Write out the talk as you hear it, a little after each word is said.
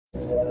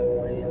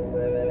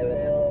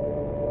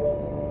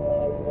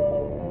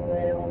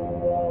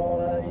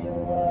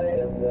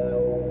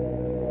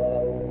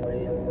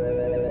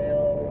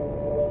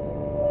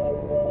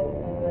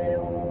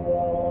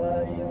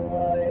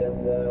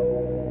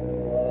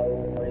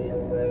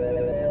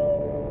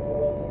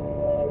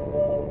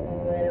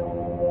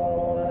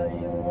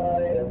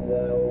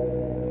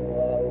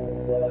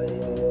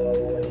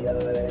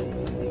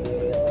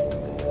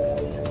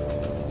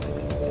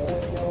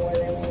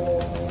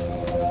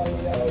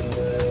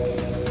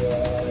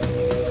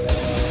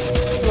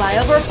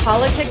Flyover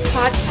PolitiK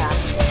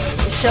podcast,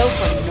 the show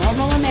for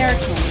normal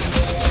Americans.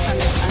 From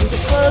this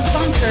undisclosed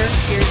bunker,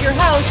 here's your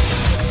host,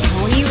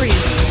 Tony Reed.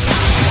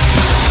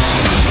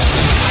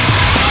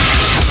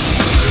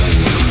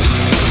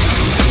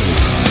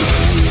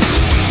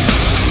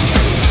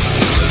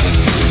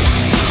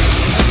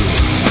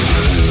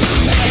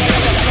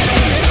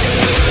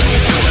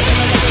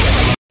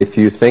 If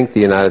you think the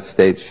United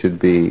States should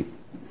be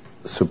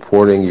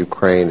supporting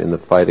Ukraine in the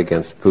fight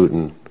against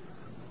Putin,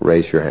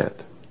 raise your hand.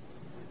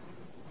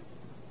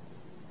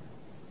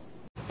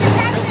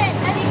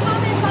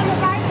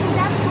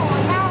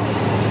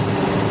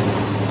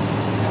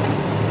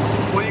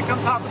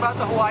 About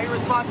the Hawaii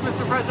response,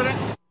 Mr. President?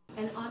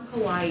 And on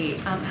Hawaii,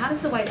 how does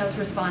the White House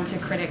respond to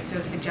critics who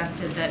have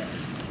suggested that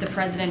the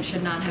president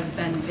should not have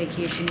been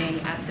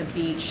vacationing at the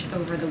beach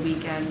over the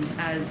weekend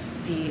as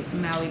the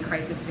Maui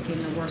crisis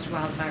became the worst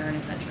wildfire in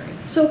a century?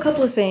 So a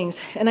couple of things,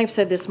 and I've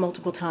said this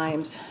multiple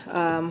times.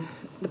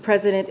 The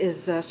president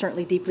is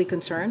certainly deeply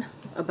concerned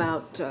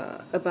about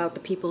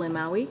the people in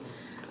Maui.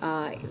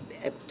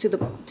 To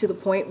the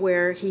point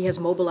where he has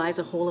mobilized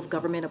a whole of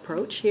government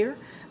approach here,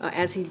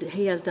 as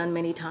he has done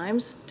many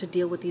times to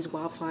deal with these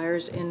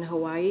wildfires in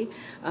Hawaii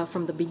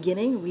from the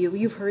beginning.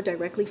 You've heard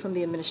directly from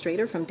the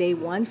administrator from day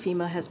one.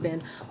 FEMA has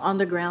been on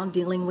the ground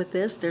dealing with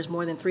this. There's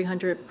more than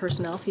 300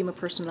 personnel, FEMA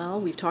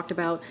personnel. We've talked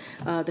about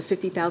the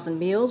 50,000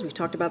 meals. We've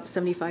talked about the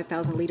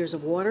 75,000 liters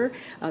of water,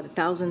 the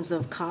thousands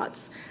of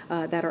cots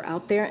that are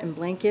out there and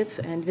blankets.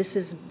 And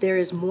there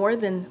is more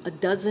than a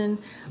dozen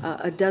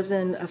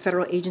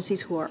federal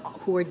agencies who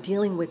are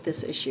dealing with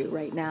this issue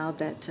right now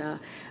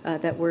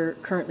that we're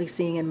currently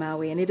seeing in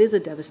Maui, and it is a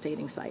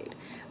devastating sight.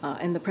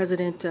 And the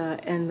president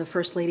and the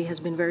first lady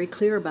has been very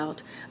clear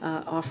about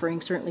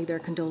offering certainly their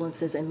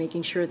condolences and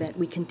making sure that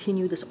we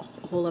continue this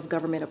whole of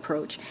government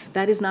approach.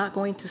 That is not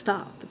going to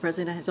stop. The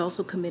president has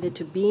also committed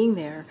to being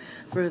there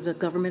for the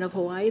government of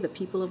Hawaii, the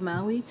people of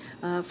Maui,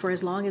 for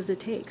as long as it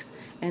takes.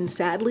 And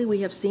sadly, we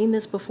have seen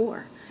this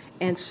before.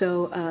 And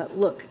so,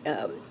 look,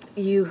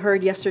 you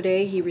heard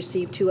yesterday he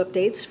received 2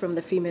 updates from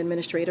the FEMA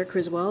administrator.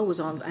 Criswell was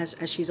on, as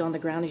she's on the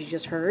ground, as you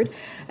just heard.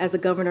 As the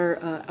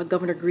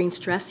Governor Green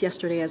stressed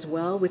yesterday as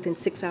well, within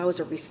 6 hours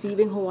of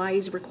receiving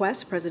Hawaii's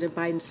request, President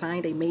Biden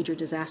signed a major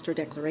disaster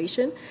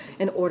declaration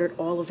and ordered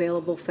all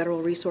available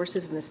federal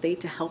resources in the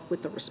state to help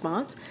with the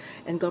response.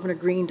 And Governor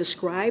Green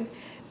described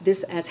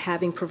this as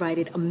having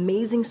provided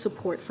amazing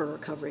support for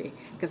recovery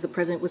because the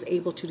president was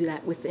able to do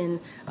that within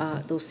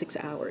those 6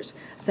 hours.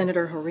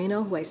 Senator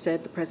Horino, who I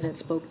said the president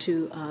spoke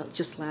to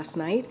just last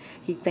night,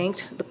 he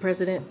thanked the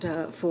president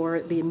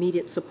for the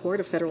immediate support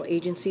of federal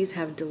agencies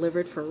have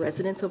delivered for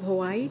residents of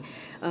Hawaii,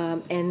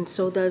 and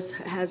so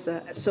has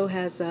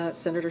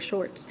Senator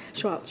Schatz.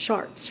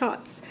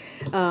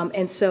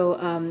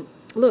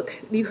 Look,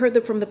 you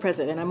heard from the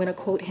president. I'm going to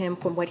quote him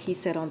from what he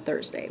said on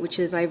Thursday, which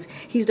is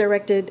he's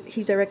directed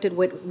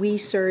what we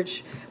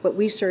surge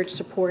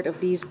support of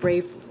these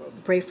brave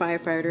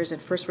firefighters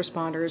and first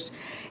responders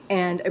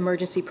and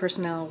emergency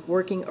personnel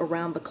working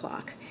around the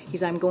clock.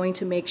 I'm going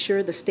to make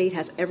sure the state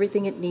has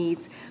everything it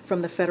needs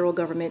from the federal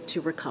government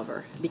to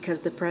recover,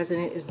 because the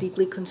president is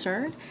deeply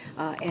concerned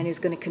and is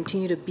going to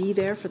continue to be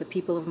there for the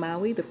people of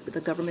Maui,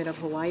 the government of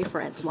Hawaii,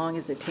 for as long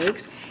as it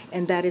takes,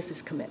 and that is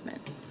his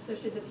commitment. So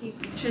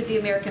should the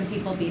American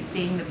people be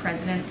seeing the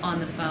president on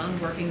the phone,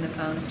 working the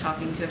phones,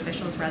 talking to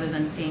officials, rather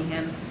than seeing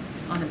him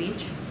on the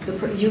beach?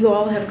 You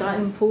all have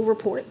gotten full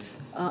reports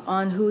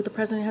on who the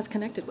president has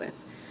connected with.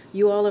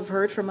 You all have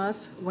heard from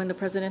us when the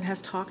president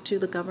has talked to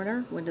the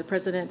governor,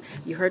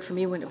 you heard from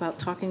me about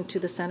talking to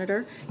the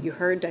senator, you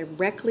heard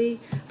directly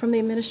from the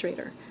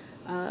administrator.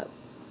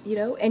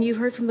 And you've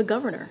heard from the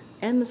governor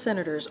and the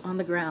senators on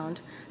the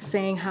ground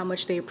saying how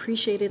much they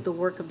appreciated the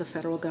work of the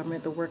federal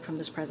government, the work from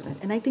this president.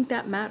 And I think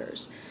that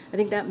matters. I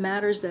think that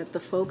matters that the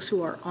folks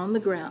who are on the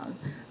ground,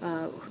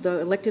 the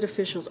elected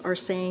officials, are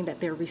saying that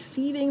they're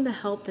receiving the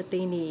help that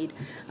they need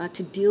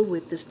to deal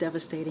with this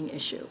devastating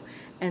issue.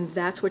 And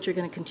that's what you're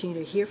going to continue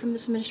to hear from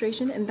this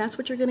administration, and that's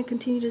what you're going to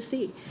continue to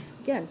see.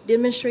 Again, the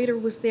administrator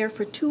was there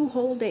for 2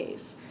 whole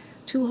days.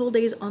 2 whole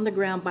days on the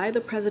ground by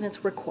the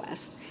president's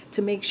request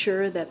to make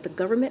sure that the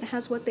government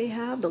has what they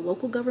have, the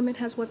local government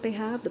has what they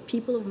have, the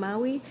people of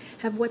Maui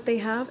have what they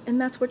have,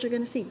 and that's what you're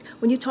going to see.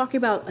 When you talk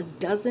about a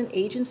dozen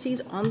agencies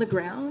on the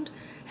ground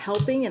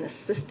helping and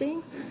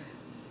assisting,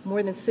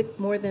 more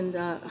than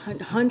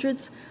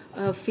hundreds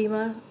of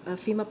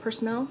FEMA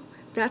personnel,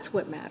 that's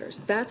what matters.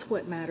 That's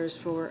what matters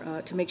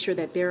to make sure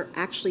that they're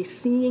actually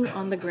seeing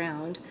on the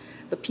ground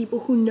the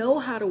people who know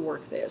how to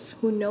work this,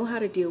 who know how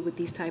to deal with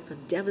these type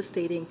of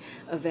devastating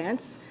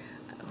events,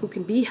 who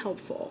can be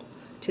helpful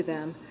to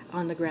them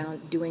on the ground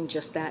doing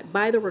just that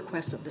by the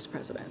request of this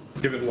president.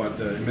 Given what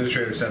the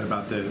administrator said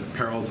about the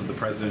perils of the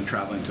president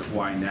traveling to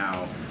Hawaii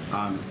now,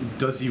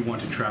 does he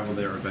want to travel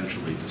there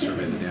eventually to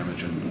survey the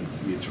damage and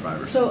meet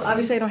survivors? So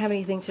obviously I don't have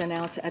anything to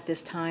announce at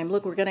this time.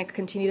 Look, we're going to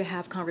continue to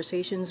have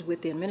conversations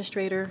with the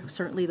administrator,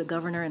 certainly the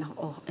governor in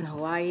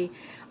Hawaii,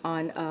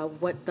 on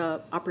what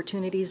the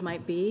opportunities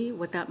might be,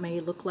 what that may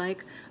look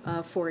like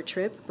for a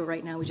trip. But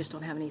right now we just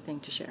don't have anything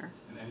to share.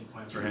 And any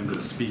plans for him to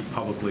speak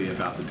publicly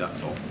about the death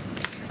toll?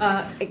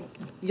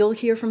 You'll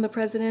hear from the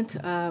president.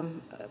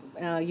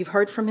 You've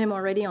heard from him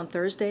already on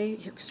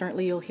Thursday.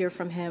 Certainly you'll hear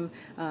from him,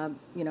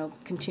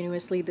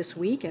 continuously this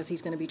week as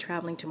he's going to be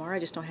traveling tomorrow. I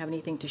just don't have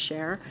anything to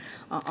share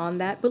on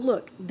that. But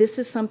look, this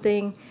is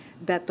something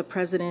that the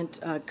president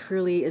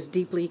clearly is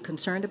deeply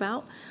concerned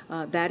about.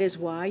 That is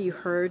why you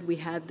heard we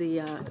had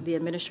the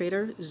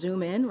administrator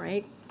zoom in,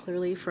 right?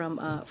 Clearly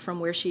from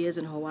where she is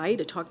in Hawaii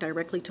to talk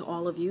directly to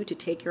all of you, to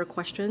take your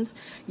questions.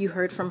 You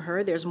heard from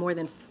her. There's more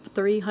than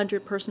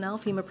 300 personnel,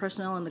 FEMA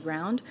personnel on the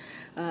ground.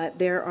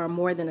 There are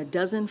more than a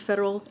dozen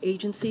federal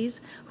agencies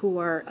who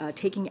are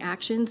taking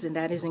actions, and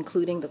that is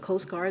including the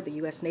Coast Guard, the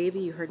U.S. Navy.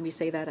 You heard me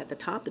say that at the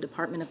top, the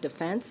Department of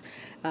Defense.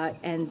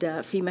 And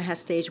FEMA has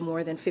staged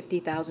more than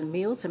 50,000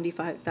 meals,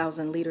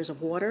 75,000 liters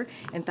of water,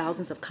 and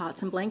thousands of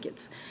cots and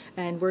blankets.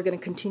 And we're going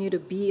to continue to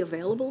be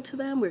available to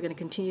them. We're going to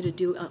continue to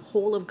do a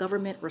whole of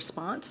government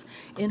response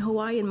in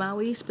Hawaii and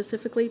Maui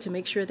specifically to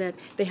make sure that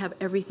they have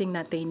everything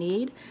that they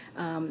need.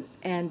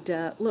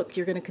 Look,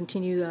 you're going to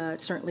continue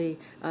certainly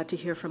to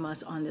hear from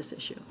us on this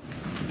issue.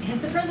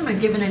 Has the president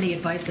given any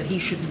advice that he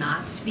should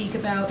not speak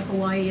about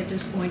Hawaii at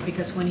this point?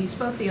 Because when he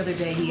spoke the other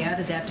day, he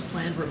added that to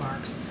planned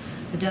remarks.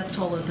 The death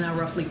toll is now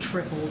roughly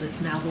tripled.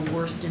 It's now the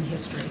worst in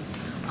history.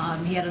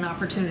 He had an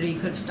opportunity, he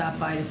could have stopped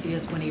by to see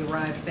us when he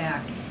arrived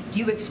back. Do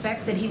you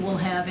expect that he will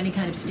have any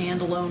kind of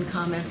standalone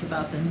comments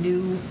about the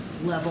new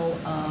level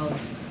of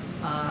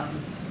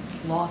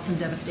loss and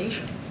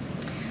devastation?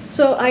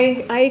 So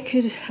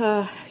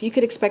you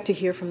could expect to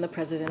hear from the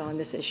president on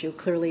this issue.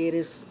 Clearly, it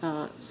is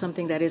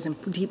something that is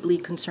deeply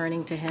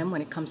concerning to him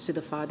when it comes to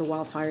the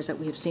wildfires that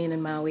we have seen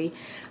in Maui.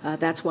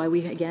 That's why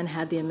we again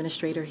had the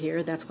administrator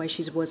here. That's why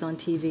she was on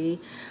TV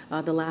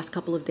the last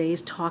couple of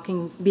days,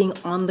 being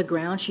on the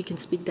ground. She can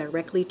speak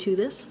directly to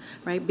this,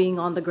 right? Being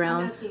on the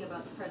ground. I'm asking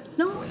about the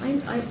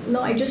president's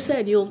No, I just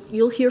said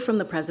you'll hear from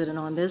the president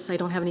on this. I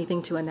don't have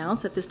anything to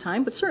announce at this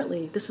time, but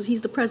certainly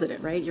he's the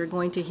president, right? You're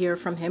going to hear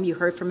from him. You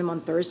heard from him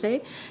on Thursday.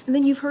 And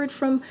then you've heard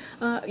from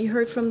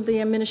the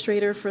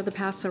administrator for the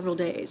past several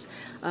days,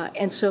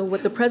 and so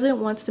what the president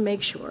wants to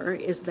make sure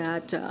is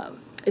that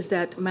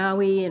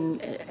Maui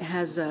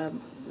has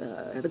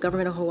the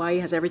government of Hawaii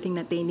has everything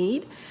that they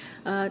need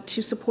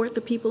to support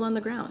the people on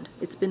the ground.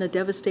 It's been a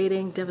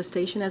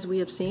devastation as we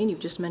have seen. You've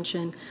just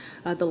mentioned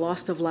the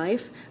loss of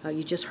life.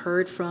 You just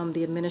heard from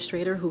the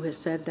administrator who has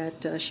said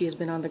that she has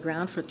been on the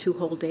ground for 2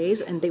 whole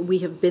days, and we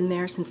have been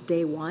there since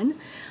day one.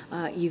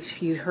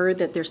 You heard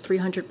that there's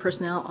 300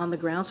 personnel on the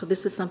ground, so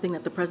this is something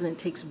that the president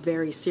takes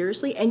very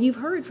seriously. And you've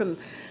heard from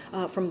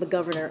the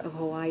governor of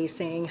Hawaii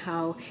saying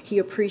how he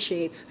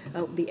appreciates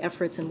the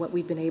efforts and what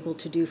we've been able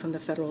to do from the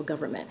federal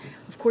government.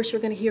 Of course,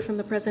 you're going to hear from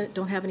the president.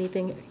 Don't have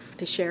anything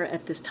to share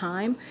at this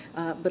time,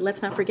 but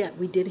let's not forget,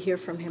 we did hear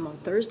from him on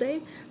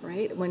Thursday,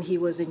 right, when he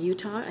was in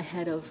Utah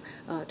ahead of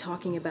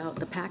talking about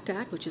the PACT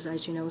Act, which is,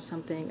 as you know,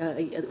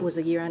 it was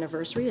a year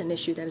anniversary, an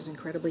issue that is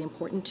incredibly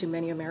important to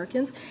many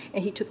Americans,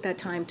 and he took that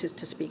time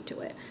to speak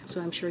to it.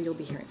 So I'm sure you'll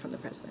be hearing from the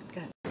president.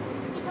 Go ahead.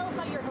 Can you tell us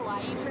about your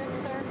Hawaii trip,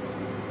 sir?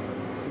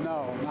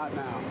 No, not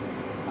now.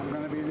 I'm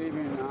going to be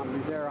leaving. I'll be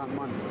there on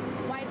Monday.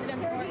 Why is it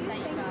important that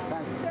you go?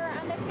 Thank you. Sir,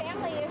 on the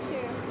family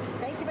issue.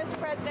 Thank you, Mr.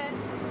 President.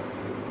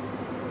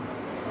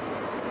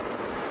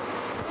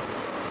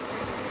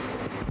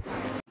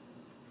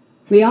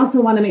 We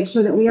also want to make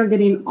sure that we are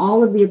getting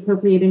all of the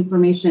appropriate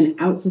information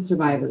out to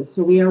survivors.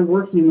 So we are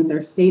working with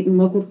our state and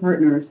local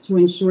partners to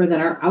ensure that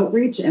our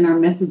outreach and our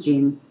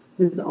messaging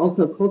is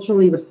also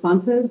culturally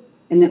responsive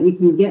and that we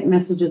can get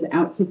messages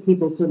out to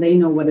people so they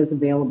know what is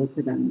available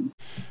to them.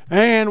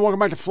 And welcome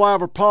back to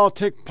Flyover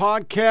PolitiK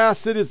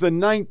podcast. It is the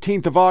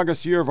 19th of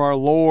August, year of our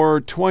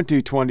Lord,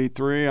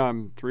 2023.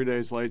 I'm 3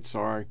 days late,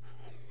 sorry.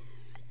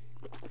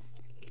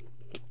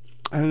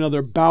 And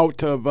another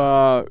bout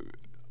of...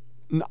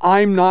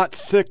 I'm not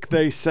sick,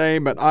 they say,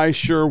 but I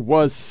sure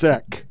was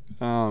sick.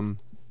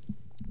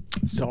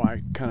 So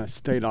I kind of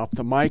stayed off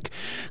the mic.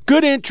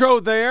 Good intro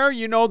there.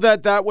 You know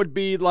that would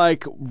be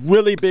like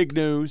really big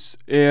news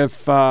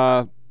if we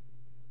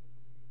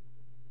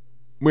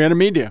had a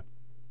media.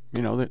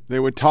 You know, they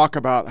would talk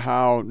about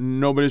how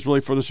nobody's really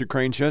for this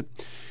Ukraine shit,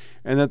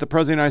 and that the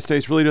President of the United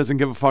States really doesn't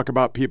give a fuck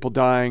about people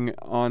dying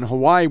on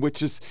Hawaii,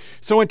 which is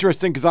so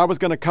interesting because I was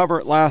going to cover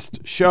it last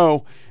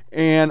show,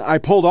 and I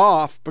pulled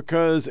off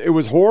because it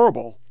was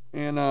horrible.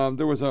 And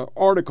there was an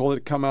article that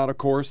had come out, of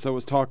course, that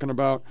was talking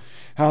about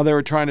how they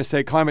were trying to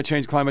say climate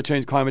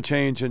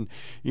change, and,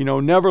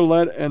 never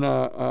let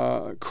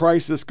a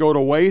crisis go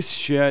to waste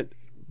shit.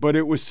 But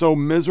it was so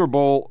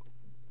miserable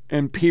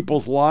and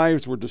people's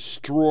lives were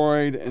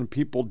destroyed and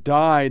people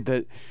died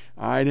that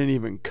I didn't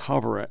even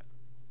cover it.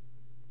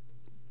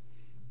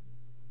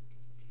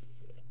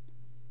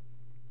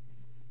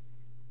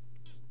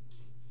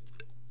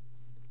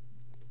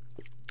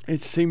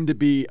 It seemed to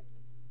be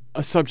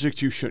a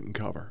subject you shouldn't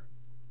cover.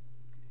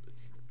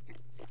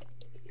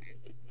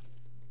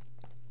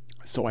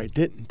 So I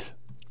didn't.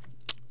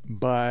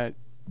 But,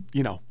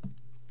 it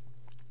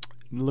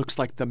looks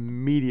like the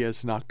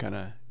media's not going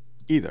to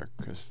either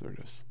because they're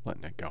just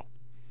letting it go.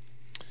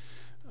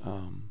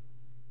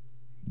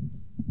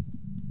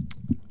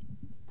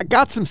 I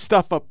got some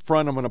stuff up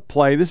front I'm going to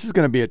play. This is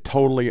going to be a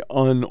totally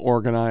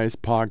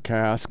unorganized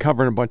podcast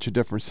covering a bunch of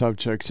different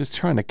subjects, just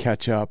trying to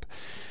catch up.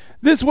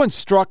 This one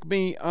struck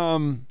me.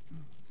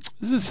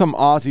 This is some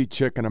Aussie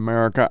chick in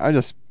America. I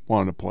just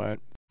wanted to play it.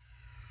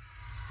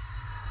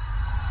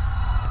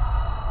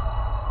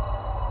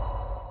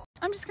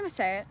 I'm just going to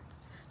say it.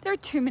 There are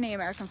too many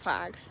American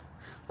flags.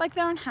 Like,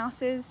 they're on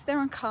houses, they're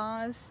on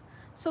cars,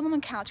 saw them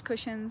on couch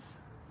cushions.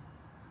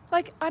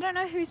 Like, I don't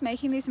know who's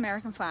making these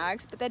American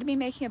flags, but they'd be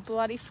making a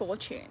bloody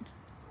fortune.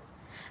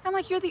 And,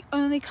 like, you're the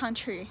only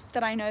country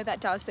that I know that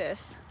does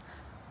this.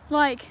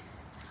 Like,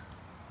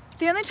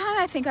 the only time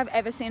I think I've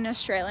ever seen an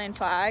Australian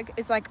flag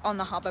is, like, on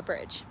the Harbour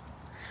Bridge.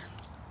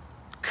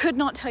 Could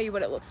not tell you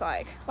what it looks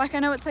like. Like, I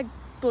know it's, like,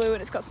 blue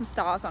and it's got some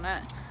stars on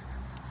it.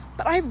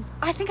 But I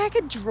think I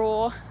could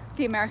draw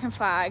the American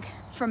flag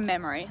from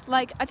memory.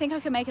 Like, I think I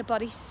could make a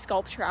bloody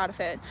sculpture out of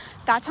it.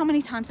 That's how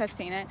many times I've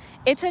seen it.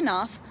 It's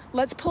enough.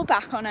 Let's pull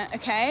back on it,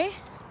 okay?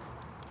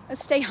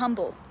 Let's stay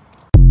humble.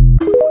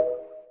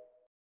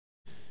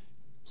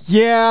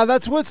 Yeah,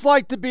 that's what it's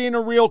like to be in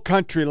a real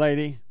country,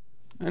 lady.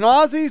 And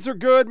Aussies are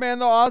good, man.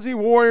 The Aussie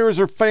Warriors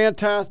are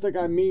fantastic.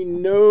 I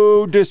mean,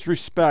 no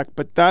disrespect,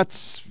 but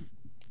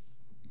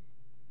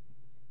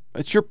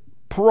it's your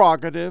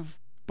prerogative.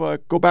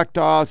 But go back to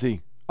Aussie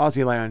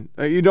land.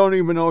 You don't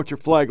even know what your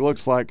flag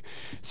looks like.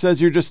 It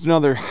says you're just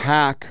another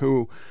hack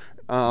who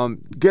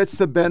gets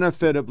the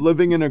benefit of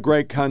living in a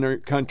great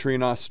country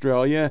in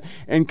Australia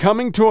and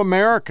coming to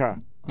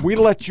America. We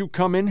let you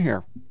come in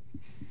here.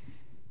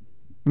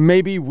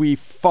 Maybe we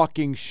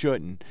fucking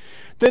shouldn't.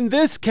 Then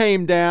this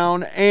came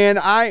down, and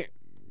I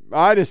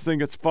just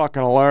think it's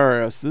fucking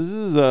hilarious. This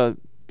is a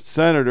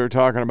senator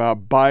talking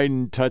about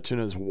Biden touching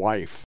his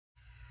wife.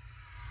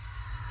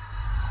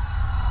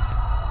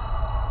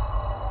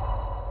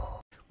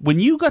 When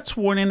you got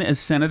sworn in as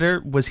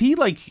senator, was he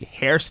like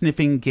hair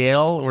sniffing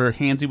Gail or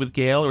handsy with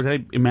Gail, or did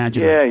I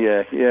imagine?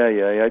 Yeah.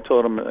 I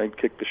told him I'd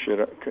kick the shit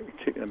out.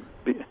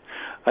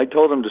 I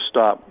told him to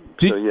stop.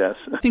 So yes.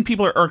 I think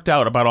people are irked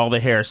out about all the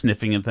hair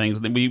sniffing and things.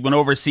 We went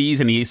overseas,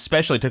 and he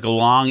especially took a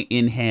long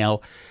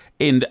inhale,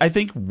 and I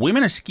think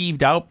women are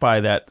skeeved out by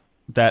that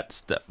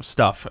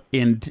stuff.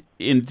 And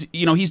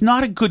he's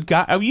not a good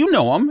guy. Oh, you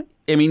know him.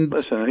 I mean,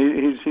 listen,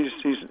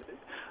 he's.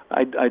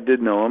 I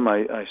did know him.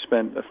 I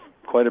spent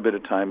quite a bit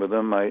of time with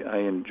him. I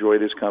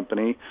enjoyed his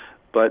company,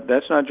 but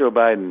that's not Joe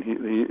Biden.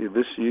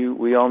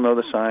 We all know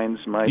the signs.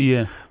 We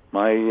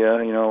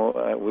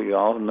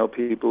all know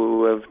people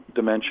who have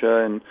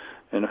dementia and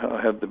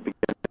have the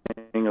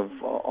beginning of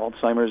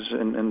Alzheimer's,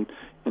 and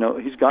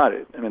he's got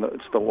it. I mean,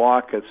 it's the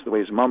walk, it's the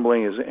way he's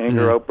mumbling, his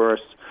anger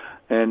outbursts,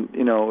 and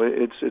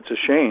it's a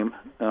shame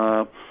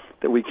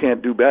that we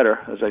can't do better,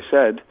 as I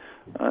said,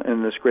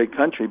 in this great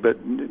country. But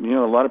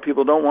a lot of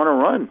people don't want to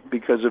run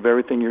because of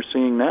everything you're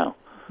seeing now.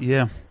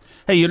 Yeah.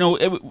 Hey,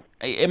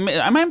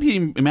 I might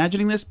be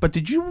imagining this, but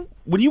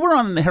when you were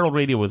on the Herald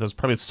Radio with us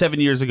probably 7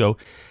 years ago,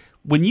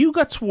 when you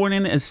got sworn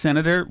in as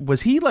senator,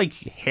 was he like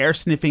hair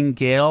sniffing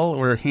Gail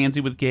or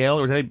handsy with Gail,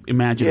 or did I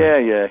imagine?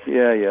 Yeah.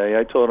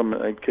 I told him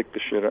I'd kick the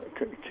shit out.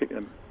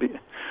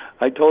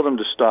 I told him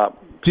to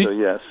stop. So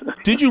yes.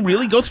 Did you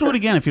really? Go through it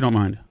again, if you don't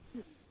mind.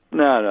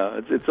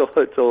 No. It's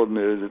old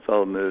news. It's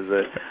old news.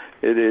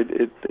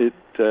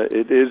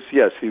 It is.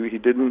 Yes, he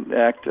didn't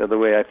act the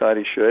way I thought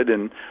he should,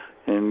 and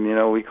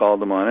we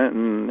called him on it,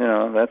 and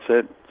that's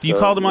it. You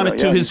called him on it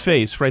to his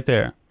face, right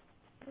there.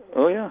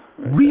 Oh yeah.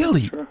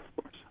 Really? Sure.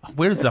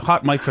 Where's the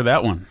hot mic for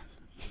that one?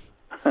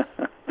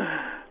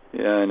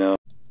 Yeah, I know.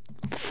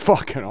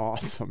 Fucking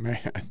awesome,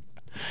 man.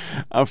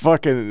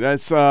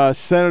 That's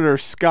Senator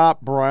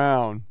Scott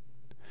Brown,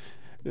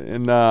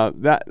 and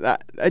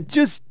it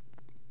just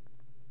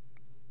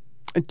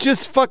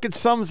fucking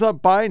sums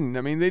up Biden.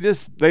 I mean, they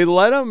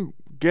let him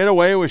get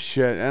away with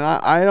shit, and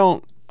I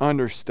don't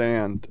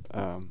understand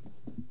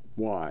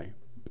why.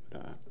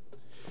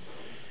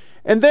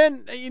 And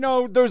then,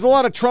 there's a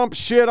lot of Trump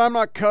shit. I'm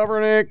not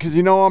covering it because,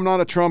 I'm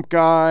not a Trump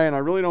guy and I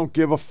really don't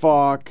give a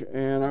fuck.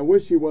 And I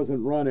wish he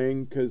wasn't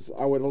running because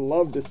I would have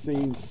loved to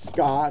seen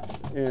Scott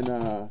and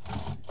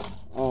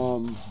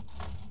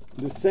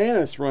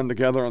DeSantis run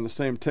together on the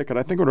same ticket.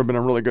 I think it would have been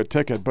a really good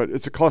ticket, but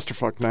it's a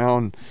clusterfuck now.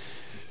 And,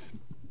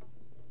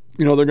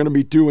 they're going to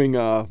be doing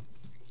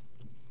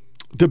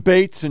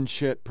debates and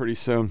shit pretty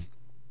soon.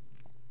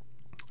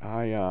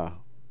 I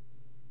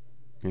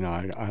don't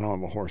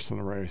have a horse in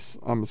the race.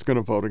 I'm just going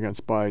to vote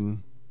against Biden.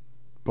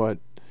 But,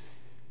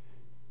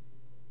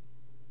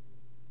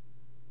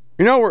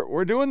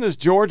 we're doing this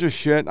Georgia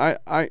shit.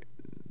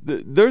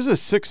 There's a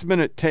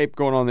 6-minute tape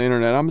going on the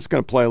internet. I'm just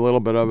going to play a little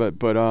bit of it.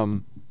 But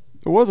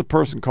there was a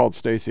person called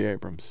Stacey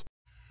Abrams.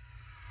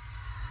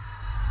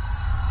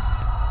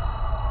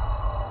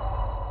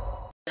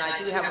 I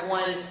do have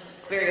one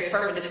very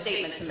affirmative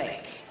statement to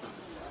make.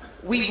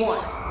 We won.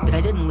 But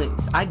I didn't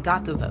lose. I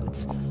got the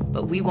votes.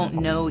 But we won't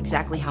know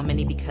exactly how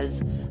many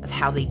because of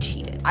how they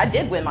cheated. I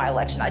did win my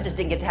election. I just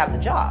didn't get to have the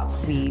job.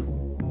 We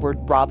were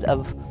robbed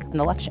of an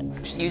election.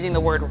 Using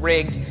the word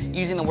rigged,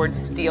 using the word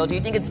steal, do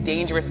you think it's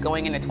dangerous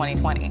going into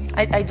 2020?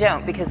 I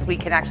don't, because we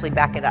can actually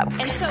back it up.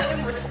 And so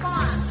in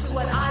response to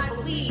what I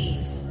believe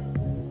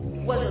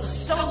was a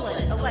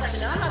stolen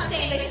election, and I'm not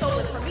saying they stole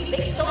it from me,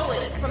 they stole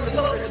it from the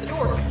voters of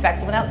Georgia. In fact,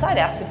 someone outside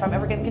asked if I'm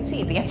ever going to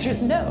concede. The answer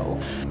is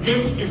no.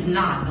 This is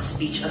not a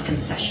speech of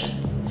concession.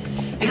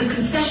 Because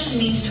concession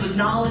means to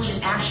acknowledge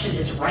an action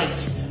is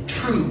right,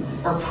 true,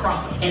 or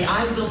proper. And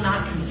I will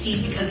not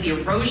concede because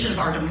the erosion of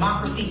our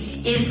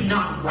democracy is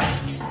not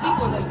right.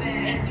 People are going to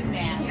make you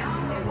mad.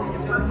 They're going to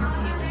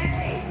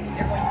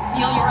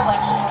steal your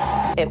election.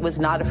 It was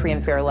not a free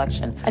and fair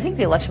election. I think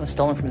the election was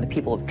stolen from the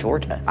people of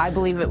Georgia. I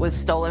believe it was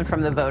stolen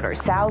from the voters.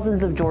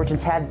 Thousands of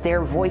Georgians had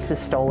their voices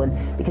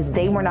stolen because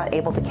they were not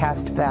able to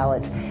cast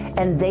ballots.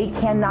 And they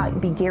cannot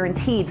be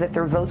guaranteed that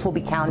their votes will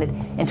be counted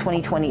in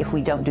 2020 if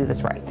we don't do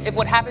this right. If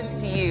what happens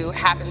to you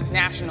happens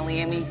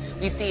nationally, and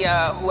we see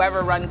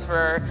whoever wins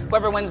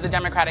the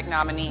Democratic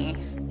nominee,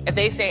 if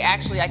they say,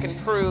 actually, I can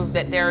prove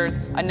that there's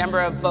a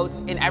number of votes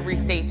in every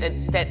state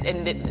and that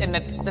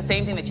the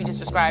same thing that you just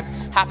described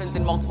happens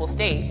in multiple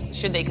states,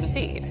 should they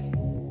concede?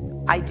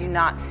 I do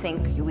not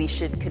think we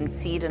should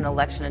concede an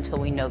election until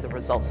we know the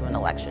results of an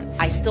election.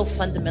 I still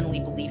fundamentally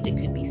believed it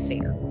could be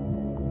fair.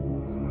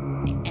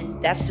 And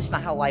that's just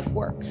not how life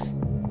works.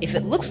 If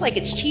it looks like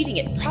it's cheating,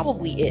 it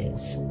probably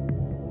is.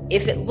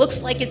 If it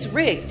looks like it's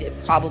rigged, it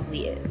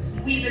probably is.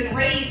 We've been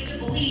raised to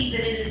believe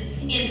that it is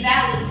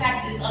invalid. In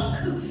fact, it's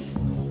uncouth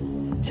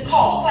to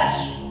call a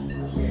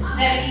question.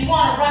 That if you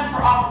want to run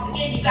for office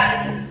again, you've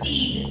got to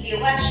concede the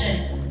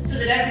election so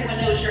that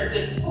everyone knows you're a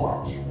good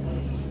sport.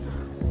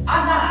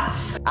 I'm not.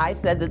 I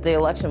said that the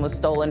election was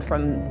stolen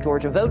from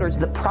Georgia voters.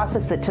 The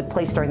process that took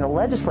place during the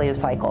legislative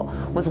cycle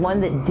was one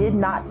that did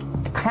not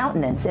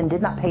countenance and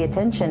did not pay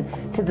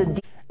attention to the...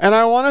 And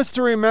I want us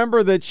to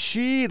remember that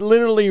she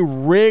literally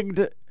rigged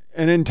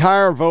an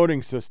entire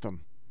voting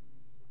system.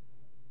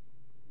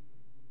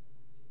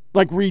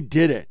 Like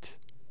redid it.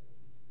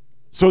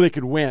 So they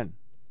could win.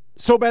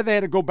 So bad they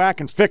had to go back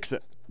and fix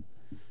it.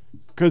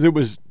 Because it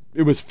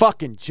was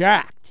fucking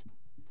jacked.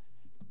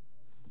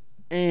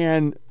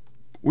 And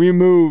we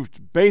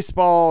moved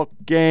baseball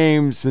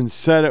games and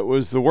said it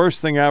was the worst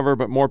thing ever,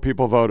 but more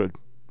people voted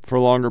for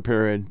a longer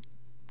period.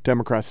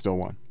 Democrats still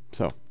won.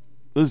 So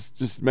let's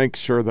just make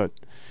sure that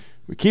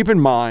we keep in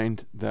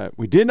mind that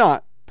we did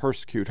not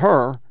persecute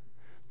her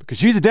because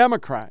she's a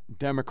Democrat.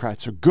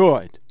 Democrats are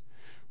good.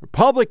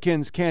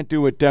 Republicans can't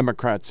do what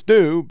Democrats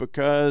do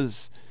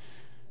because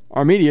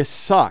our media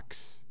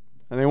sucks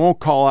and they won't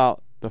call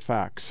out the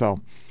facts. So,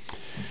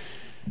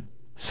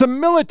 some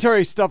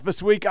military stuff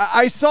this week.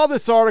 I saw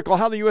this article,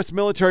 how the U.S.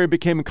 military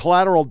became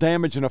collateral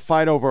damage in a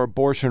fight over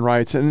abortion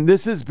rights. And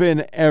this has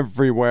been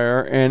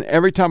everywhere. And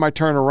every time I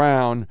turn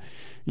around,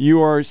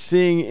 you are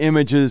seeing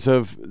images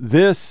of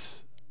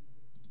this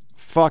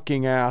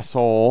fucking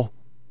asshole.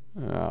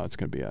 Oh, it's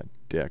going to be a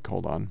dick.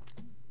 Hold on.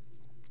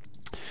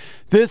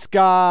 This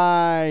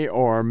guy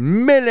or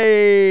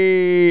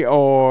Millie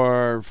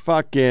or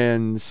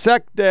fucking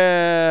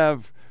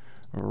SecDev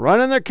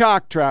running their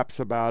cock traps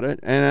about it.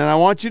 And I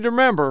want you to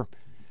remember,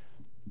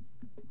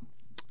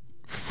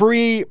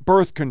 free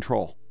birth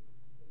control.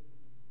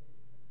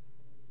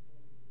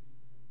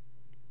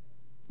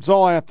 That's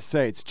all I have to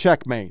say. It's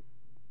checkmate.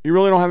 You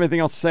really don't have anything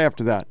else to say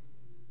after that.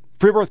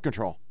 Free birth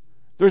control.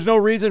 There's no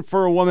reason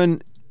for a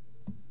woman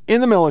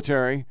in the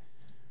military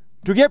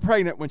to get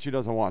pregnant when she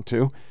doesn't want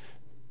to,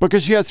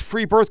 because she has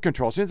free birth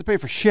control. She doesn't pay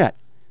for shit.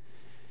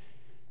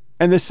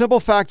 And the simple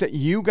fact that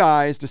you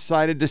guys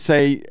decided to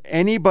say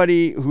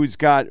anybody who's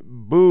got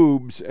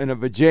boobs and a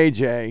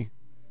vajayjay,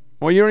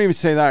 well, you don't even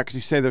say that because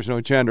you say there's no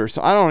gender.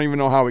 So I don't even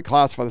know how we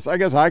classify this. I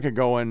guess I could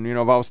go in, if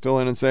I was still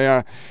in and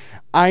say,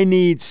 I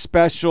need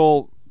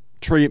special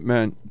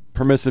treatment,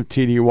 permissive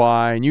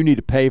TDY, and you need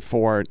to pay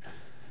for it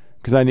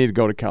because I need to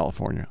go to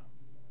California.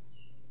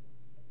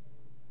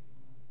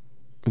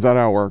 Is that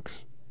how it works?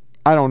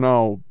 I don't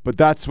know, but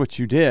that's what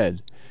you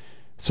did.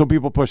 So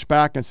people pushed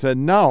back and said,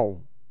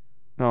 no,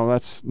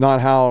 that's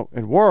not how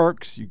it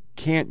works. You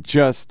can't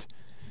just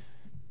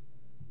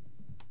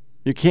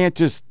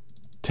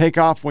take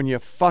off when you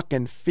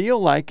fucking feel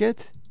like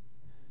it.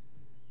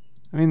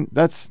 I mean,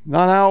 that's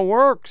not how it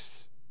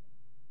works.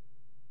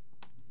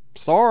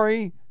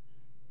 Sorry.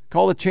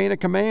 Call the chain of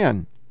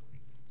command.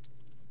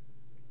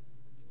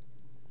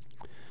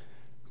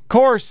 Of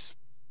course,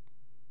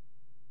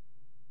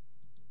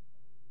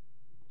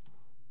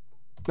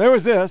 there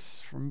was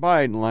this from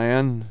Biden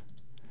land.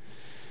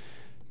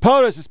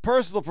 POTUS is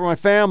personal for my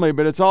family,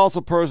 but it's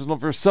also personal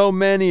for so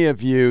many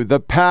of you. The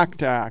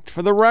PACT Act.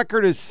 For the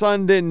record, his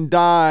son didn't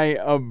die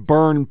of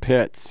burn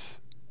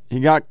pits. He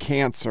got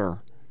cancer.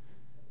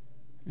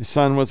 His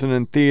son wasn't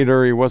in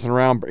theater. He wasn't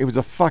around. He was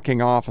a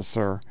fucking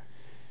officer.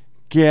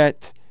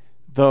 Get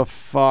the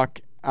fuck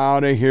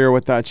out of here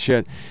with that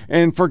shit.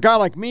 And for a guy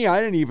like me,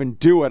 I didn't even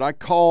do it. I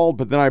called,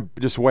 but then I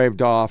just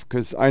waved off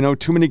because I know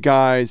too many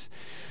guys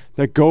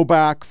that go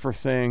back for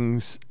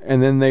things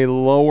and then they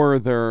lower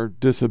their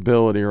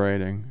disability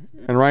rating.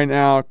 And right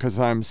now, because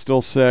I'm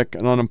still sick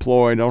and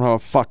unemployed, don't have a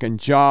fucking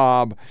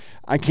job,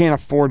 I can't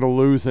afford to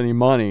lose any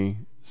money.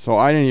 So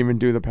I didn't even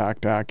do the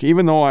PACT Act,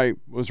 even though I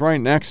was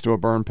right next to a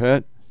burn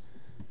pit.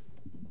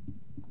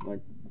 Like,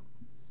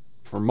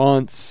 for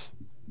months.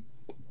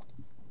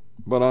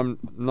 But I'm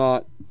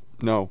not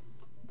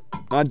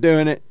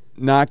doing it.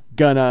 Not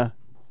gonna.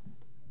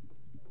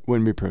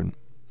 Wouldn't be prudent.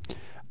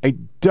 I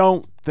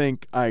don't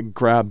think I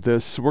grabbed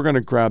this. We're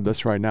gonna grab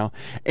this right now.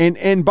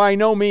 And by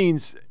no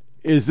means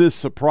is this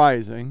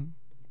surprising.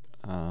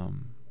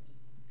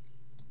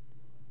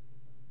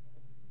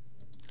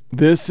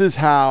 This is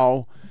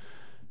how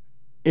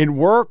it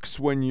works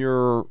when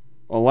you're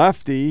a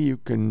lefty. You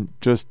can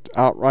just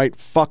outright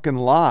fucking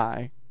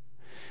lie.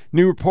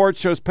 New report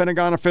shows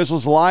Pentagon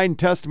officials lied in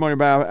testimony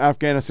about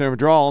Afghanistan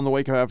withdrawal. In the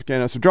wake of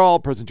Afghanistan withdrawal,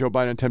 President Joe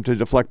Biden attempted to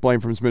deflect blame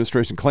from his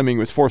administration, claiming he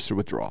was forced to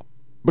withdraw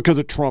because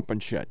of Trump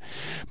and shit.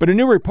 But a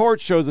new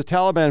report shows the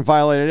Taliban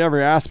violated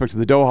every aspect of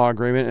the Doha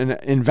Agreement and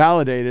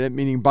invalidated it,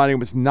 meaning Biden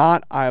was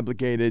not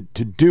obligated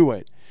to do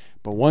it.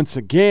 But once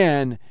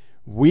again,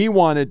 we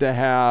wanted to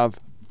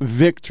have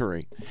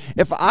victory.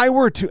 If I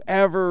were to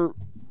ever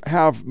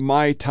have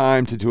my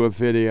time to do a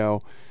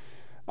video,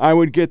 I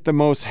would get the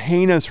most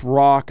heinous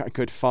rock I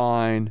could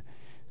find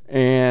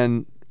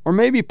or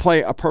maybe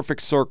play A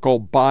Perfect Circle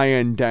by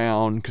and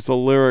down, because the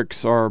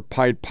lyrics are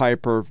Pied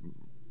Piper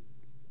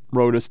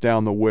rode us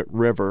down the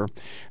river.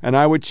 And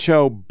I would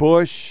show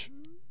Bush,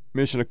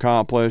 mission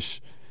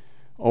accomplished,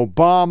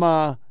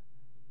 Obama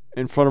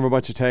in front of a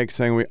bunch of tanks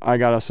saying, I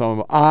got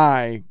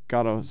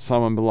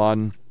Osama bin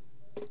Laden.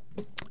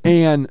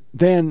 And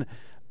then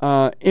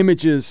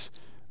images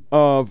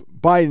of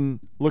Biden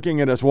looking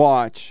at his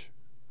watch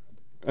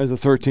as the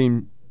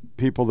 13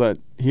 people that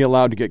he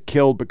allowed to get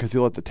killed because he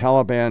let the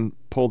Taliban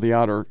pull the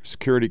outer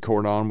security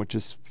cordon, which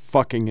is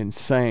fucking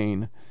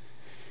insane.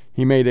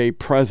 He made a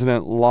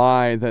president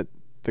lie that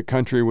the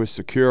country was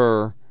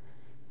secure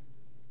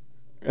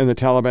and the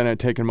Taliban had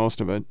taken most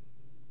of it.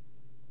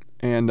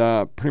 And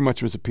pretty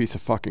much was a piece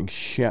of fucking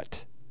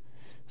shit.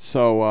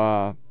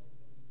 So,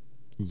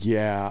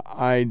 yeah,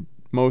 I'd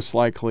most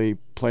likely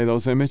play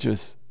those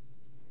images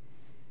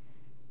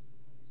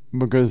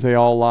because they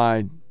all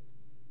lied.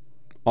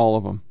 All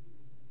of them.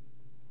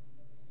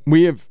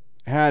 We have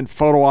had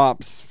photo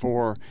ops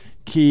for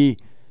key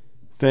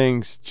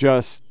things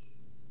just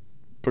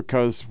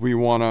because we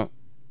want to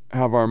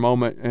have our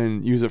moment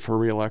and use it for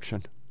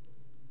re-election.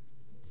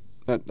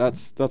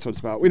 That's what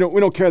it's about. We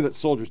don't care that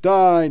soldiers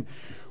died.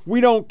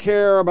 We don't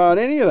care about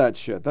any of that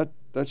shit. That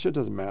shit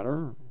doesn't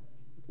matter.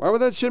 Why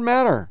would that shit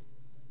matter?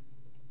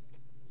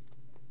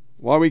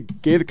 Why we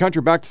gave the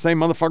country back to the same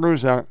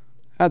motherfuckers that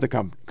had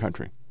the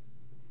country.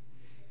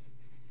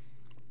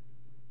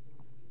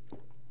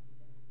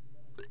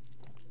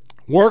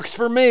 Works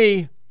for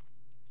me.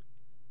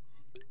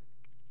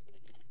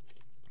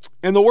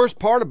 And the worst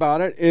part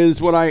about it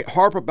is what I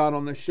harp about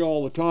on this show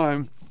all the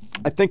time.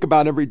 I think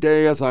about every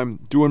day as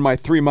I'm doing my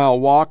 3-mile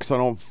walk so I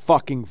don't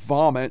fucking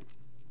vomit.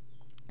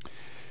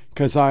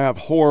 Because I have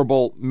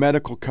horrible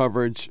medical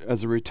coverage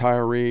as a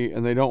retiree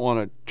and they don't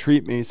want to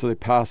treat me, so they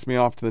pass me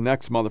off to the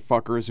next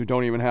motherfuckers who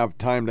don't even have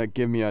time to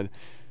give me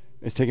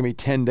it's taking me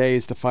 10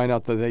 days to find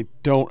out that they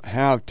don't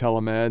have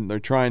telemed and they're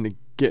trying to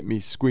get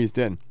me squeezed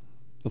in.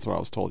 That's what I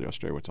was told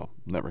yesterday, which I'll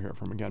never hear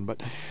from again.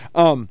 But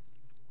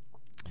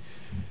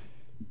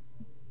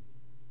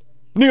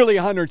nearly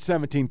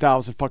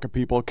 117,000 fucking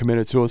people have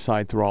committed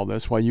suicide through all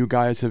this, while you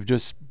guys have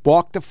just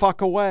walked the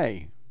fuck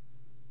away.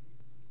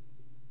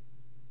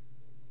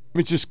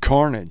 It's just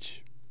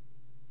carnage.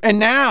 And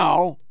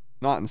now,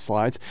 not in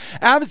slides,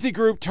 advocacy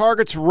group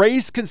targets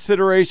race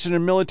consideration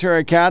in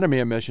military academy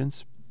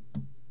admissions.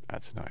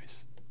 That's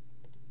nice.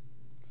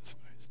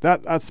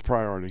 That's the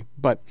priority.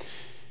 But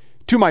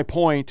to my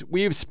point,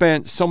 we've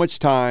spent so much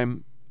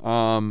time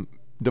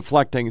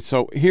deflecting.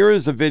 So here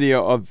is a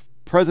video of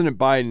President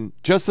Biden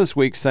just this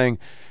week saying,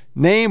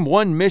 name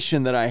one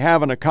mission that I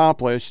haven't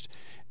accomplished,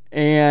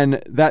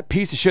 and that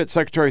piece of shit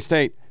Secretary of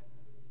State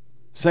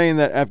saying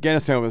that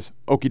Afghanistan was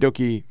okie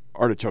dokie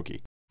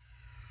artichoke.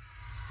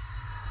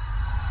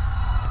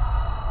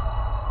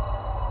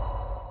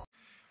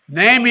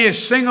 Name me a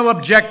single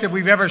objective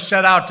we've ever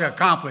set out to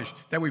accomplish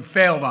that we've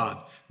failed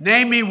on.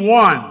 Name me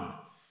one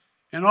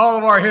in all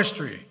of our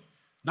history.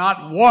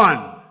 Not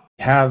one.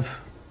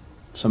 Have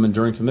some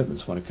enduring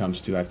commitments when it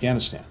comes to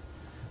Afghanistan.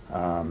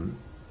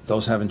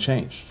 Those haven't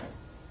changed.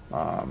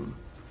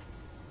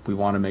 We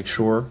want to make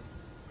sure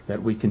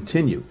that we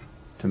continue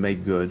to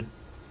make good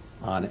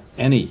on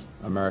any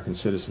American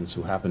citizens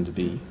who happen to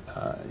be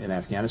in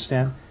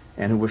Afghanistan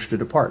and who wish to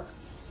depart.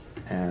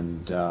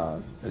 And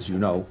as you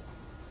know,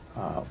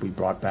 we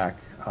brought back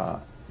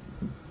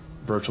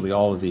virtually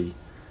all of the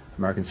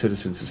American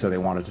citizens who said they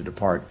wanted to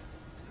depart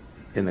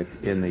in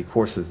the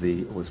course of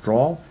the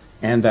withdrawal,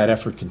 and that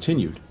effort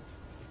continued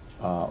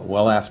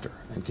well after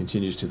and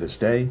continues to this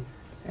day.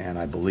 And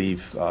I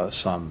believe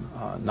some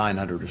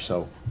 900 or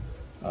so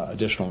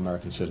additional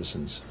American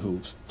citizens who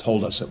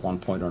told us at one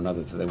point or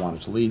another that they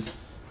wanted to leave,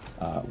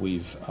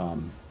 we've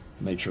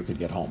made sure could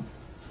get home.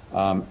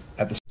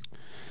 At the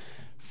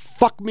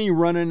Fuck me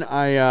running.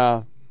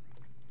 I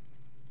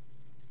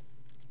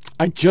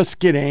just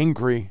get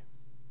angry.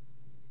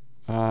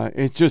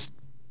 It just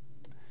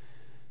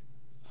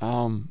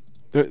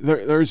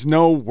there's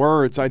no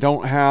words. I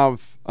don't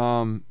have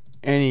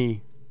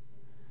any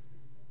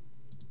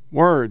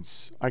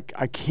words. I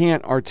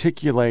can't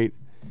articulate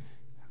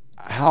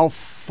how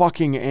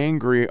fucking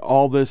angry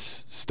all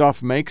this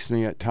stuff makes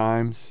me at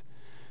times.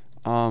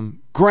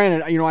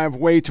 Granted, I have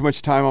way too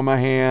much time on my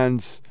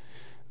hands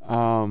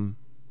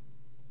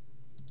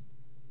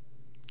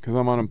because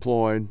I'm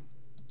unemployed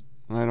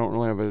and I don't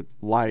really have a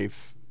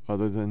life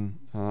other than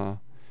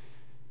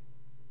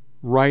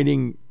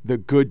writing the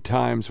good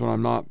times when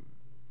I'm not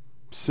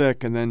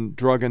sick and then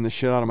drugging the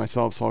shit out of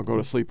myself so I'll go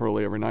to sleep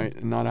early every night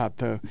and not have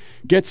to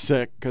get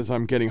sick because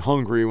I'm getting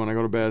hungry when I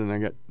go to bed and I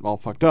get all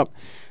fucked up.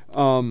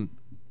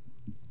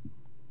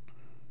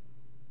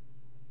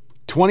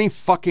 20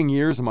 fucking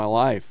years of my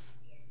life.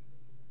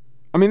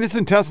 I mean, this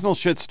intestinal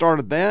shit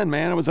started then,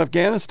 man. It was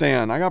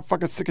Afghanistan. I got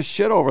fucking sick of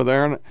shit over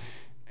there and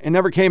it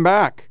never came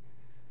back.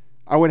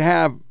 I would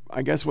have,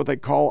 I guess, what they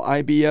call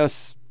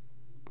IBS-D.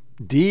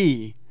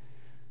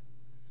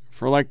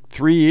 For like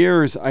 3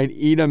 years, I'd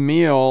eat a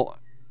meal,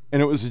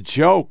 and it was a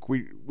joke.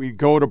 We'd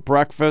go to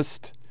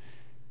breakfast.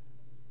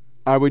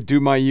 I would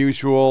do my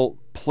usual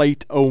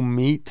plate o'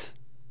 meat.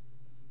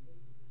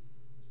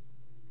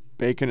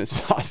 Bacon and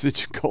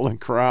sausage, Golden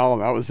Corral,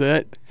 and that was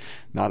it.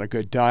 Not a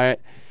good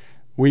diet.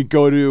 We'd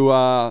go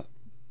to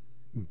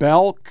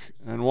Belk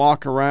and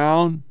walk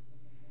around.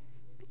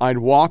 I'd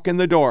walk in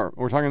the door.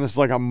 We're talking this is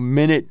like a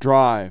minute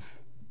drive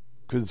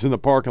because it's in the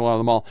parking lot of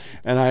the mall.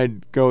 And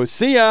I'd go,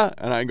 see ya,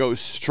 and I'd go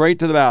straight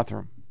to the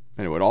bathroom.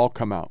 And it would all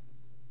come out.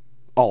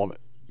 All of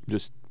it.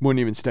 Just wouldn't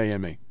even stay in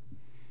me.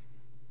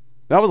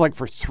 That was like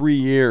for 3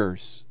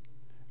 years.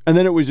 And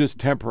then it was just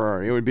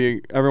temporary. It would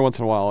be, every once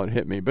in a while, it'd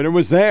hit me. But it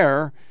was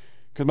there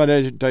because my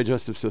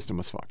digestive system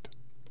was fucked.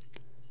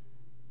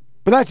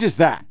 But that's just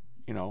that,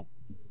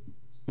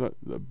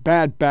 The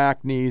bad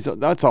back, knees,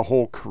 that's a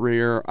whole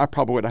career. I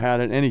probably would have had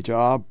it in any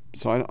job,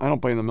 so I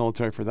don't blame the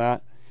military for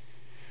that.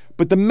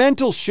 But the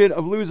mental shit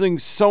of losing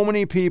so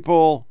many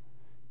people,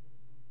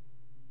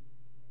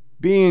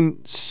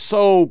 being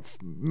so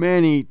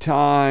many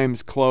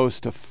times close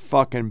to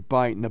fucking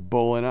biting the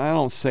bullet, I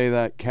don't say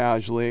that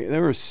casually.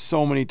 There were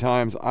so many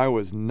times I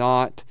was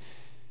not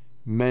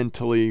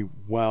mentally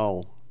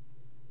well,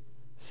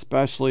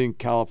 especially in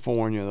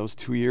California. Those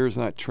 2 years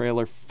in that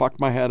trailer fucked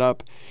my head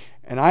up.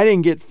 And I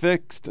didn't get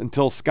fixed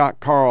until Scott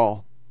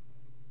Carl,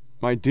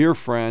 my dear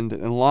friend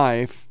in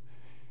life,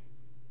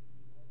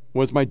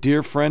 was my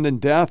dear friend in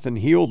death and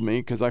healed me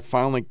because I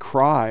finally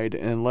cried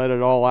and let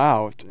it all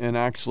out and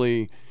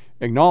actually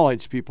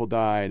acknowledged people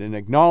died and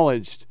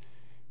acknowledged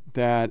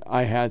that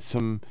I had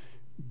some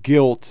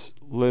guilt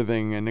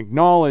living and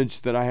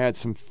acknowledged that I had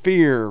some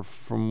fear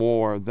from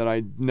war that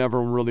I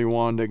never really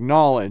wanted to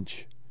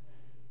acknowledge.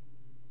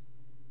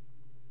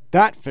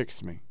 That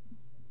fixed me.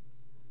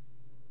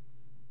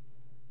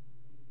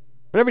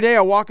 But every day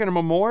I walk in a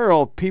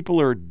memorial, people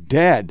are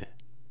dead.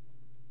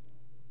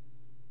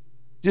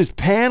 Just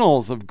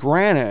panels of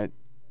granite.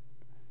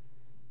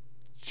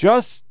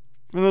 Just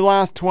in the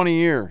last 20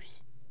 years.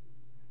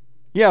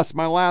 Yes,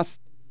 my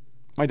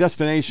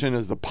destination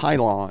is the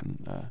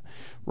pylon,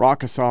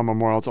 Rakkasan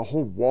Memorial. It's a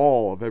whole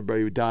wall of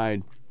everybody who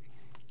died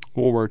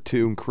World War II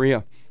in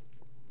Korea.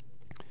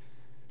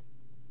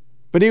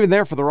 But even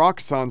there, for the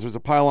Rakkasans, there's a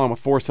pylon with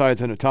 4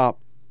 sides and a top.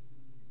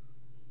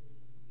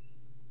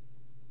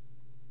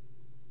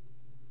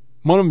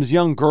 One of them was a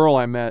young girl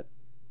I met.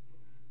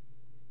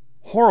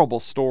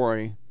 Horrible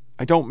story.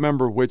 I don't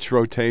remember which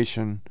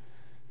rotation.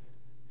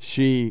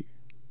 She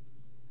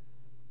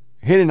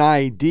hit an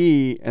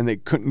IED and they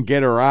couldn't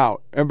get her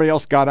out. Everybody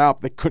else got out,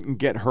 but they couldn't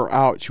get her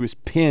out. She was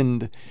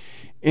pinned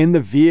in the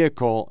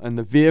vehicle and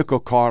the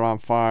vehicle caught on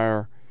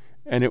fire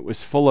and it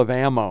was full of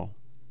ammo.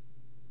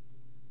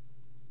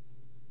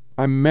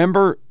 I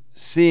remember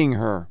seeing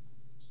her.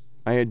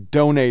 I had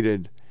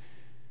donated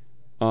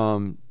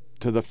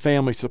to the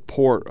family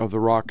support of the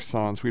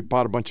Rakkasans. We'd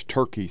bought a bunch of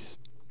turkeys.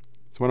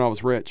 It's when I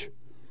was rich.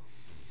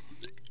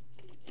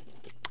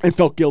 I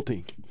felt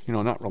guilty.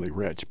 Not really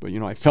rich, but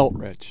I felt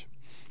rich.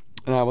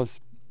 And I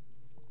was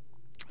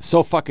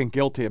so fucking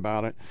guilty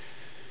about it.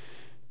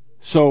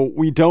 So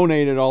we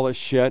donated all this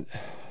shit.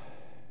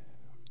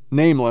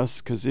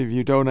 Nameless, because if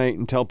you donate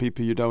and tell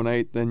people you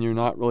donate, then you're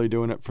not really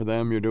doing it for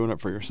them, you're doing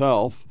it for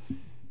yourself.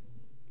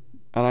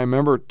 And I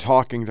remember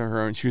talking to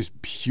her, and she was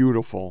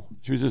beautiful.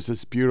 She was just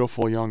this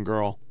beautiful young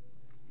girl.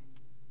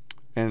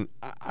 And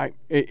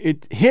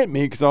it hit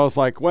me because I was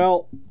like,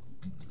 well,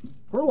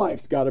 her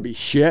life's got to be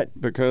shit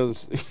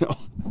because,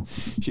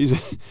 she's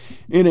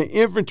in an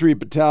infantry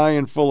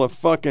battalion full of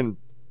fucking,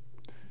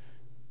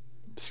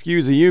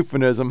 excuse the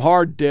euphemism,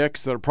 hard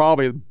dicks that are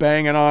probably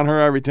banging on her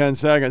every 10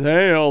 seconds.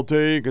 Hey, LT,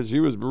 because she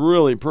was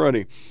really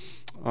pretty.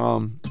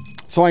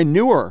 So I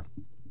knew her.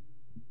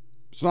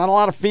 There's not a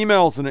lot of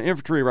females in an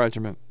infantry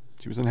regiment.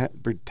 She was in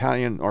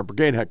battalion or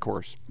brigade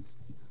headquarters.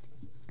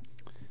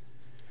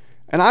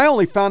 And I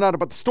only found out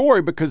about the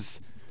story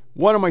because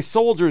one of my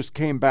soldiers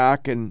came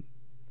back and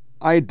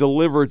I had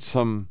delivered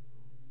some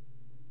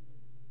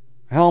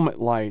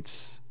helmet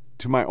lights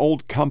to my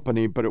old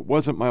company, but it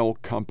wasn't my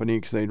old company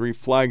because they'd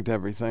reflagged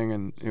everything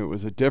and it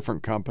was a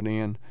different company.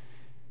 And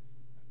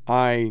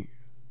I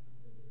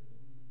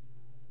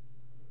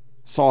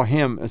saw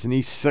him as an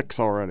E6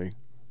 already.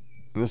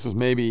 And this was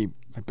maybe,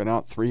 I'd been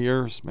out 3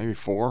 years, maybe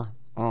 4.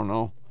 I don't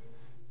know.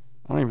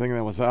 I don't even think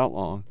that was that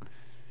long.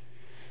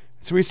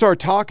 So we started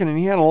talking, and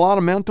he had a lot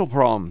of mental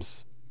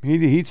problems.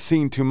 He'd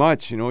seen too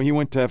much. He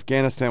went to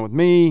Afghanistan with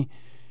me,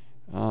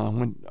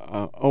 went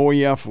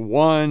OEF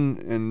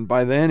 1, and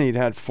by then he'd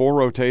had 4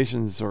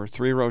 rotations or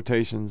 3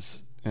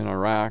 rotations in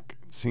Iraq,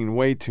 seen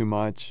way too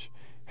much,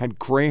 had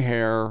gray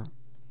hair.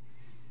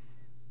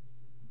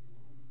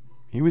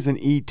 He was an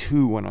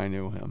E2 when I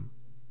knew him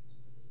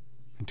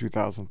in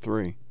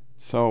 2003.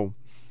 So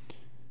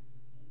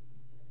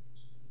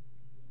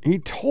he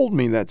told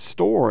me that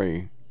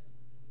story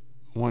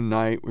one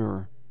night. We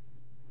were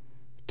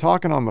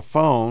talking on the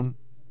phone,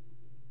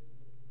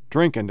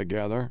 drinking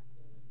together,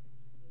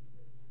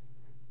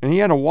 and he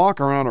had to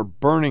walk around a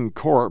burning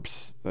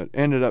corpse that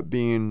ended up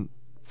being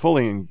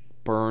fully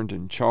burned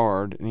and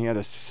charred, and he had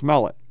to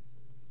smell it.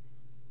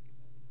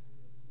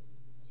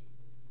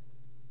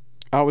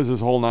 That was his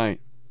whole night.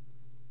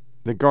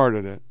 They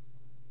guarded it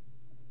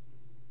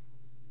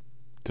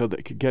till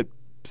they could get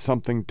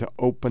something to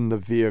open the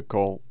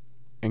vehicle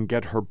and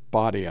get her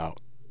body out.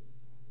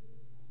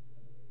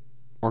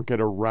 Or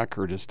get a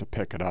wrecker just to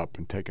pick it up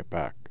and take it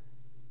back.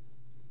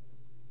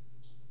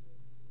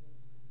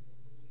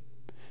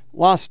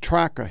 Lost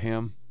track of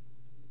him.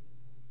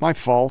 My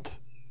fault.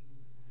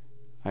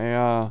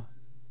 I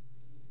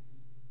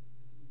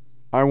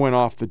went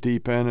off the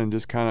deep end and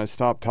just kind of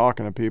stopped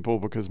talking to people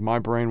because my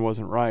brain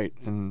wasn't right.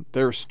 And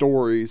their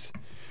stories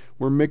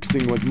were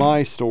mixing with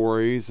my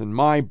stories and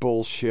my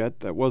bullshit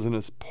that wasn't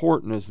as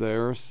important as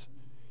theirs.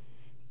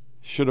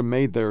 Should have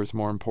made theirs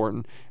more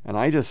important. And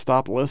I just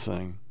stopped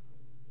listening.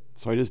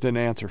 So I just didn't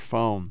answer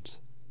phones.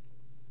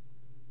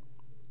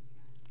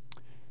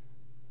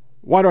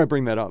 Why do I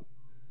bring that up?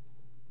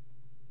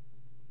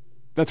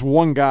 That's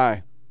one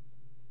guy.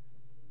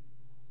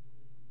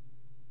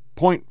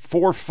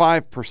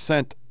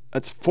 0.45%.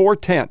 That's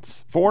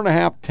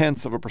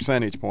 4.5 of a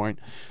percentage point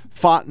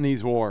fought in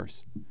these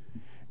wars.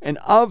 And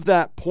of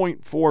that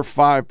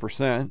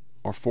 0.45%,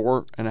 or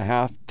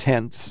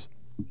 4.5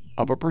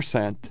 of a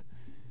percent,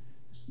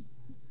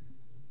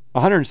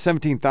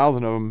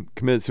 117,000 of them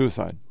committed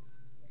suicide.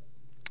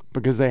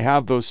 Because they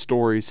have those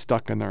stories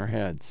stuck in their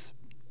heads.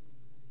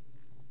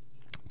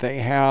 They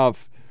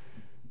have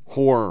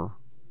horror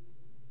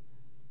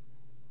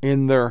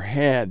in their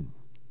head.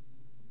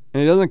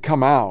 And it doesn't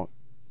come out.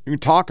 You can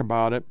talk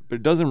about it, but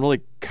it doesn't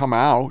really come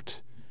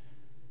out.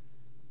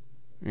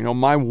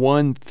 My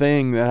one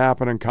thing that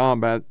happened in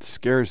combat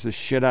scares the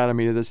shit out of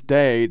me to this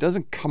day. It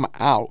doesn't come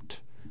out.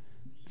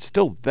 It's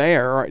still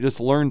there. I just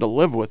learned to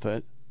live with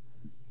it.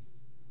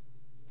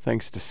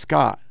 Thanks to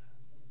Scott.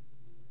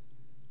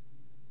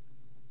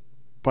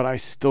 But I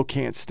still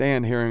can't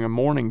stand hearing a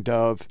mourning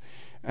dove.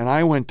 And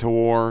I went to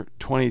war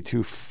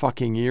 22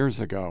 fucking years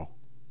ago.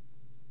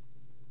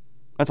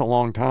 That's a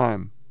long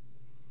time.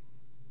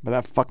 But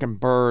that fucking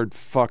bird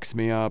fucks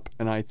me up,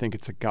 and I think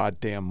it's a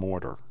goddamn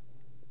mortar.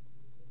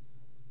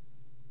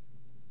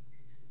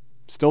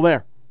 Still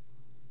there.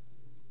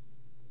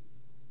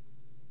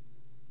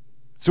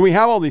 So we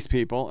have all these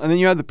people, and then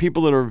you have the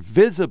people that are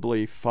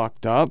visibly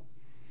fucked up,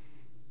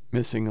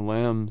 missing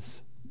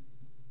limbs,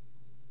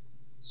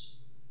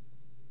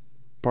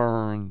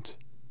 burned.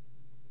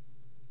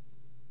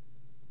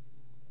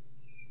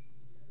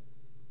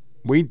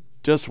 We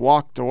just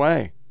walked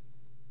away.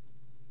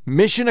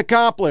 Mission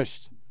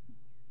accomplished.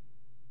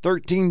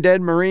 13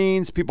 dead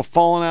Marines, people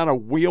falling out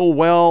of wheel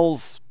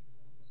wells.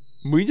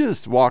 We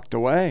just walked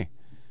away.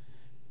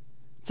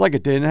 It's like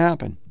it didn't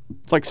happen.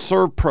 It's like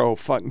ServPro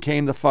fucking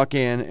came the fuck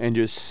in and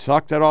just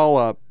sucked it all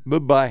up.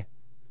 Bye-bye.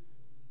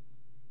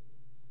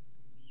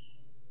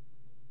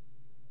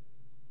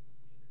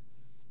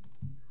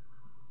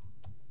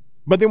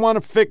 But they want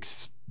to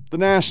fix the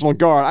National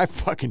Guard. I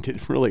fucking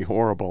did really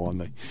horrible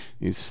on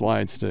these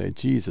slides today.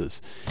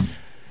 Jesus.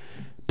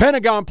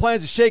 Pentagon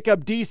plans to shake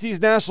up D.C.'s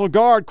National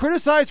Guard.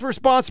 Criticized for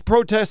response to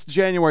protests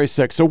January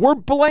 6th. So we're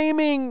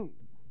blaming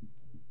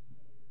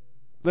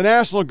the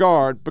National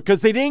Guard because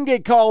they didn't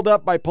get called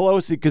up by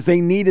Pelosi because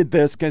they needed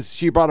this because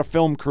she brought a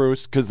film crew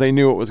because they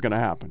knew it was going to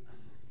happen.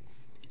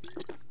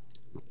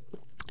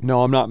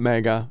 No, I'm not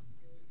mega.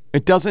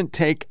 It doesn't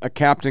take a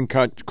Captain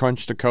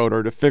Crunch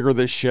decoder to figure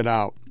this shit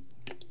out.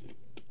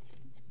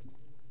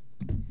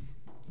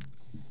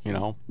 You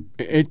know,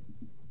 it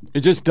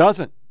just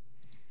doesn't.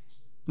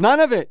 None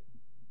of it.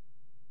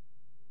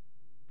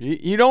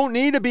 You don't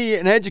need to be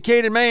an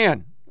educated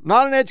man. I'm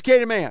not an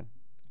educated man.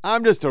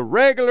 I'm just a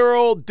regular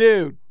old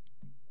dude.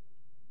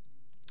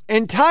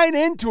 And tied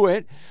into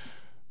it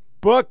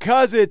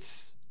because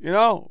it's, you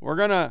know, we're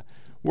gonna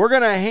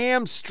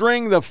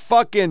hamstring the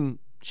fucking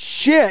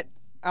shit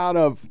out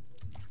of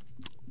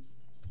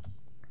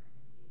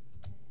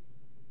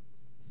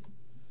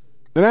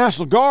the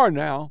National Guard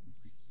now.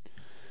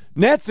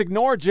 Nets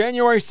ignored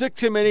January 6th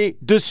committee,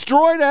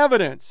 destroyed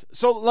evidence.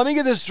 So let me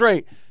get this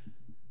straight.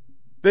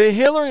 The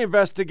Hillary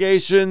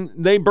investigation,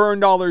 they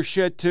burned all their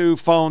shit to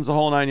phones, the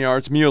whole 9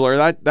 yards.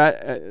 Mueller,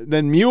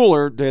 then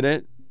Mueller did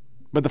it,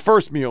 but the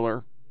first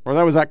Mueller, or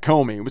that was that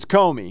Comey. It was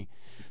Comey.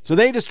 So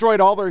they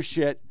destroyed all their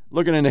shit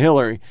looking into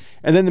Hillary,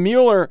 and then the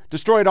Mueller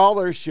destroyed all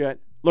their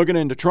shit looking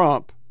into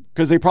Trump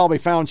because they probably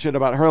found shit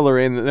about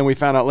Hillary, and then we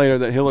found out later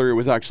that Hillary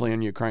was actually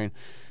in Ukraine.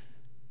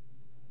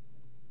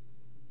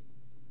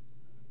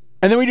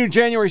 And then we do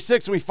January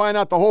 6th and we find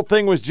out the whole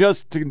thing was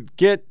just to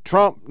get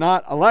Trump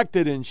not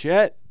elected and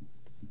shit.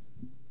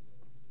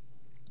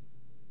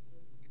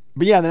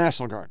 But yeah, the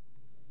National Guard.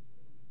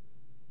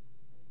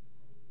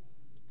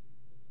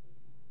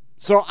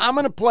 So I'm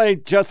going to play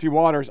Jesse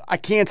Waters. I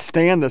can't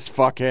stand this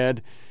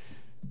fuckhead.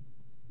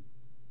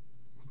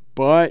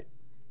 But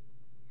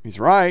he's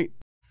right.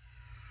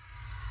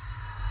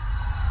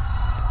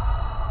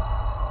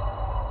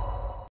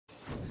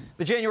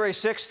 The January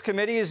 6th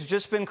committee has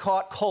just been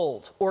caught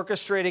cold,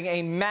 orchestrating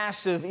a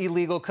massive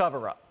illegal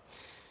cover-up.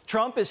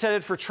 Trump is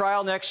headed for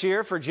trial next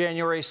year for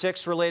January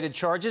 6th related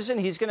charges, and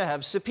he's going to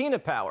have subpoena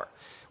power,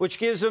 which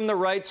gives him the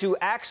right to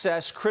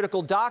access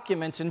critical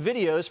documents and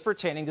videos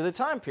pertaining to the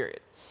time period.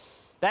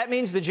 That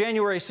means the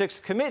January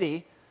 6th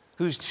committee,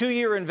 whose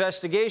 2-year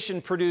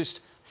investigation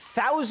produced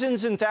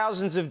thousands and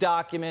thousands of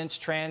documents,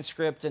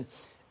 transcript, and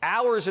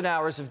hours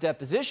of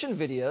deposition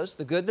videos,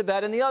 the good, the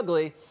bad, and the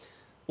ugly,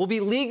 will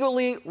be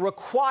legally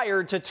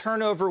required to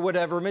turn over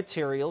whatever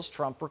materials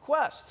Trump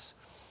requests.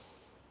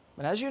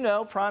 And as you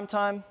know,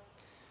 Primetime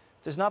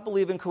does not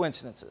believe in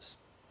coincidences.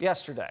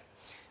 Yesterday,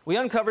 we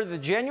uncovered that the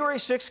January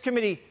 6th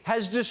committee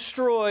has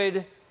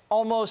destroyed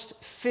almost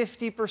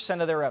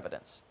 50% of their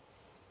evidence.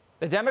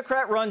 The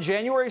Democrat-run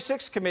January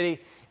 6th committee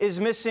is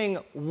missing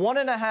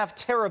 1.5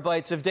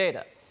 terabytes of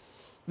data.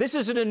 This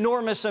is an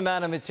enormous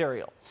amount of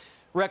material.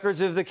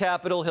 Records of the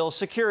Capitol Hill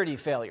security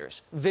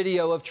failures,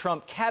 video of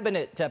Trump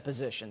cabinet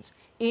depositions,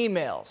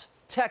 emails,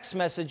 text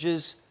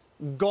messages,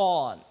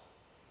 gone.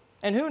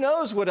 And who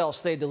knows what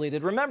else they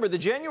deleted. Remember, the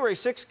January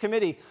 6th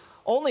committee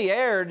only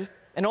aired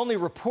and only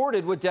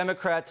reported what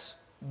Democrats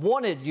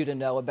wanted you to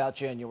know about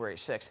January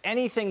 6th.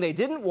 Anything they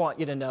didn't want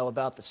you to know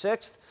about the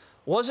 6th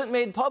wasn't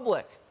made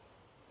public,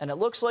 and it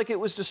looks like it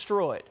was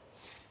destroyed.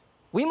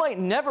 We might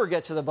never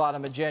get to the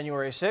bottom of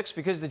January 6th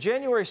because the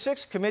January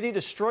 6th committee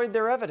destroyed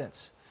their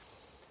evidence.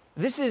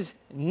 This has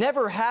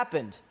never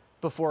happened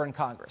before in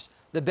Congress.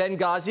 The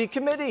Benghazi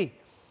committee,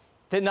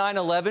 the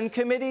 9/11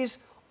 committees,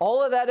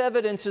 all of that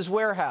evidence is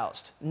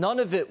warehoused. None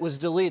of it was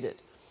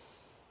deleted.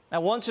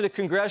 Now, once the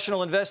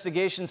congressional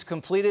investigation's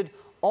completed,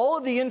 all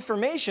of the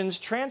information's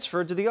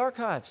transferred to the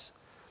archives.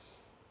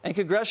 And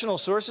congressional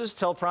sources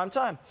tell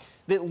Primetime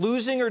that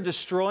losing or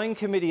destroying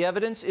committee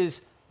evidence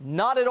is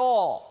not at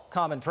all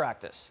common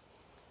practice.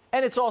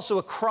 And it's also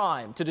a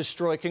crime to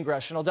destroy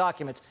congressional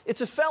documents. It's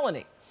a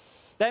felony.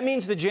 That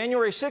means the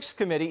January 6th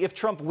committee, if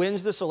Trump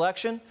wins this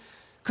election,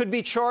 could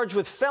be charged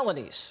with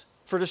felonies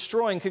for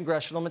destroying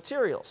congressional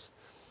materials.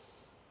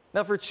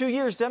 Now, for 2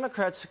 years,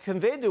 Democrats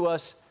conveyed to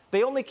us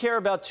they only care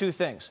about two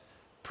things: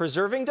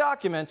 preserving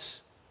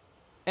documents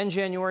and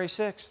January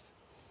 6th.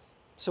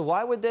 So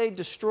why would they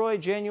destroy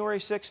January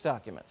 6th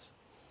documents?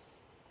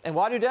 And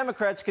why do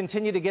Democrats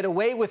continue to get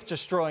away with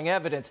destroying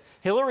evidence?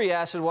 Hillary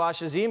acid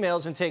washes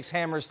emails and takes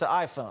hammers to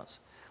iPhones.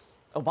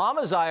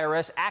 Obama's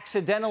IRS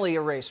accidentally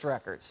erased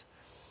records.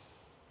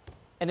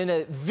 And in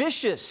a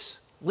vicious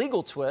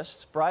legal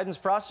twist, Biden's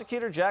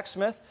prosecutor, Jack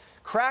Smith,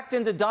 cracked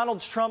into Donald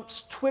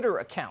Trump's Twitter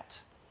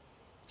account.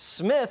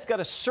 Smith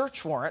got a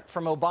search warrant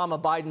from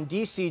Obama-Biden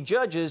D.C.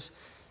 judges,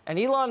 and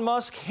Elon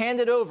Musk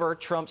handed over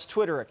Trump's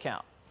Twitter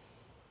account.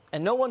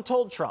 And no one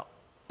told Trump.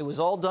 It was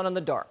all done in the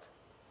dark.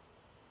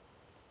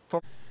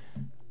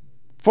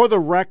 For the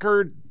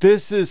record,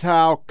 this is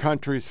how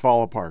countries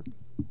fall apart.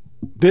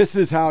 This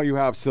is how you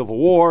have civil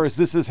wars.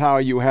 This is how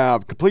you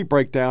have complete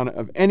breakdown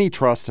of any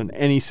trust in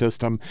any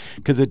system,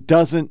 because it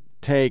doesn't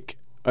take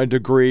a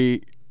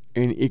degree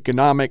in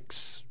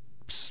economics,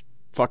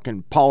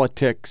 fucking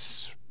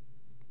politics.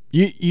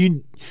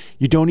 You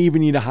don't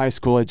even need a high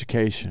school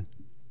education.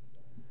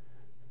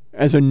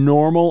 As a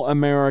normal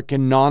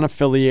American,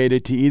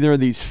 non-affiliated to either of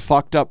these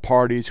fucked up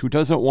parties, who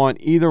doesn't want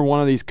either one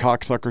of these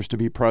cocksuckers to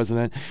be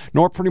president,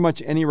 nor pretty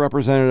much any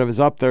representative is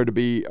up there to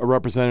be a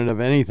representative of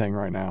anything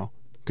right now,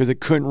 because it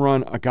couldn't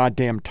run a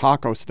goddamn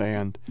taco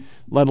stand,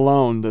 let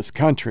alone this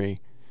country.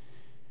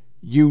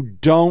 You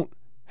don't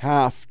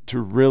have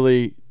to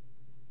really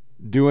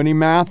do any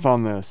math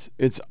on this.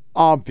 It's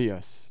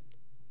obvious.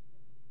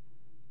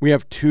 We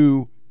have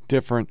two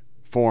different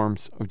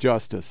forms of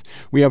justice.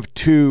 We have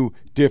two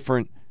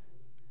different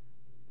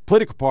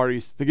political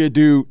parties that can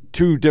do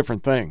two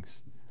different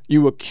things.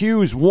 You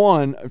accuse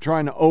one of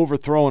trying to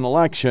overthrow an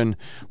election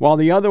while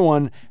the other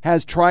one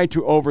has tried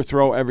to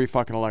overthrow every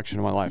fucking election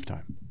in my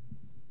lifetime.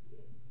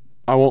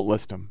 I won't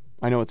list them.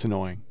 I know it's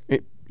annoying.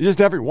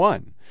 Just every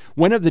one.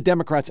 When have the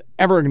Democrats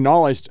ever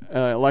acknowledged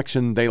an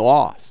election they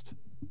lost?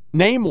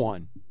 Name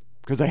one,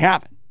 because they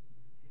haven't.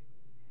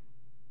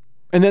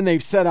 And then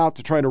they've set out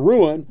to try to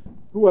ruin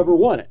whoever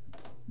won it.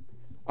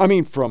 I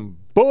mean, from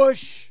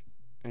Bush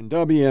and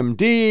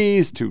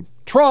WMDs to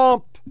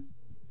Trump.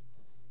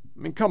 I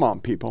mean, come on,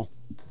 people.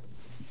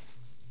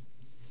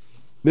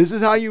 This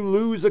is how you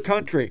lose a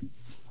country.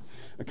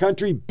 A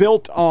country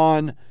built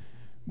on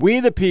we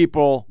the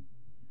people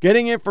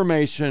getting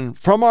information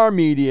from our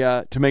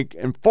media to make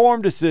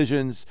informed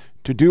decisions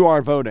to do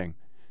our voting.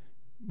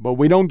 But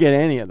we don't get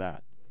any of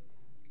that.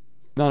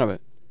 None of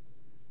it.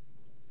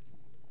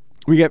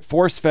 We get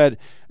force-fed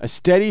a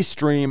steady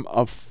stream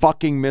of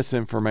fucking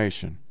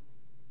misinformation.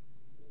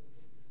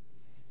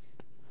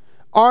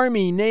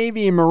 Army,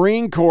 Navy, and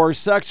Marine Corps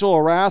sexual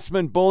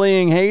harassment,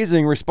 bullying,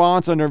 hazing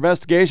response under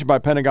investigation by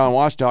Pentagon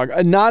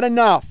watchdog. Not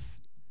enough.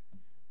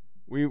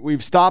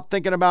 We've stopped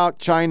thinking about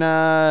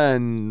China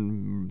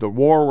and the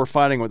war we're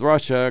fighting with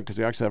Russia because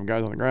we actually have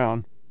guys on the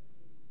ground.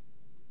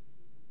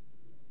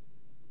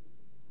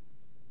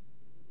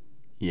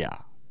 Yeah.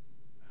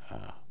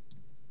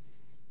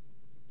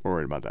 We're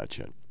worried about that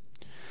shit.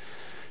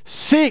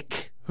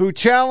 Sikh, who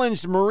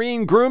challenged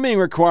Marine grooming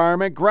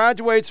requirement,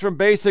 graduates from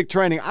basic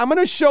training. I'm going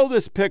to show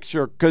this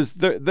picture because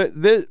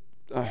it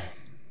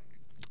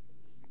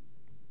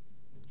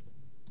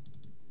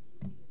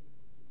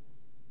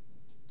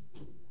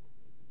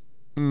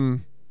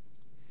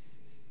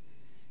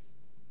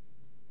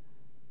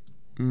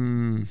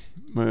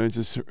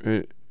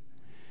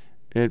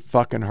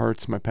fucking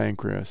hurts my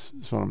pancreas.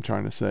 Is what I'm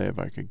trying to say. If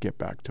I could get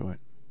back to it.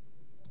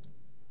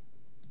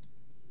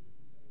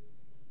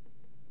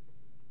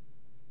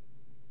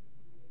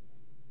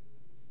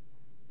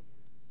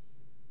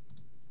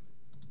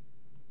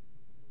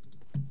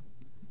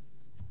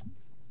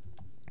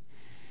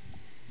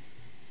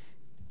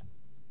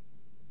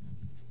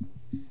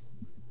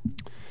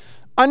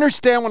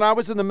 Understand, when I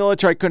was in the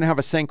military, I couldn't have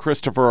a St.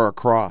 Christopher or a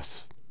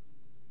cross.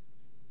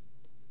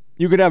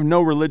 You could have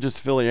no religious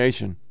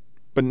affiliation.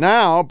 But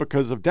now,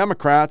 because of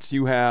Democrats,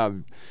 you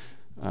have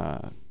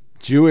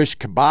Jewish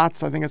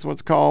kibbutz, I think that's what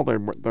it's called. Their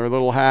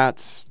little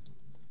hats,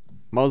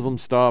 Muslim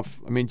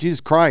stuff. I mean,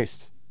 Jesus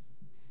Christ.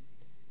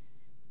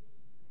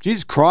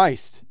 Jesus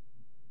Christ.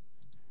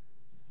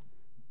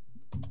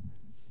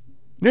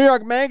 New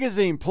York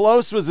Magazine,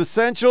 Pelosi was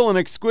essential and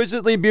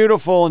exquisitely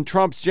beautiful in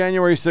Trump's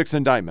January 6th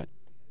indictment.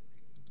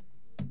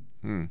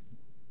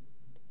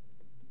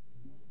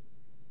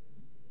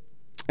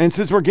 And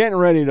since we're getting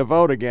ready to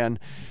vote again,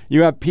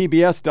 you have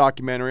PBS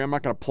documentary. I'm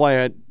not going to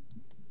play it.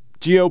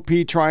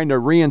 GOP trying to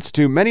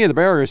reinstitute many of the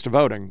barriers to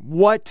voting.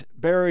 What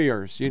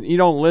barriers? You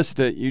don't list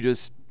it. You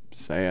just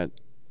say it.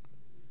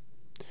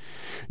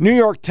 New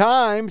York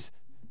Times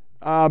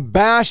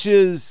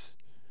bashes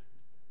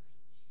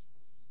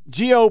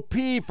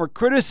GOP for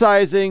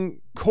criticizing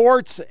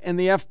courts and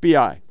the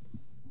FBI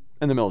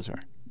and the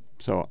military.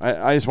 So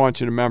I just want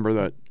you to remember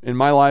that in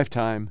my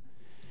lifetime,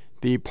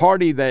 the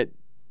party that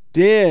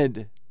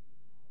did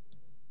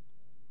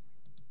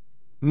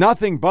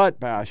nothing but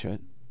bash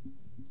it,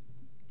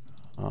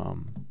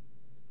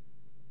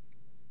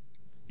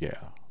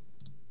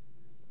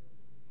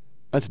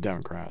 that's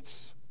Democrats,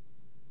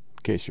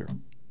 in case you're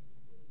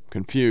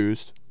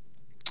confused.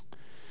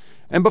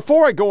 And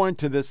before I go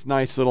into this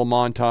nice little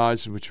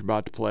montage, which we're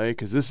about to play,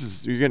 because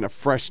you're getting a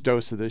fresh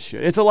dose of this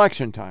shit. It's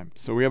election time,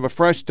 so we have a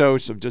fresh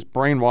dose of just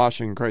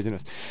brainwashing and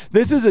craziness.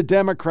 This is a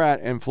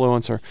Democrat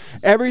influencer.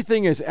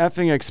 Everything is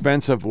effing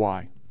expensive.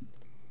 Why?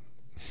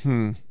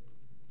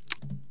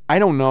 I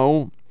don't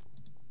know.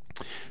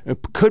 It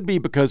could be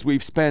because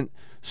we've spent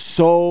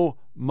so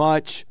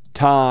much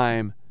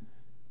time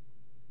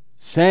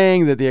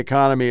saying that the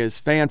economy is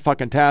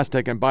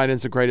fan-fucking-tastic and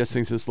Biden's the greatest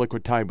thing since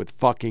liquid Tide with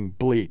fucking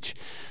bleach.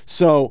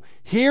 So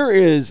here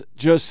is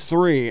just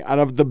 3 out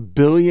of the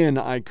billion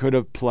I could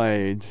have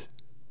played.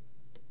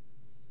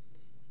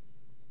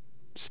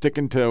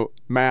 Sticking to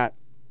Matt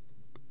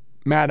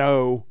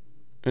O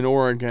in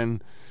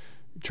Oregon,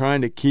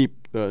 trying to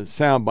keep the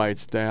sound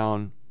bites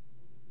down.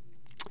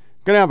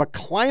 Going to have a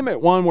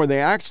climate one where they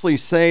actually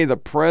say the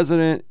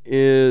president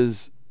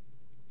is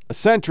a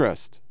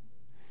centrist.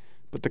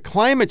 But the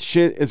climate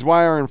shit is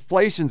why our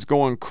inflation's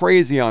going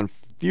crazy on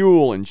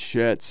fuel and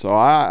shit. So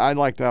I'd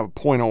like to have a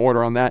point of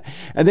order on that.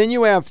 And then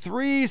you have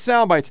 3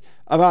 sound bites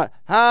about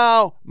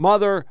how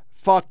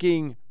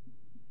motherfucking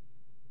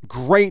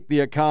great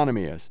the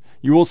economy is.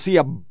 You will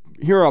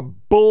hear a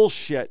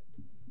bullshit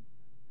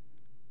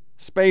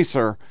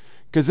spacer.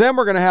 Because then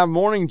we're going to have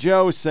Morning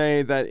Joe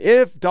say that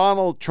if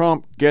Donald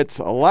Trump gets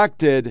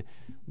elected,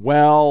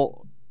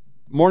 well,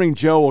 Morning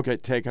Joe will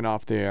get taken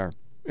off the air.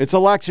 It's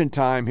election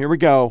time. Here we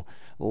go.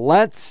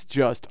 Let's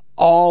just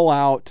all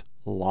out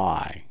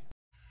lie.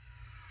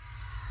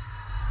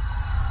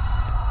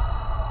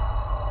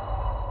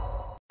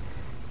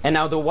 And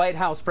now the White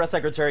House Press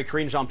Secretary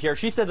Karine Jean-Pierre,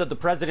 she said that the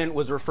president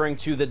was referring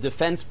to the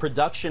Defense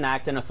Production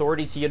Act and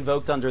authorities he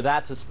invoked under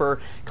that to spur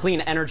clean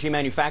energy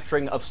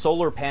manufacturing of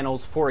solar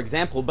panels, for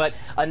example. But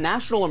a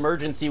national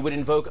emergency would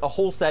invoke a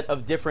whole set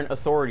of different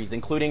authorities,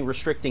 including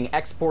restricting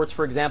exports,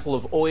 for example,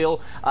 of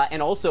oil,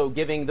 and also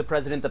giving the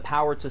president the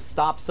power to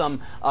stop some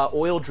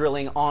oil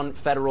drilling on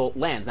federal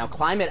lands. Now,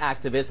 climate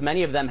activists,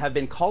 many of them have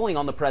been calling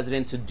on the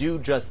president to do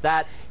just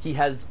that. He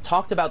has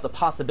talked about the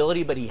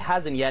possibility, but he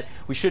hasn't yet.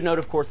 We should note,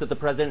 of course, that the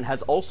president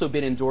has also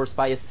been endorsed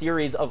by a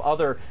series of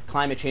other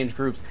climate change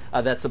groups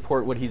that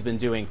support what he's been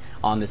doing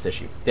on this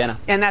issue. Dana?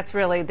 And that's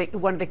really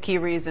one of the key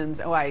reasons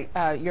why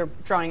you're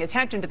drawing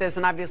attention to this.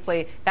 And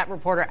obviously that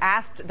reporter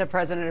asked the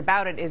president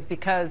about it is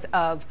because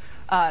of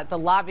the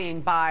lobbying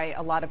by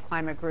a lot of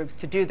climate groups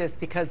to do this,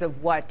 because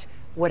of what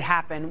would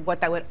happen, what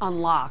that would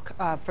unlock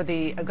for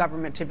the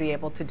government to be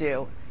able to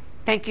do.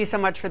 Thank you so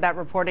much for that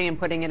reporting and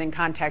putting it in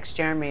context,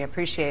 Jeremy.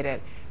 Appreciate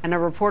it. And our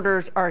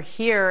reporters are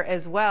here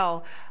as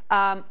well.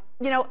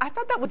 You know, I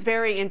thought that was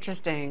very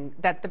interesting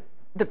that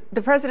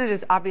the president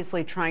is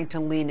obviously trying to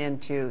lean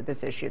into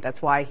this issue.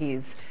 That's why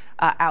he's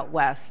out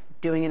west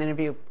doing an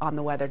interview on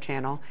the Weather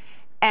Channel.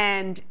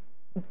 And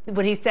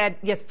when he said,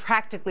 yes,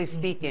 practically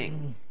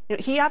speaking, you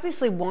know, he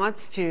obviously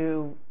wants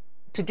to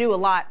do a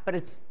lot, but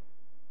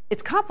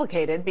it's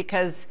complicated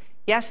because,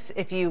 yes,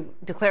 if you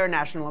declare a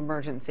national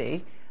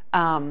emergency,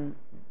 some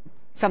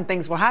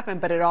things will happen,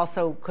 but it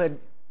also could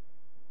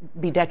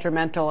be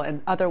detrimental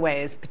in other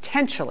ways,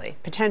 potentially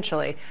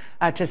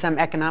to some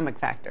economic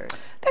factors.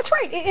 That's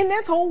right. And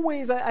that's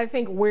always, I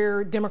think,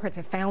 where Democrats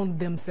have found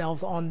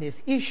themselves on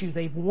this issue.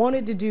 They've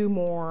wanted to do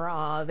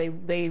more.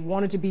 They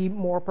wanted to be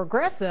more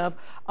progressive,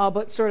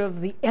 but sort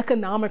of the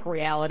economic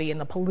reality and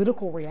the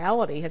political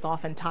reality has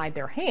often tied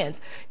their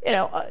hands. You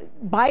know,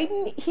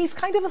 Biden, he's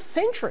kind of a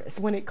centrist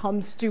when it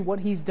comes to what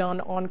he's done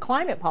on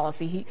climate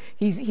policy.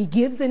 He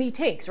gives and he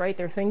takes, right?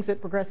 There are things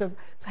that progressives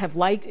have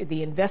liked,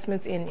 the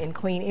investments in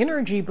clean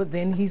energy, but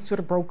then he sort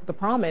of broke the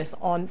promise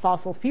on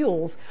fossil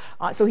fuels.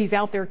 So he's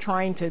out there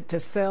trying to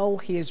sell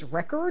his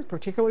record.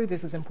 Particularly,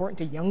 this is important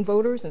to young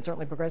voters and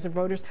certainly progressive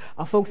voters,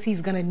 folks he's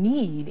going to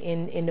need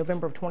in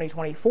November of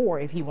 2024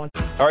 if he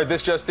wants. All right,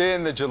 this just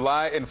in, the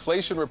July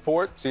inflation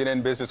report.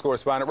 CNN business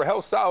correspondent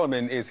Rahel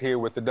Solomon is here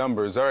with the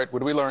numbers. All right,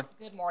 what do we learn?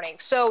 Good morning.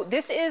 So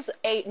this is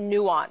a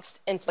nuanced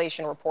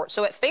inflation report.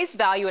 So at face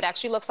value, it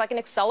actually looks like an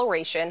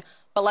acceleration.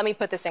 But let me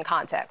put this in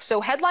context.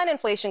 So headline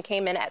inflation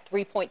came in at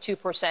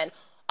 3.2%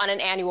 on an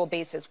annual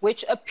basis,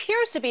 which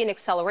appears to be an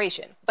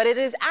acceleration. But it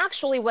is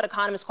actually what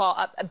economists call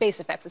a base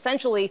effects.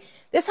 Essentially,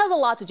 this has a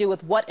lot to do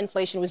with what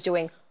inflation was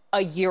doing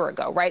a year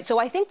ago, right? So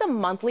I think the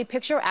monthly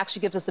picture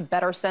actually gives us a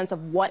better sense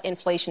of what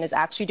inflation is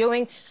actually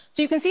doing.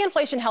 So you can see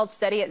inflation held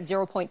steady at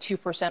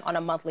 0.2% on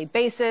a monthly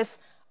basis.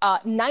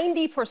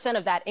 90%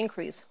 of that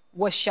increase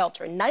was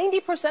shelter.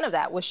 90% of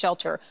that was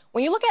shelter.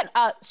 When you look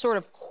at sort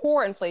of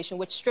core inflation,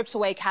 which strips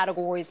away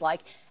categories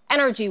like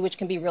energy, which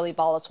can be really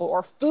volatile,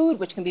 or food,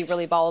 which can be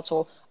really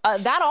volatile,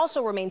 that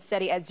also remains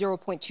steady at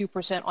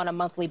 0.2% on a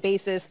monthly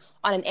basis.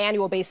 On an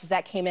annual basis,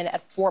 that came in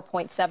at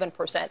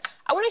 4.7%.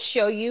 I want to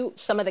show you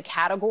some of the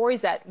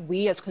categories that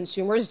we as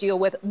consumers deal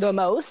with the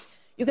most.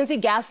 You can see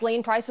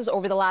gasoline prices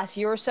over the last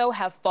year or so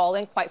have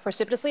fallen quite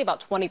precipitously,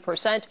 about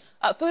 20%.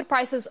 Food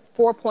prices,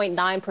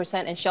 4.9%,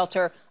 and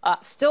shelter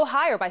still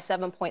higher by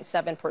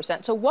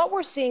 7.7%. So what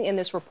we're seeing in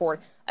this report,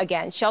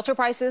 again, shelter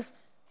prices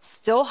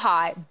still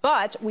high,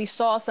 but we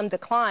saw some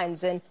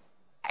declines in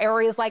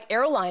areas like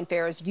airline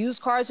fares,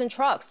 used cars and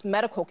trucks,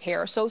 medical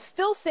care. So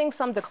still seeing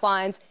some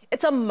declines.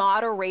 It's a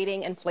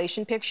moderating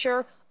inflation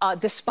picture,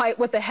 despite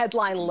what the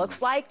headline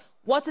looks like.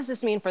 What does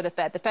this mean for the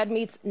Fed? The Fed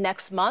meets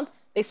next month.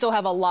 They still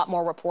have a lot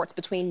more reports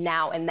between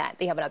now and then.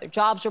 They have another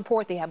jobs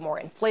report. They have more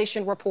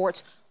inflation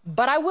reports.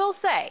 But I will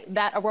say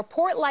that a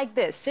report like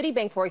this,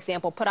 Citibank, for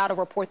example, put out a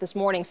report this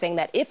morning saying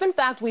that if, in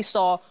fact, we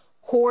saw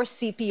core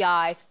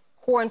CPI,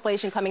 core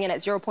inflation coming in at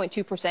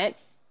 0.2%,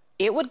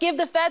 it would give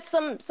the Fed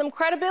some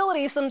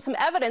credibility, some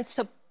evidence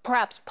to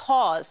perhaps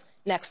pause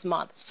next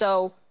month.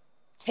 So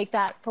take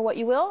that for what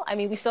you will. I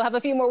mean, we still have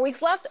a few more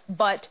weeks left,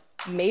 but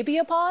maybe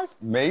a pause?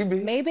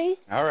 Maybe.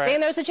 All right. Saying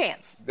there's a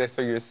chance. That's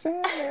what you're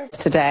saying.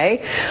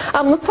 Today.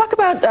 Let's talk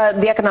about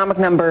the economic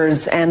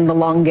numbers and the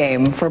long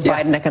game for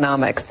Biden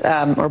economics,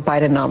 or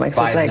Bidenomics,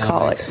 as they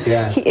call it.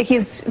 Yeah.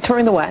 He's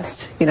touring the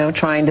West,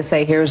 trying to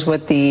say, here's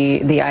what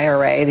the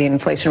IRA, the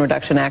Inflation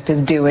Reduction Act,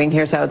 is doing.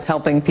 Here's how it's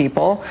helping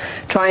people.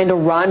 Trying to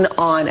run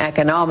on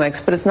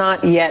economics, but it's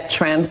not yet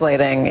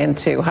translating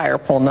into higher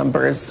poll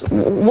numbers.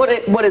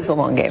 What is the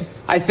long game?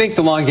 I think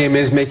the long game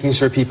is making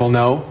sure people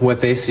know what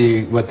they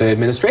see, what the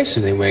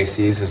administration anyway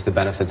sees as the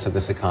benefits of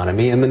this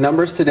economy. And the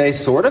numbers today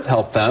sort of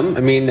help them. I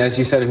mean, as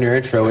you said in your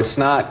intro, it's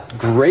not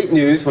great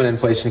news when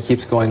inflation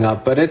keeps going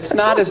up, but it's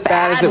not as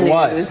bad as it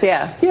was.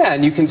 Yeah. Yeah,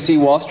 and you can see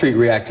Wall Street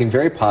reacting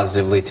very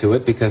positively to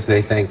it because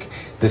they think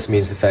this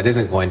means the Fed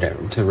isn't going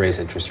to raise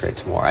interest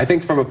rates more. I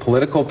think from a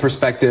political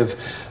perspective,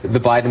 the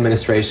Biden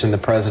administration, the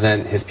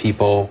president, his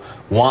people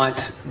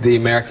want the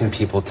American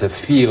people to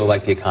feel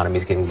like the economy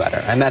is getting better.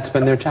 And that's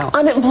been their challenge.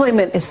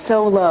 Unemployment is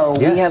so low.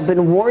 Yes. We have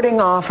been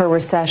warding off a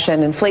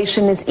recession.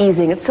 Inflation is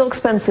easing. It's still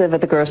expensive at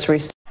the grocery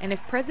store. And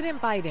if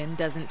President Biden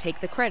doesn't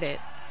take the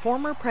credit,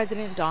 former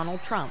President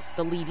Donald Trump,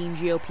 the leading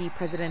GOP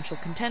presidential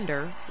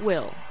contender,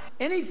 will.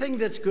 Anything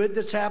that's good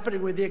that's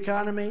happening with the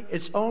economy,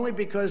 it's only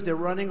because they're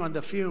running on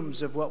the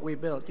fumes of what we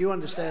built. You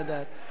understand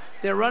that?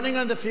 They're running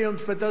on the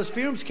fumes, but those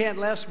fumes can't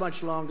last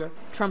much longer.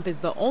 Trump is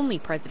the only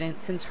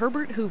president since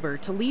Herbert Hoover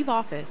to leave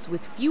office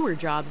with fewer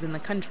jobs in the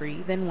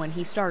country than when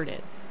he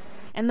started.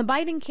 And the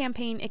Biden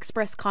campaign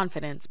expressed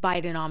confidence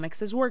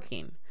Bidenomics is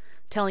working,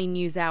 telling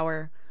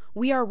NewsHour,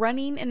 "We are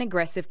running an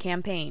aggressive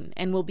campaign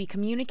and will be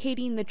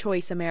communicating the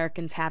choice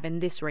Americans have in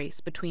this race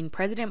between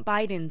President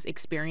Biden's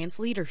experienced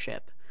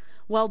leadership,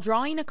 while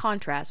drawing a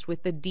contrast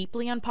with the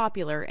deeply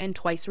unpopular and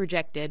twice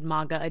rejected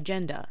MAGA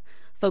agenda,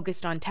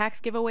 focused on tax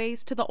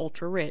giveaways to the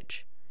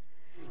ultra-rich."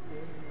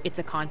 It's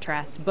a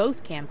contrast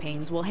both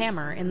campaigns will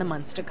hammer in the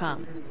months to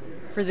come.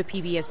 For the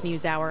PBS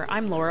NewsHour,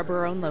 I'm Laura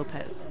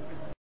Barone-Lopez.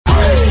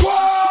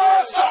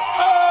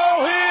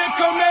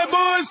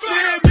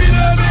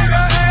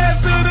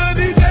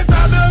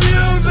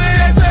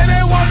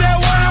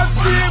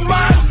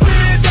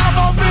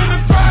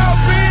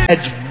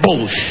 That's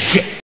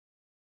bullshit.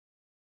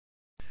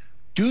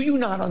 Do you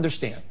not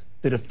understand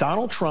that if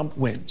Donald Trump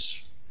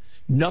wins,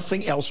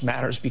 nothing else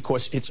matters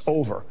because it's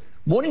over?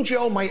 Morning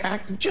Joe might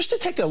act, just to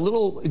take a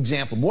little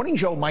example, Morning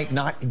Joe might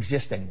not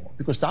exist anymore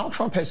because Donald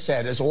Trump has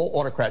said, as all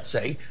autocrats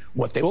say,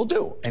 what they will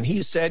do. And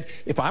he said,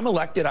 if I'm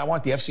elected, I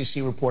want the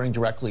FCC reporting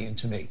directly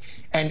into me.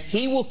 And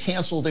he will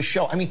cancel the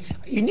show. I mean,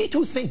 you need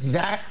to think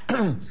that,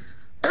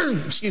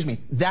 excuse me,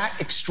 that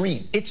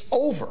extreme. It's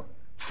over.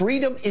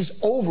 Freedom is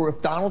over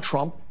if Donald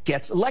Trump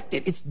gets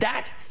elected. It's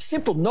that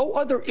simple. No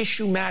other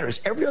issue matters.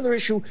 Every other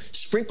issue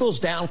sprinkles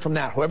down from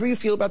that. However you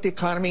feel about the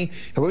economy,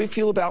 however you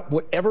feel about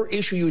whatever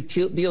issue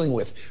you're dealing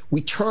with,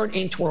 we turn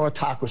into an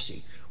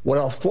autocracy. What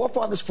our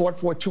forefathers fought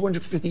for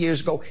 250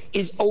 years ago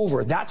is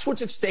over. That's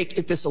what's at stake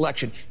at this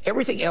election.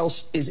 Everything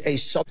else is a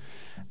sub.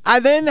 I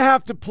then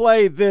have to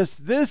play this.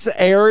 This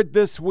aired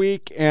this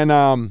week,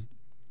 and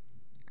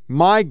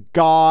my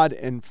God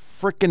and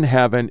frickin'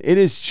 heaven, it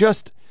has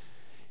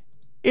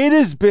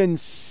been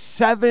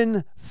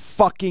 7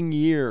 fucking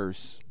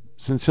years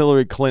since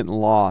Hillary Clinton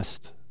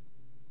lost.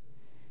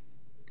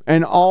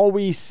 And all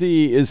we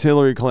see is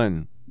Hillary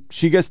Clinton.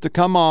 She gets to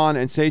come on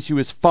and say she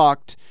was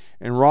fucked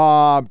and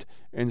robbed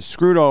and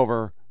screwed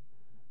over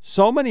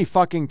so many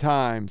fucking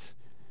times.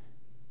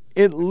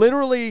 It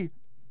literally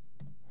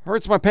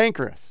hurts my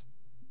pancreas.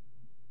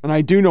 And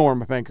I do know where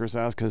my pancreas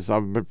is because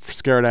I've been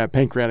scared I have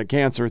pancreatic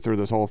cancer through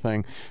this whole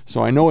thing.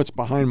 So I know it's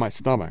behind my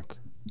stomach.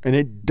 And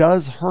it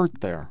does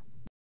hurt there.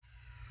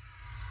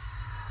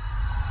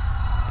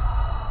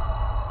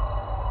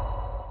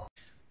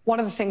 One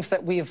of the things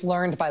that we've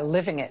learned by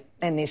living it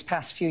in these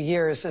past few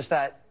years is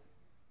that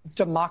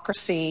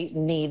democracy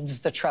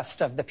needs the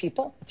trust of the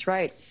people. That's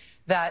right.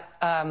 That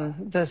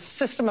the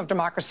system of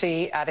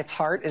democracy at its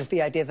heart is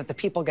the idea that the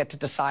people get to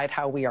decide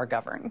how we are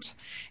governed.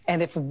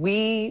 And if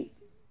we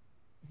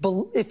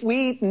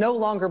no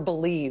longer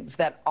believe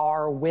that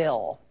our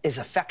will is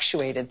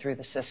effectuated through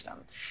the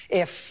system,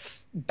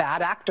 if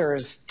bad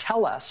actors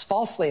tell us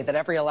falsely that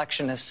every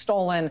election is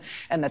stolen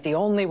and that the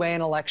only way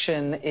an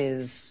election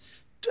is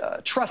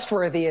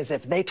trustworthy is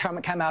if they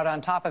come out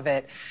on top of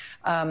it,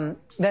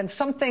 then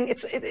something,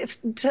 it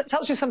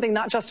tells you something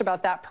not just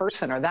about that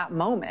person or that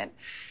moment.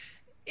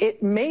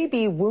 It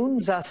maybe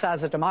wounds us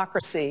as a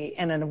democracy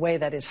in a way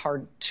that is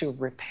hard to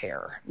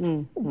repair.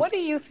 What do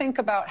you think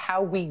about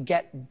how we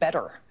get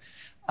better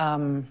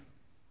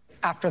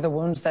after the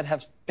wounds that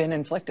have been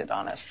inflicted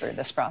on us through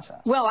this process?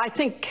 Well, I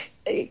think,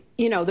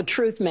 the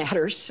truth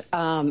matters.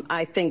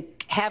 I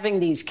think having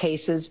these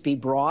cases be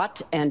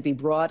brought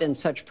in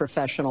such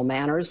professional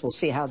manners, we'll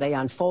see how they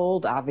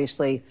unfold.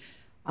 Obviously,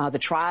 the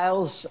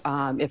trials,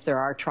 if there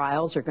are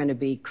trials, are going to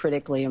be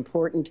critically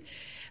important.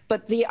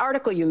 But the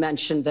article you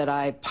mentioned that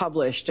I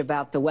published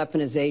about the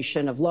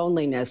weaponization of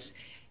loneliness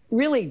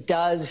really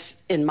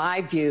does, in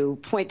my view,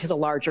 point to the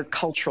larger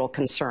cultural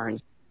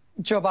concerns.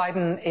 Joe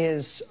Biden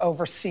is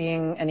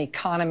overseeing an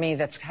economy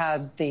that's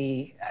had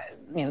the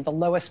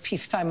lowest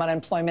peacetime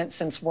unemployment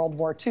since World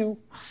War II,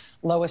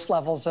 lowest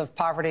levels of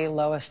poverty,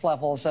 lowest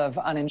levels of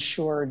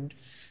uninsured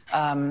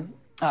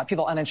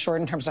people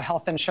uninsured in terms of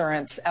health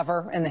insurance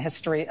ever in the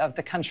history of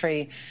the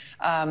country.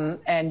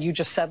 And you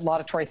just said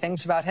laudatory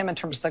things about him in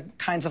terms of the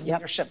kinds of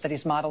leadership that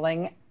he's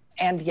modeling.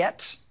 And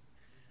yet,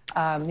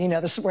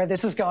 this is where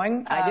this is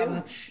going. I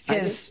do.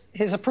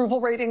 His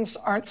approval ratings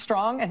aren't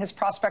strong, and his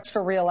prospects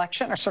for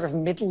re-election are sort of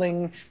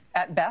middling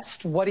at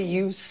best. What do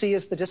you see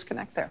as the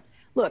disconnect there?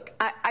 Look,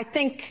 I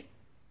think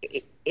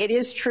it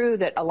is true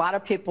that a lot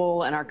of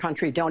people in our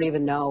country don't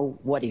even know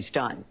what he's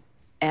done.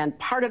 And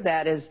part of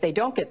that is they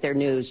don't get their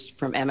news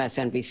from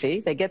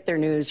MSNBC. They get their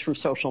news from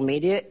social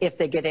media, if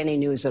they get any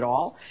news at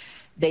all.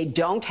 They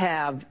don't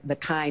have the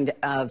kind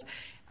of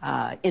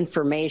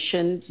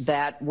information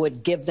that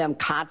would give them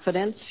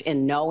confidence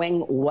in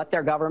knowing what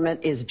their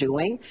government is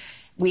doing.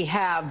 We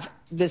have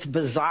this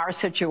bizarre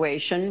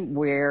situation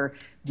where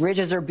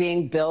bridges are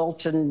being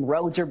built and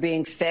roads are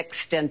being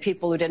fixed, and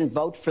people who didn't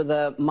vote for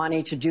the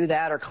money to do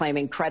that are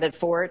claiming credit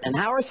for it. And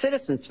how are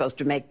citizens supposed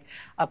to make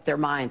up their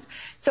minds?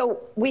 So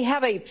we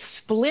have a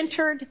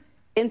splintered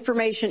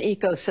information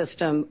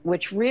ecosystem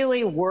which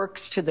really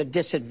works to the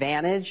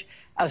disadvantage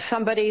of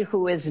somebody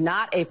who is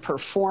not a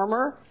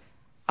performer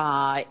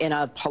in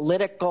a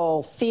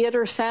political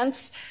theater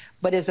sense,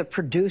 but is a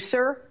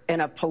producer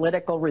in a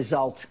political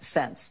results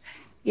sense.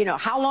 You know,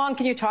 how long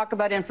can you talk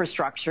about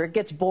infrastructure? It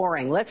gets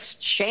boring. Let's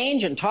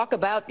change and talk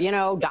about, you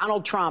know,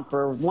 Donald Trump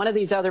or one of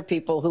these other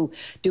people who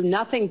do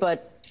nothing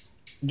but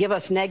give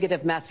us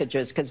negative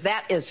messages, because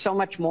that is so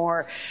much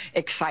more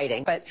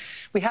exciting. But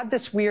we had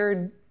this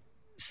weird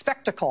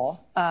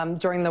spectacle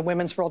during the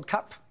Women's World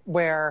Cup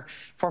where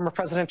former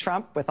President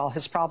Trump, with all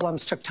his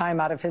problems, took time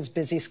out of his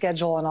busy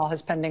schedule and all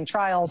his pending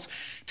trials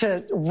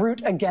to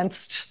root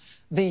against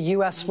the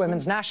U.S.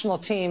 women's national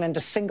team and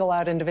to single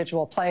out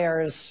individual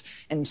players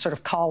and sort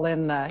of call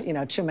in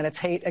the, 2 minutes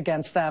hate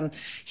against them.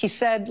 He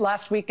said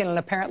last week in an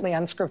apparently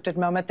unscripted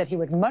moment that he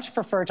would much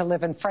prefer to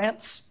live in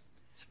France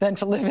than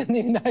to live in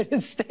the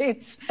United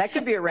States. That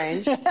could be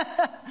arranged.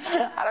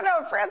 I don't know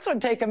if France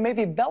would take him,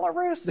 maybe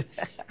Belarus.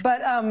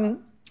 But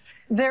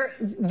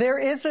there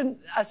is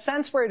a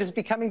sense where it is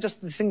becoming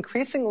just this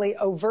increasingly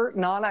overt,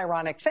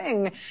 non-ironic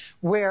thing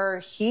where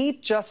he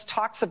just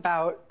talks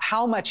about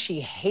how much he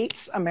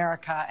hates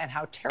America and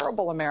how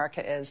terrible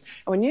America is.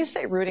 And when you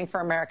say rooting for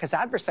America's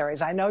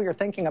adversaries, I know you're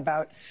thinking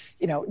about,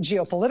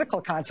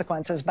 geopolitical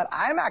consequences, but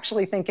I'm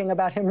actually thinking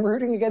about him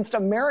rooting against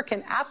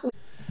American athletes.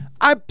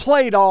 I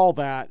played all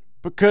that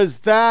because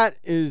that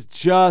is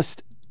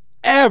just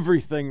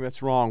everything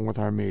that's wrong with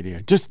our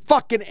media. Just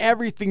fucking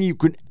everything you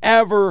could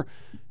ever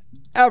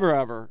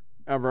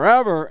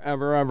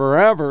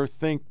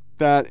think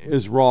that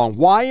is wrong.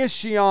 Why is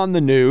she on the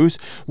news?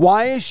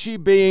 Why is she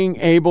being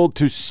able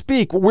to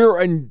speak? We're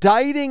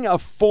indicting a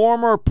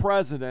former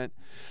president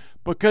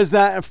because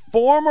that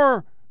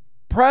former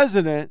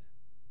president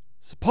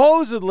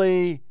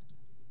supposedly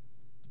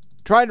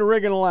tried to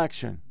rig an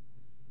election.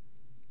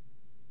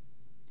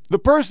 The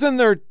person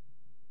they're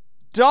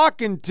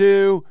talking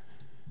to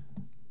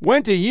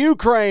went to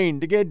Ukraine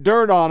to get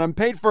dirt on him,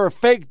 paid for a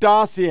fake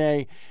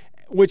dossier,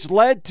 which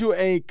led to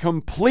a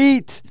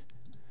complete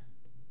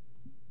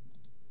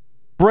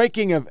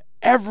breaking of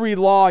every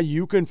law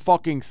you can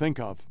fucking think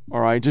of. All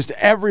right, just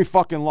every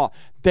fucking law.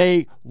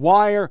 They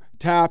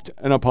wiretapped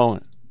an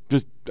opponent.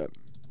 Just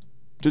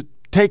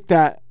take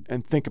that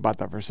and think about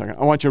that for a second.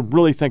 I want you to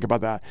really think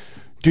about that.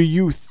 Do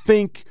you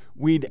think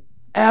we'd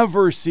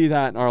ever see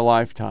that in our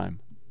lifetime?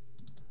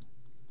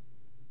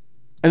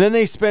 And then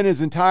they spent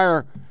his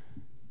entire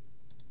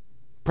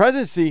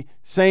presidency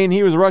saying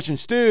he was a Russian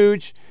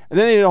stooge. And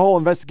then they did a whole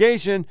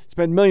investigation,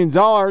 spent millions of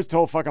dollars,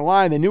 told a fucking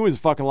lie. They knew it was a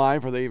fucking lie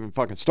before they even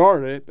fucking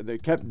started it, but they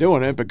kept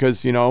doing it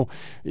because,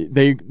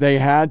 they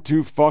had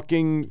to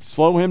fucking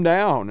slow him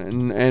down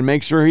and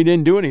make sure he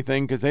didn't do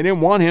anything because they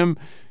didn't want him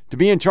to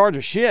be in charge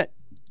of shit.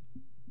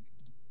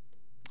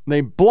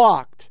 They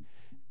blocked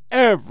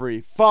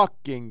every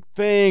fucking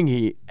thing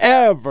he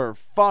ever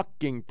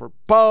fucking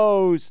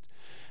proposed.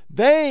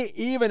 They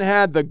even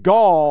had the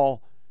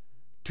gall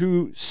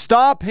to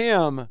stop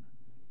him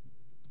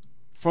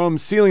from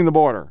sealing the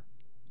border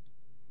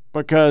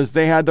because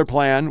they had their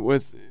plan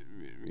with,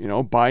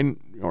 Biden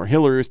or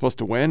Hillary was supposed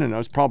to win, and it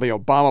was probably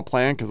Obama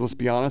plan because let's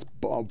be honest,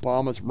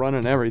 Obama's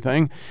running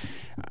everything.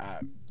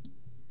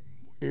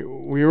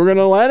 We were going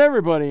to let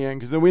everybody in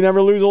because then we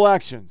never lose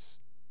elections.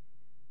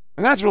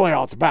 And that's really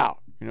all it's about.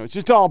 It's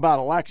just all about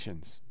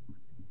elections.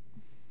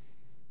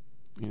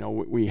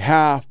 We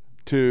have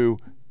to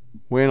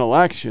win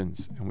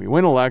elections, and we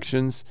win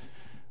elections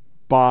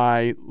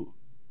by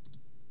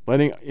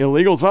letting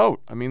illegals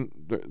vote. I mean,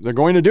 they're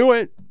going to do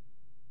it.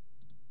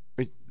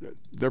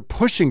 They're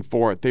pushing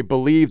for it. They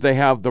believe they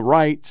have the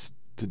rights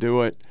to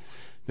do it.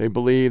 They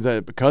believe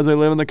that because they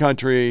live in the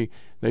country,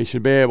 they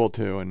should be able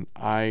to. And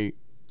I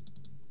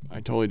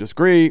totally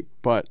disagree.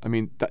 But I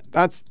mean,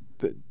 that's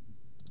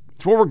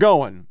where we're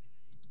going.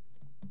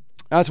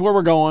 That's where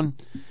we're going.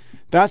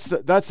 That's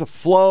the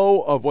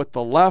flow of what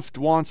the left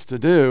wants to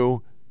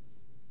do.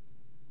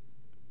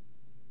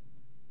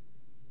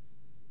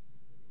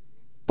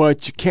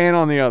 But you can't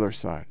on the other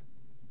side.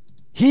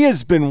 He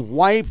has been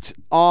wiped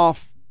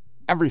off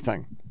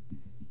everything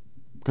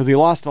because he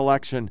lost the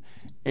election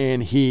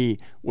and he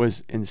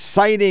was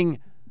inciting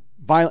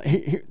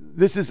violence.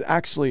 This is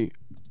actually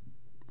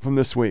from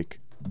this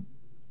week.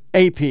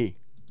 AP.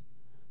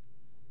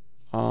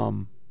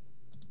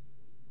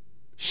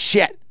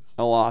 Shit,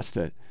 I lost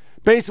it.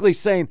 basically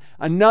saying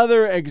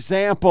another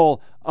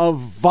example of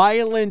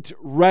violent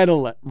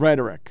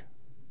rhetoric.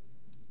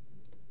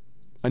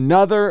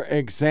 Another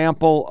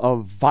example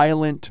of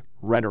violent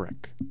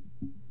rhetoric.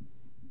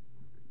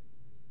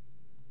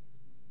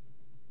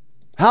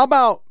 How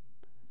about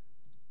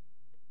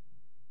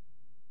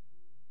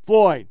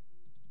Floyd?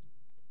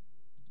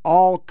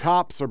 All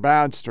cops are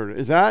bastards.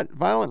 Is that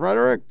violent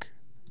rhetoric?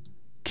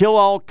 Kill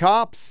all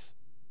cops?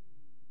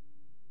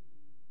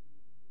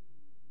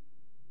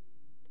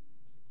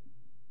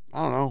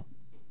 I don't know.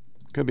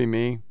 Could be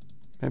me.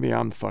 Maybe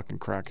I'm the fucking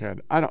crackhead.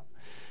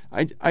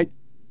 It's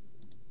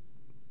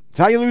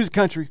how you lose a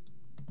country.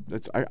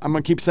 I'm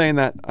going to keep saying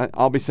that.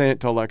 I'll be saying it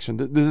till election.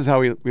 This is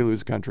how we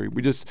lose a country.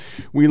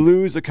 We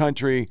lose a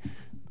country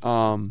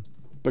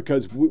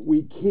because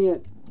we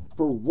can't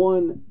for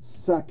 1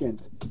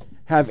 second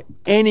have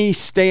any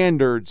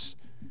standards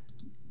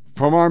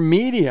from our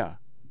media.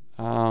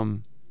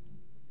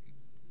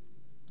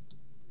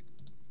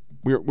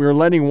 We're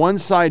letting one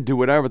side do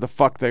whatever the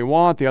fuck they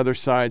want. The other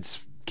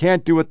sides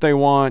can't do what they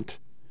want.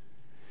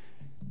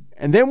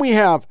 And then we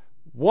have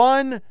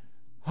 100%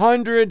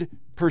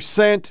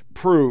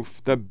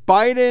 proof that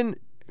Biden,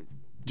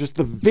 just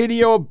the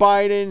video of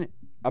Biden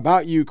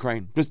about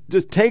Ukraine,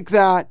 just take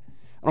that.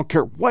 I don't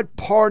care what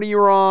party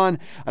you're on.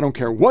 I don't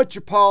care what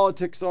your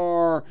politics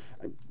are.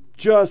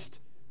 Just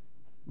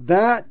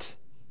that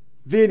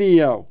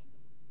video.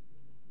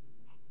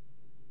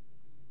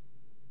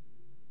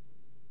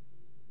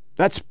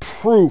 That's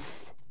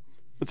proof.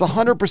 It's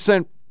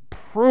 100%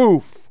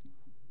 proof.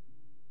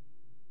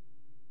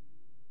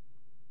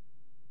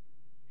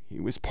 He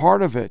was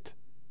part of it.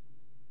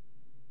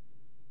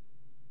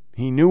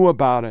 He knew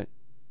about it.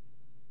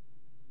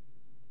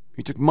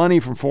 He took money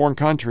from foreign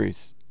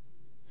countries.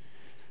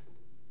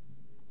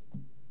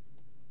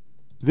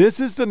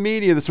 This is the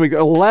media this week.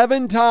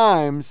 11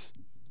 times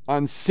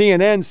on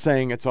CNN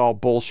saying it's all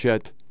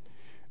bullshit.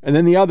 And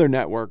then the other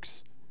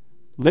networks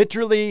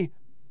literally,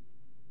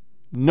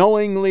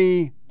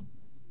 knowingly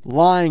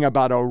lying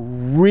about a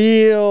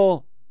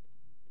real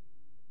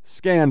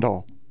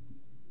scandal.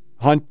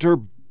 Hunter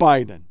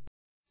Biden.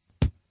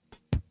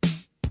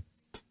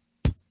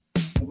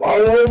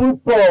 Flyover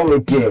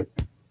PolitiK,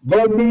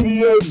 the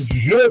media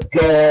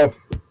jerk-off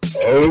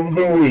of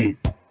the week.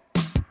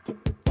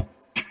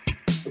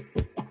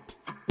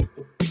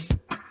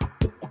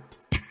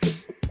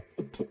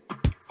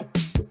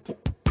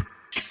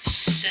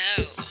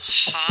 So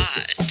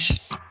hot.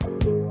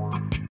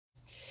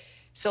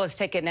 So let's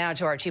take it now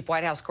to our chief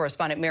White House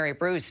correspondent, Mary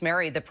Bruce.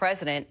 Mary, the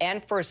president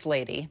and first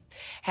lady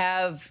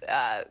have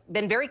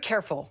been very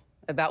careful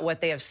about what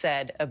they have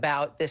said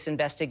about this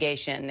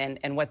investigation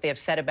and what they have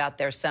said about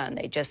their son.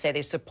 They just say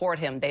they support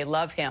him, they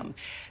love him.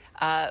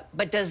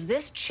 But does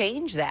this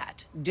change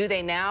that? Do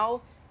they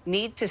now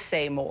need to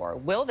say more?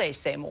 Will they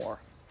say more?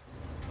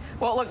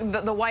 Well,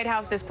 look, the White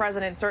House, this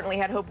president certainly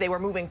had hoped they were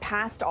moving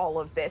past all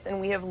of this.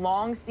 And we have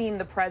long seen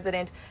the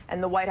president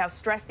and the White House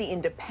stress the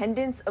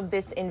independence of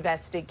this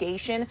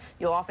investigation.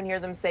 You'll often hear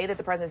them say that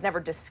the president has never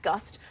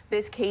discussed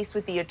this case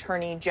with the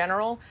attorney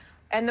general.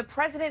 And the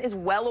president is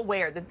well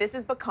aware that this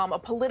has become a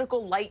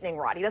political lightning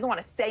rod. He doesn't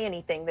want to say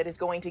anything that is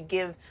going to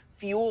give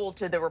fuel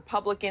to the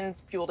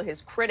Republicans, fuel to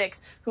his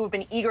critics who have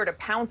been eager to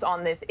pounce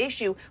on this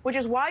issue, which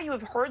is why you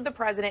have heard the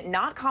president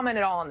not comment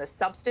at all on the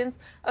substance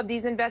of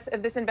this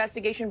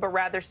investigation, but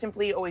rather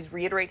simply always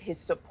reiterate his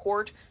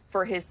support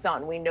for his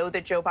son. We know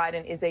that Joe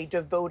Biden is a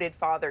devoted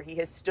father. He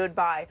has stood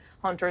by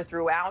Hunter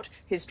throughout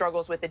his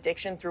struggles with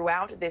addiction,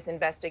 throughout this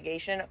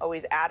investigation,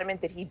 always adamant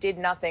that he did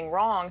nothing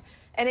wrong.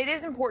 And it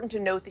is important to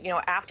note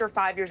that, after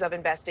 5 years of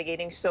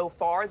investigating so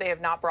far, they have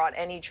not brought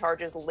any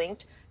charges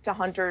linked to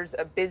Hunter's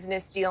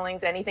business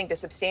dealings, anything to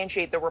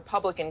substantiate the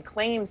Republican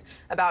claims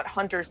about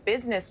Hunter's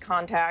business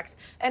contacts.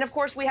 And of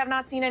course, we have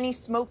not seen any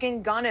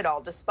smoking gun at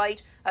all,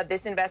 despite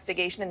this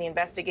investigation and the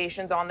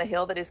investigations on the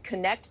Hill that is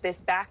connect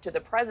this back to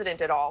the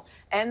president at all.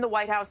 And the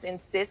White House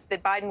insists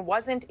that Biden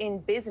wasn't in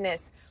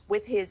business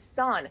with his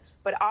son.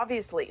 But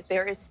obviously,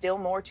 there is still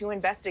more to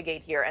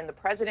investigate here. And the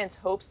president's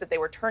hopes that they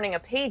were turning a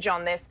page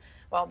on this,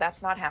 well,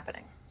 that's not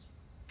happening.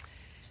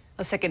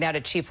 Let's take it now to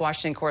Chief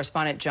Washington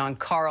correspondent John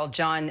Carl.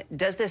 John,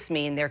 does this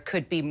mean there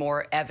could be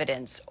more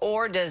evidence,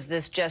 or does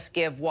this just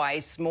give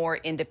Weiss more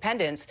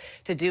independence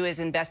to do his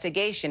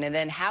investigation? And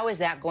then how is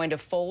that going to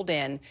fold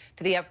in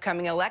to the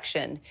upcoming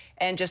election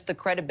and just the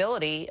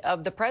credibility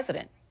of the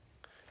president?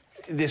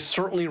 This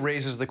certainly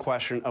raises the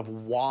question of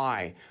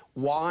why.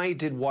 Why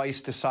did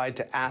Weiss decide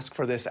to ask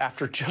for this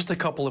after just a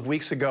couple of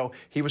weeks ago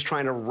he was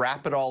trying to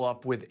wrap it all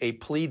up with a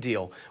plea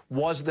deal?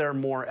 Was there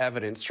more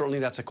evidence? Certainly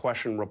that's a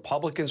question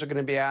Republicans are going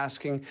to be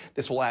asking.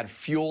 This will add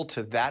fuel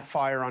to that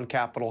fire on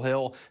Capitol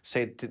Hill.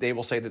 They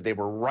will say that they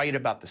were right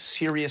about the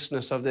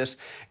seriousness of this.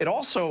 It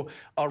also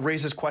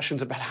raises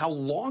questions about how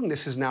long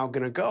this is now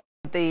going to go.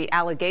 The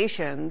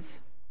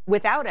allegations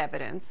without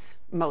evidence,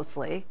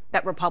 mostly,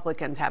 that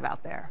Republicans have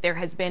out there. There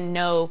has been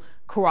no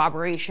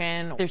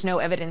corroboration. There's no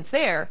evidence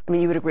there. I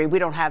mean, you would agree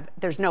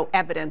there's no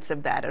evidence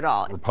of that at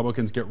all.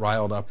 Republicans get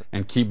riled up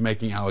and keep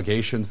making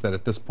allegations that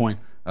at this point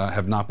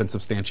have not been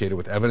substantiated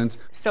with evidence.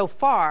 So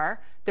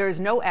far, there is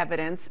no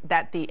evidence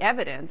that the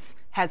evidence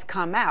has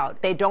come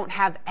out. They don't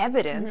have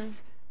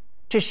evidence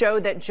to show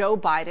that Joe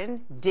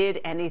Biden did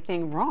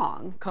anything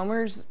wrong.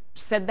 Comer's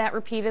said that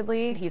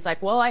repeatedly. He's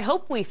like, well, I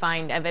hope we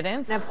find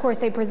evidence. And of course,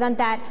 they present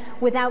that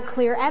without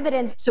clear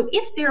evidence. So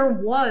if there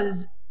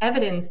was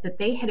evidence that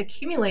they had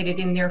accumulated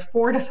in their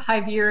 4 to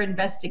 5 year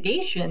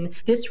investigation,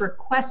 this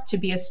request to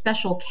be a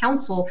special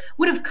counsel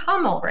would have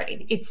come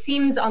already. It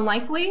seems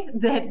unlikely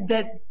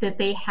that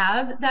they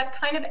have that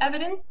kind of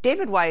evidence.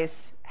 David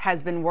Weiss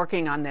has been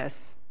working on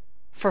this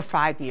for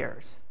 5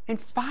 years. In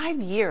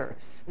 5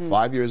 years.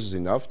 5 years is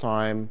enough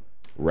time.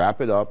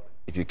 Wrap it up.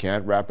 If you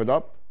can't wrap it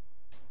up,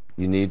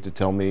 you need to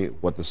tell me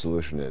what the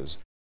solution is.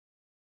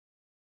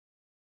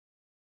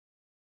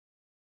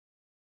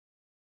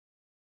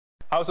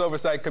 House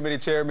Oversight Committee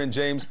Chairman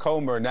James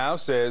Comer now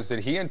says that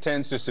he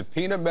intends to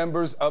subpoena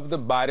members of the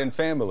Biden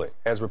family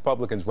as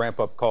Republicans ramp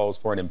up calls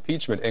for an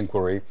impeachment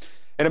inquiry.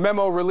 In a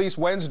memo released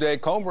Wednesday,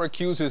 Comer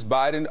accuses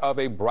Biden of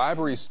a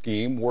bribery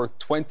scheme worth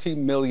 $20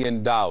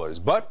 million.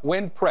 But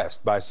when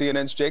pressed by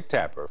CNN's Jake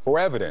Tapper for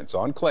evidence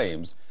on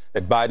claims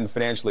that Biden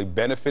financially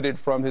benefited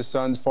from his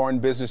son's foreign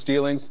business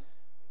dealings,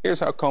 here's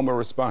how Comer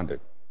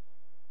responded.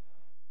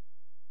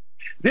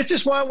 This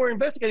is why we're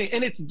investigating,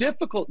 and it's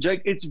difficult,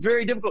 Jake. It's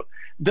very difficult.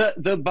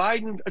 The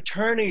Biden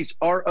attorneys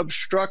are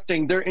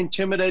obstructing. They're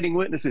intimidating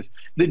witnesses.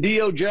 The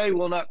DOJ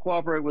will not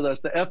cooperate with us.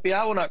 The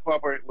FBI will not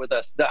cooperate with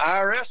us. The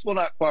IRS will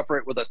not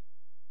cooperate with us.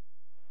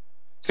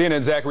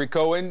 CNN's Zachary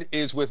Cohen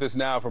is with us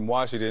now from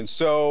Washington.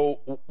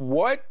 So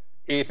what,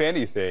 if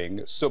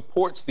anything,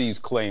 supports these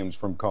claims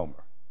from Comer?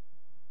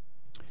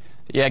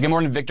 Yeah, good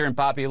morning, Victor and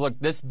Poppy. Look,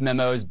 this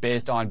memo is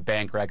based on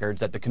bank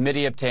records that the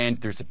committee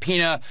obtained through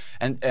subpoena,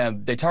 and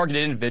they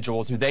targeted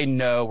individuals who they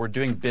know were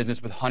doing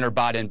business with Hunter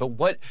Biden. But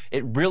what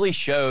it really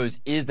shows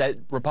is that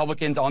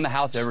Republicans on the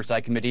House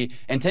Oversight Committee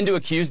intend to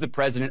accuse the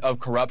president of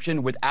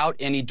corruption without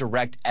any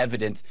direct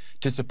evidence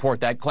to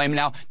support that claim.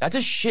 Now, that's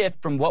a shift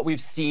from what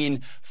we've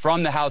seen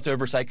from the House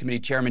Oversight Committee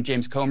Chairman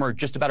James Comer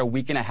just about a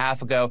week and a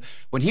half ago.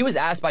 When he was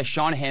asked by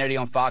Sean Hannity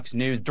on Fox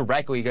News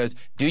directly, he goes,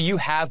 "Do you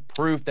have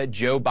proof that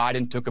Joe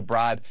Biden took a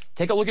bribe?"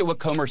 Take a look at what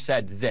Comer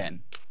said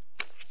then.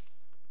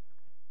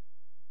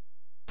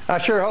 I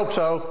sure hope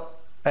so.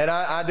 And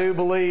I do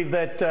believe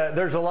that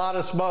there's a lot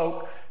of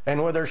smoke,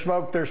 and where there's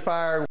smoke, there's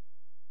fire.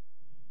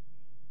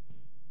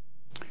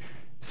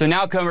 So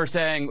now Comer's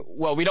saying,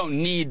 well, we don't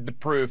need the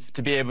proof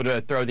to be able to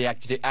throw the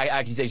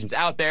accusations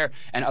out there.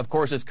 And of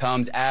course, this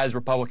comes as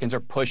Republicans are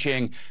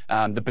pushing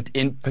the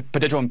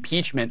potential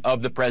impeachment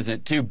of the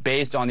president, too,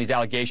 based on these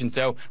allegations.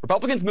 So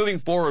Republicans moving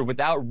forward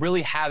without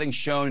really having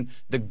shown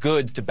the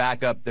goods to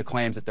back up the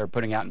claims that they're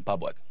putting out in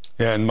public.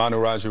 Yeah, and Manu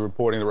Raju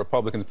reporting the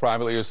Republicans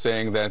privately are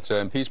saying that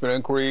impeachment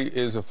inquiry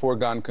is a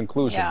foregone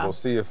conclusion. Yeah. We'll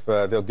see if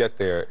they'll get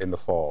there in the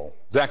fall.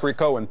 Zachary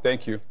Cohen,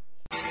 thank you.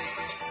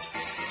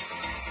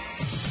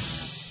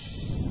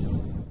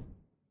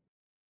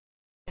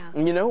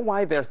 You know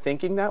why they're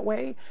thinking that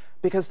way?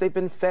 Because they've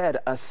been fed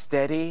a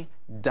steady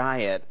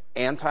diet,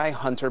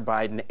 anti-Hunter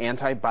Biden,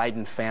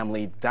 anti-Biden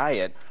family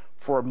diet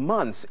for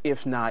months,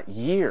 if not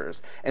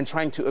years, and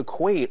trying to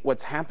equate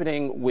what's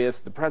happening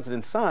with the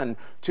president's son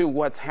to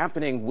what's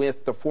happening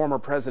with the former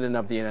president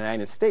of the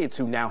United States,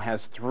 who now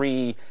has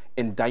 3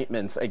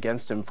 indictments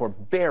against him for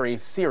very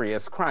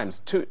serious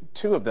crimes,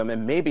 two of them,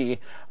 and maybe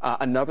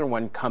another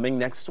one coming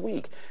next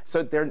week.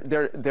 So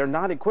they're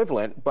not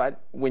equivalent,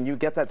 but when you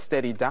get that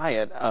steady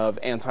diet of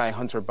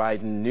anti-Hunter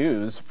Biden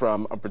news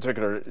from a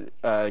particular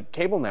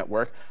cable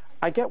network,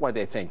 I get why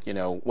they think, you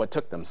know, what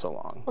took them so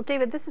long. Well,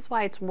 David, this is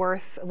why it's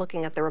worth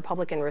looking at the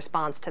Republican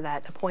response to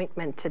that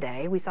appointment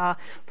today. We saw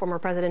former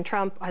President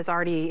Trump has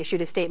already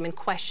issued a statement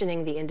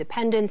questioning the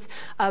independence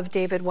of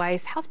David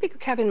Weiss. House Speaker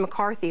Kevin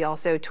McCarthy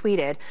also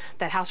tweeted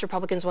that House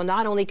Republicans will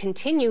not only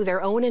continue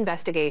their own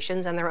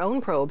investigations and their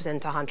own probes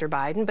into Hunter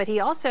Biden, but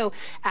he also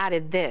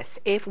added this: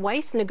 if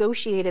Weiss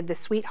negotiated the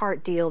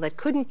sweetheart deal that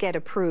couldn't get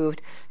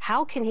approved,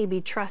 how can he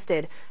be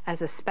trusted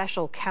as a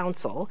special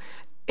counsel?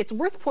 It's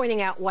worth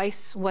pointing out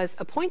Weiss was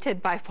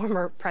appointed by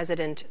former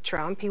President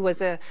Trump. He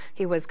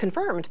was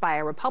confirmed by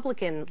a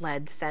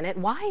Republican-led Senate.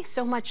 Why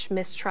so much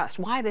mistrust?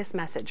 Why this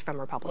message from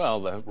Republicans?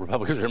 Well, the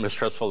Republicans are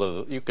mistrustful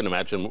of, you can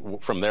imagine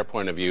from their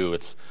point of view,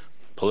 it's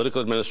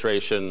political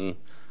administration,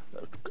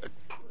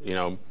 you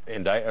know,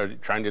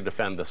 trying to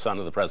defend the son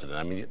of the president.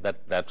 I mean,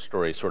 that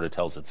story sort of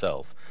tells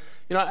itself.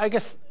 You know, I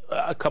guess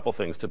a couple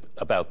things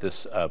about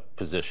this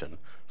position.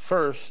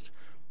 First,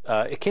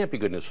 it can't be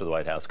good news for the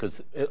White House,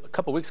 because a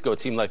couple weeks ago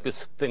it seemed like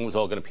this thing was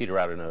all going to peter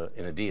out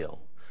in a deal.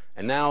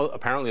 And now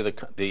apparently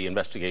the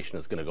investigation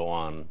is going to go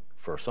on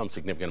for some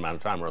significant amount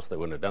of time, or else they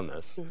wouldn't have done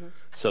this. Mm-hmm.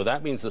 So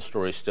that means the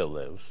story still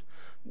lives.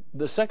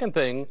 The second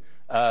thing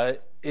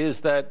is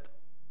that,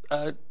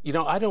 you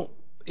know,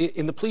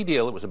 in the plea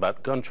deal it was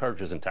about gun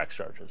charges and tax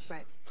charges.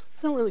 Right.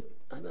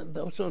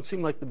 Those don't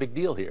seem like the big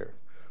deal here.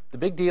 The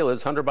big deal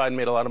is Hunter Biden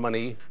made a lot of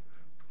money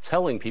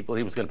telling people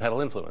he was going to peddle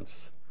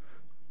influence.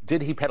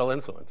 Did he peddle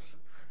influence?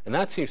 And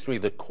that seems to me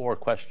the core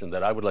question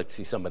that I would like to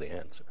see somebody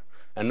answer.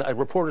 And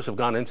reporters have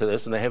gone into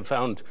this, and they have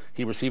found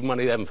he received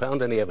money. They haven't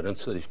found any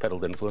evidence that he's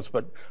peddled influence.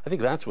 But I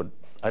think that's what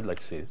I'd like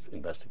to see is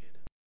investigated.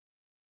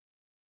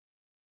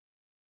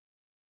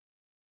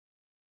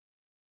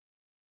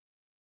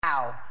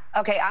 Wow.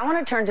 Okay, I want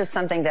to turn to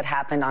something that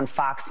happened on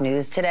Fox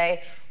News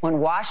today when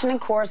Washington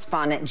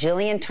correspondent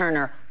Jillian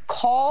Turner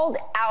called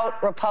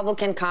out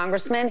Republican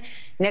Congressman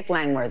Nick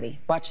Langworthy.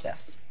 Watch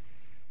this.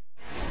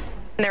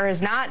 There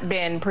has not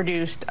been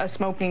produced a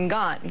smoking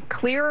gun.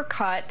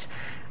 Clear-cut,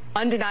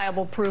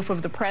 undeniable proof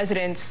of the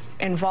president's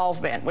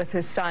involvement with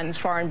his son's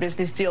foreign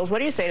business deals. What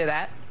do you say to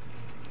that?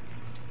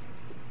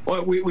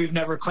 Well, we've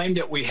never claimed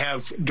that we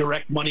have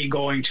direct money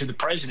going to the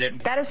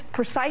president. That is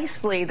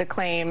precisely the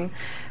claim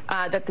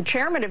that the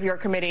chairman of your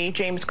committee,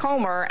 James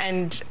Comer,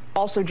 and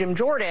also Jim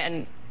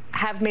Jordan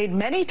have made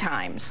many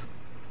times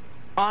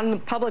on the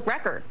public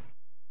record.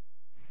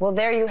 Well,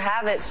 there you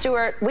have it,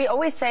 Stuart. We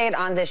always say it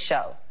on this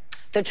show.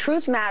 The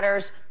truth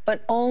matters,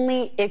 but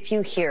only if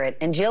you hear it.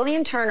 And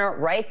Jillian Turner,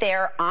 right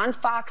there on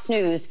Fox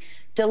News,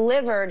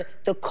 delivered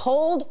the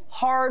cold,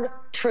 hard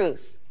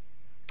truth.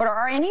 But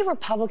are any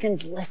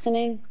Republicans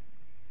listening?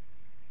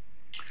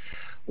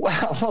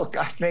 Well, look,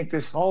 I think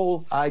this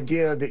whole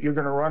idea that you're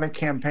going to run a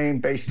campaign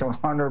based on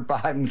Hunter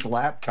Biden's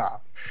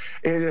laptop,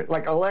 is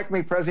like elect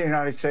me president of the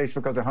United States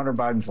because of Hunter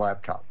Biden's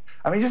laptop.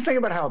 I mean, just think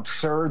about how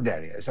absurd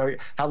that is,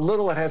 how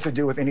little it has to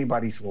do with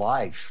anybody's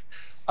life.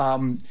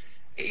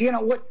 You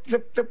know, what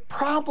the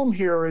problem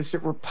here is that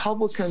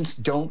Republicans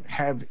don't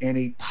have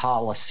any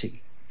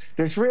policy.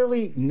 There's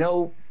really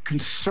no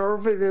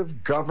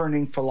conservative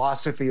governing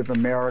philosophy of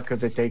America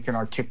that they can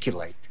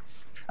articulate.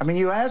 I mean,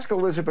 you ask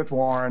Elizabeth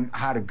Warren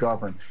how to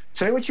govern.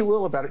 Say what you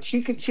will about it.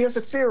 She has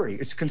a theory.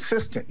 It's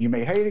consistent. You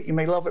may hate it, you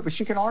may love it, but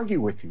she can argue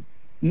with you.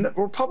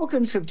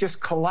 Republicans have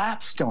just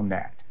collapsed on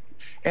that.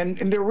 And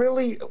they're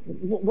really,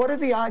 what are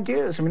the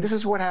ideas? I mean, this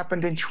is what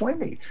happened in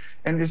 20,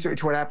 and this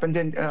is what happened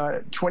in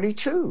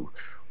 22.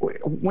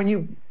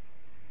 When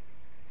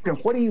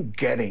what are you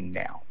getting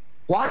now?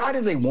 Why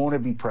do they want to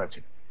be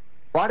president?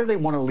 Why do they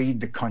want to lead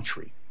the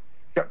country?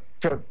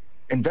 To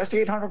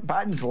investigate Hunter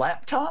Biden's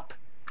laptop?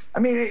 I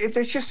mean,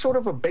 there's just sort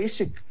of a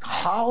basic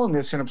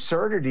hollowness and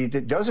absurdity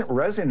that doesn't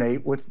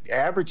resonate with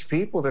average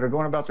people that are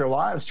going about their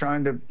lives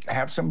trying to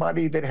have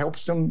somebody that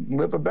helps them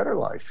live a better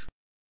life.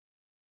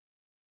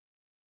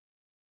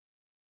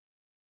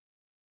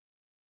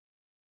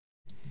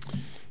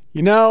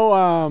 You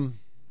know,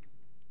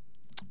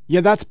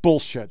 yeah, that's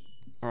bullshit.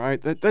 All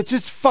right, that's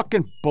just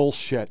fucking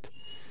bullshit.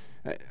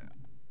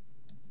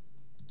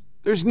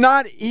 There's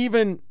not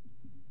even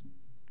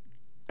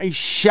a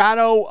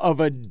shadow of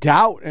a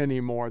doubt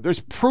anymore.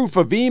 There's proof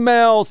of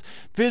emails,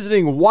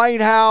 visiting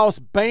White House,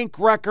 bank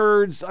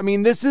records. I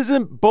mean, this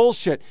isn't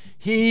bullshit.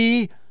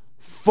 He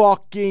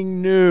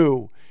fucking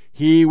knew.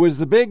 He was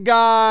the big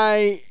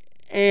guy,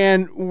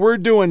 and we're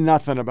doing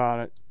nothing about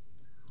it.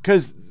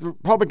 Because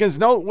Republicans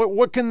know,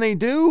 what can they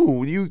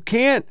do? You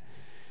can't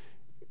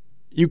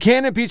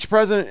impeach the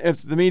president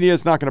if the media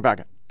is not going to back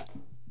it.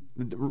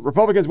 The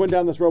Republicans went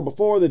down this road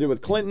before. They did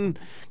with Clinton.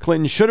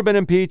 Clinton should have been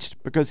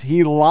impeached because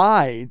he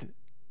lied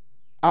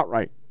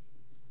outright,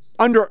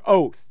 under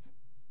oath.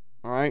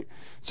 All right?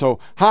 So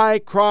high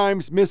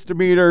crimes,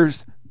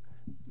 misdemeanors,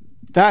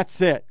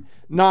 that's it.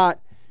 Not,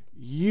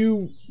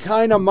 you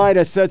kind of might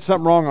have said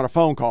something wrong on a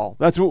phone call.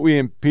 That's what we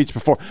impeached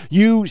before.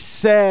 You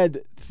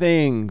said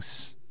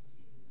things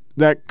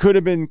that could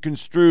have been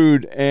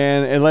construed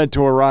and it led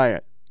to a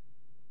riot.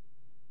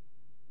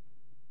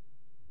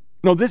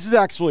 No, this is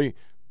actually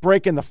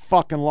breaking the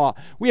fucking law.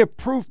 We have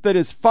proof that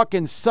his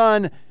fucking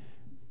son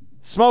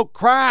smoked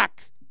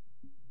crack.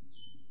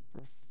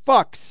 For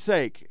fuck's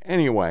sake.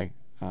 Anyway,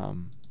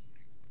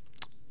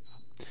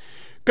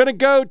 gonna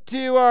go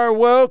to our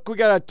woke. We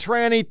got a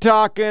tranny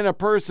talking, a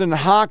person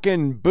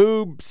hawking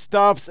boob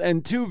stuffs,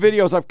 and 2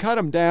 videos. I've cut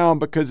them down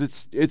because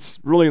it's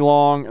really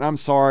long, and I'm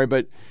sorry,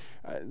 but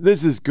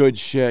this is good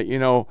shit. You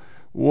know,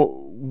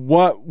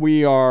 what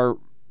we are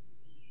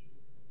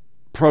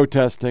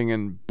protesting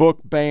and book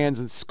bans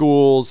in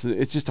schools.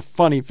 It's just a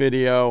funny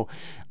video.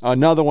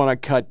 Another one I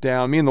cut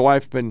down. Me and the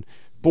wife have been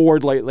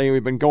bored lately.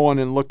 We've been going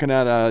and looking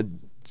at a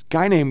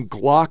guy named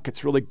Gluck.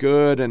 It's really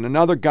good. And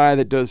another guy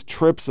that does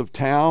trips of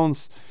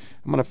towns.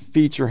 I'm going to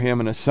feature him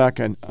in a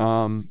second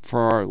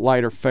for our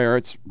lighter fare.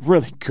 It's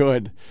really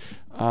good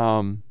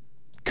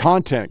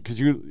content because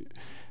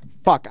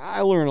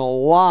I learn a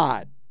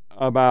lot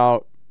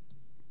about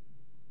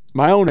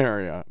my own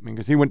area. I mean,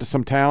 because he went to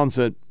some towns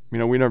that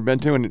we've never been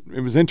to, and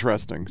it was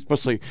interesting,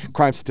 especially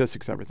crime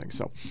statistics, everything.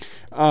 So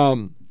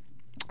I'm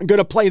going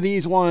to play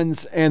these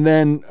ones, and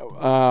then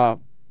I'm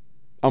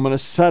going to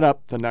set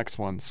up the next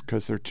ones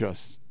because they're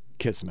just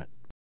kismet.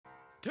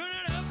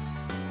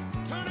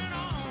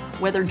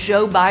 Whether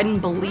Joe Biden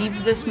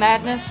believes this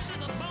madness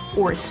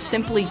or is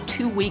simply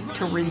too weak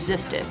to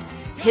resist it,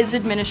 his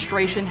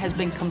administration has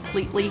been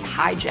completely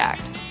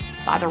hijacked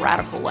by the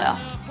radical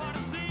left.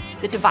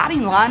 The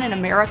dividing line in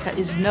America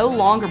is no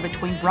longer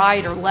between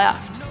right or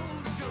left.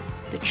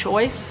 The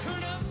choice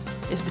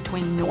is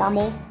between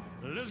normal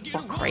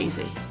or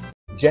crazy.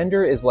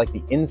 Gender is like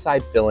the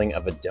inside filling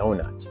of a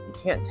donut. You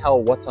can't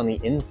tell what's on the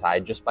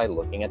inside just by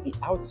looking at the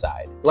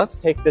outside. Let's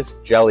take this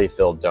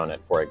jelly-filled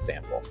donut, for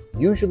example.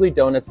 Usually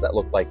donuts that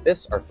look like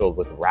this are filled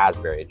with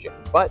raspberry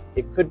jam, but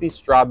it could be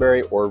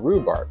strawberry or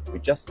rhubarb. We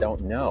just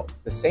don't know.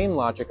 The same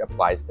logic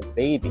applies to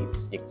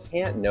babies. You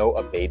can't know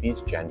a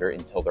baby's gender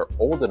until they're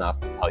old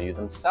enough to tell you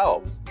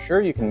themselves.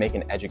 Sure, you can make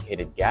an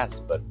educated guess,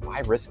 but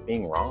why risk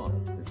being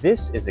wrong?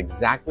 This is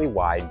exactly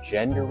why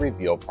gender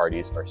reveal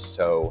parties are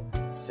so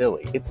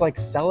silly. It's like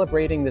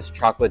celebrating this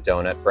chocolate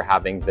donut for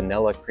having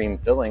vanilla cream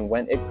filling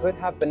when it could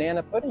have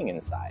banana pudding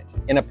inside.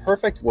 In a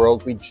perfect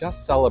world, we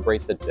just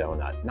celebrate the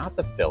donut, not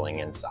the filling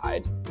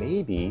inside.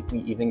 Maybe we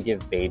even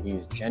give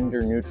babies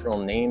gender-neutral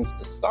names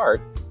to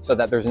start so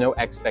that there's no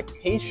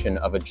expectation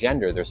of a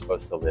gender they're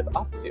supposed to live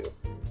up to.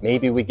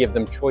 Maybe we give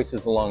them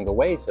choices along the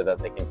way so that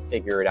they can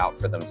figure it out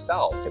for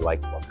themselves.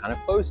 Like, what kind of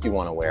clothes do you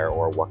want to wear,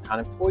 or what kind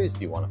of toys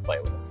do you want to play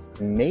with?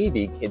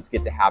 Maybe kids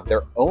get to have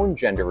their own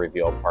gender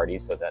reveal party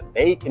so that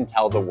they can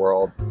tell the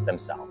world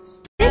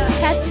themselves. This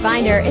chest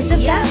finder is the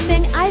best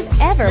thing I've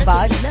ever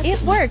bought.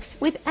 It works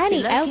with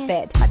any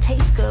outfit. I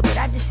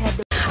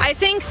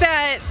think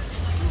that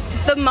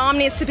the mom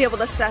needs to be able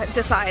to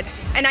decide.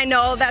 And I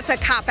know that's a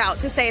cop-out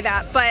to say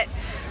that, but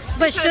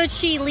should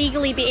she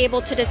legally be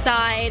able to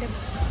decide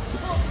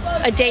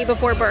a day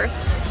before birth?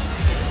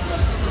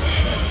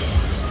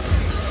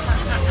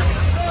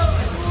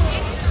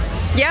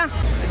 Yeah.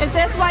 Is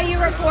this why you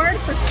record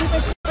for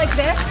stupid shit like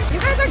this? You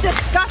guys are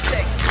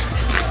disgusting.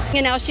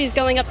 And now she's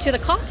going up to the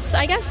cops,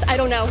 I guess. I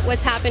don't know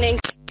what's happening.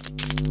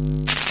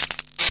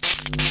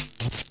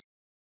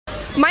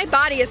 My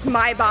body is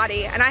my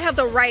body, and I have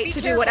the right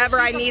to do whatever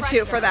I need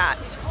to for that.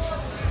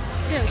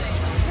 Yeah.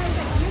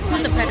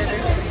 Who's a predator?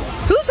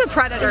 Who's a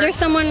predator? Is there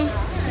someone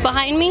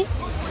behind me?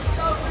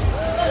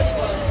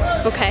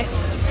 Okay.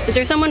 Is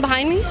there someone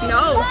behind me?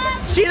 No.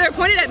 She either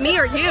pointed at me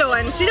or you,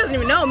 and she doesn't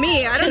even know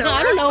me. I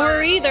don't know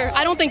her either.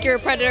 I don't think you're a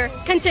predator.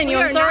 Continue.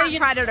 We I'm sorry. Not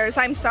predators.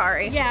 I'm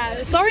sorry.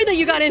 Yeah. Sorry that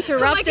you got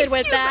interrupted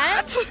with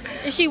that.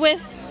 Is she with?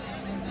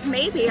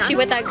 Maybe. Is she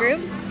with that group?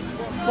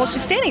 Well,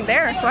 she's standing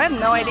there, so I have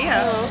no idea.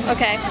 Oh,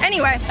 okay.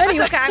 Anyway, that's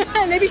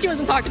okay. Maybe she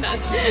wasn't talking to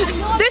us.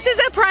 This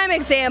is a prime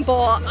example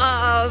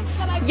of,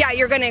 yeah,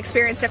 you're going to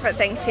experience different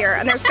things here,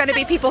 and there's going to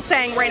be people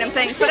saying random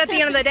things, but at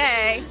the end of the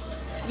day,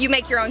 you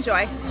make your own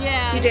joy.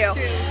 Yeah. You do.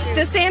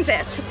 True.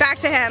 DeSantis, back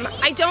to him.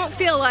 I don't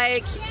feel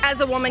like, as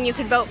a woman, you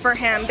could vote for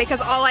him,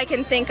 because all I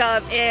can think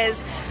of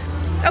is,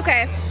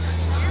 okay,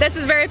 this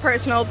is very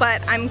personal,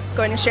 but I'm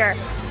going to share.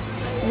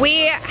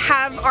 We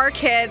have our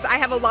kids. I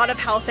have a lot of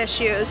health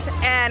issues,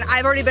 and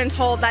I've already been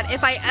told that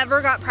if I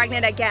ever got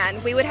pregnant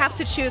again, we would have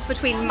to choose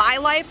between my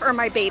life or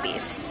my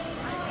baby's.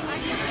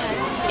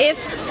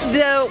 If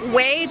the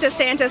way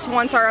DeSantis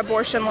wants our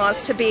abortion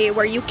laws to be,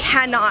 where you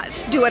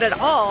cannot do it at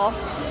all,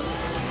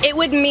 it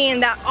would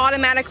mean that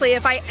automatically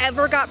if I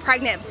ever got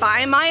pregnant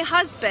by my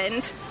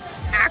husband,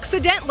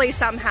 accidentally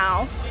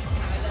somehow,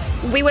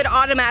 we would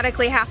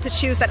automatically have to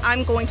choose that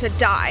I'm going to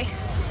die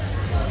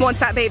once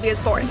that baby is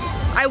born.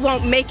 I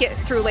won't make it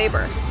through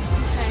labor.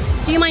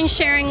 Okay. Do you mind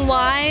sharing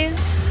why?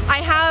 I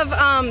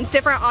have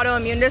different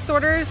autoimmune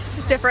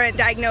disorders, different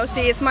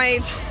diagnoses.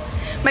 My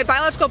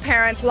biological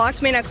parents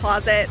locked me in a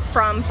closet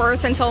from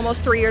birth until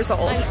almost 3 years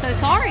old. I'm so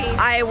sorry.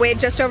 I weighed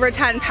just over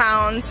 10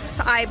 pounds.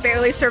 I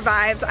barely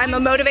survived. I'm a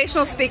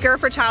motivational speaker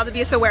for child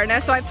abuse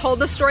awareness, so I've told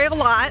the story a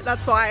lot.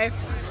 That's why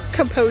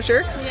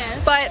composure.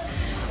 Yes. But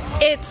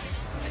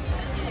it's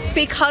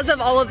because of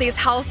all of these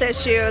health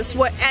issues,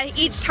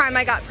 each time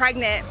I got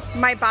pregnant,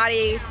 my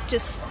body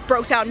just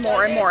broke down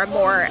more and more and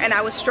more, and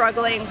I was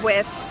struggling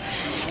with,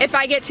 if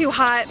I get too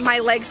hot, my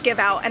legs give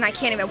out and I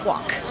can't even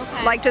walk.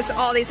 Okay. Like just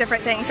all these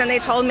different things. And they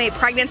told me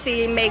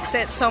pregnancy makes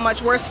it so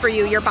much worse for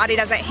you. Your body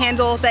doesn't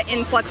handle the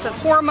influx of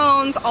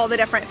hormones, all the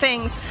different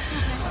things.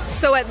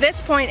 So at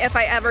this point, if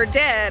I ever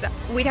did,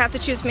 we'd have to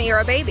choose me or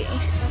a baby.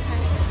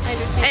 I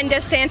understand. And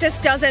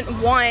DeSantis doesn't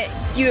want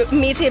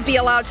me to be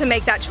allowed to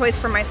make that choice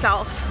for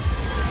myself.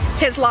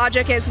 His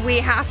logic is we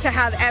have to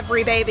have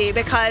every baby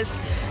because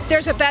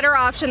there's a better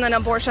option than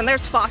abortion.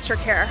 There's foster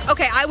care.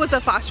 Okay, I was a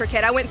foster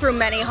kid. I went through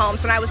many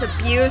homes and I was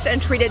abused and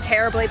treated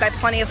terribly by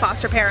plenty of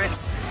foster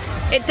parents.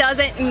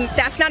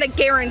 That's not a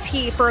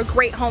guarantee for a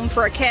great home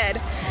for a kid.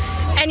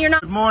 And you're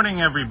not. Good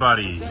morning,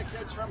 everybody.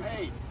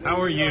 How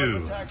are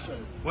you?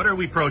 What are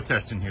we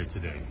protesting here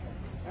today?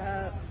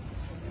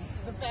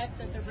 The fact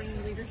that they're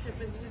bringing Leadership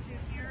Institute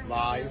here.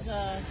 Lies. Which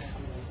is,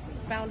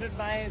 founded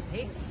by a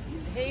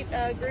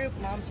hate group,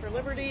 Moms for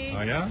Liberty.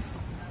 Oh, yeah?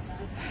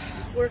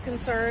 We're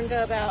concerned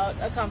about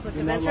a conflict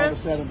of interest. You're not allowed to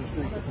stand on the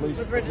street. The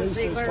police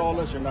just told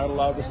us you're not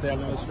allowed to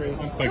stand on the street.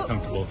 I'm quite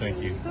comfortable,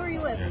 thank you. Who are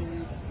you with? Yeah.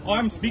 Oh,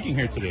 I'm speaking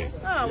here today.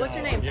 Oh, what's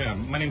your name? Yeah,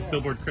 my name's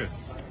Billboard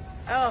Chris.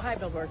 Oh, hi,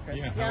 Billboard Chris.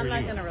 Yeah, I'm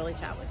not you? going to really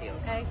chat with you,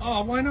 okay?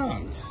 Oh, why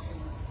not?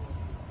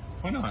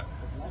 Why not?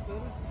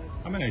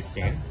 I'm a nice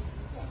guy.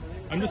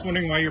 I'm just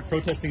wondering why you're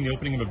protesting the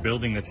opening of a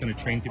building that's going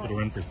to train people to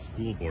run for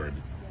school board.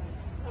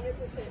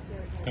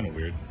 It's kind of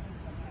weird.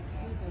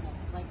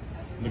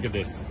 Look at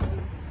this.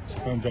 She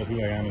finds out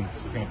who I am and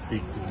she can't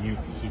speak. She's mute.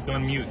 She's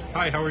gone mute.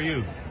 Hi, how are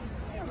you?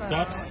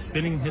 Stop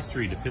spinning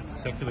history to fit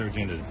secular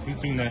agendas. Who's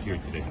doing that here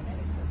today?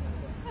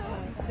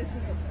 This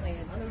is a plan.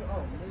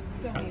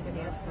 Don't even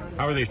answer.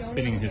 How are they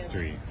spinning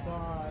history?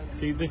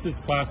 See, this is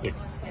classic.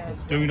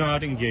 Do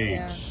not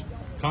engage.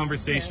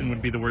 Conversation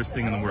would be the worst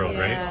thing in the world,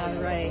 right?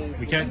 Yeah, right.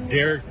 We can't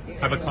dare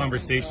have a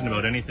conversation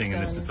about anything in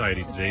this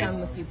society today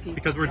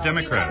because we're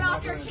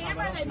Democrats.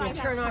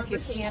 Turn off your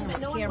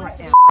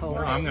camera, Oh,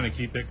 I'm going to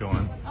keep it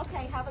going.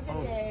 Okay, have a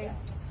good day.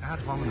 Ad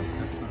hominem.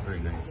 That's not very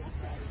nice.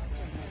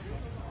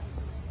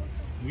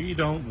 We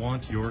don't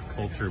want your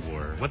culture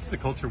war. What's the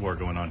culture war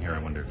going on here, I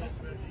wonder?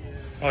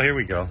 Oh, here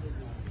we go.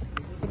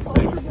 The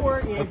culture war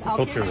is,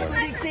 I'll give you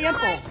an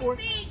example.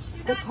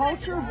 The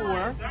culture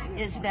war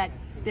is that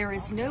there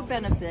is no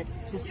benefit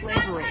to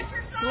slavery.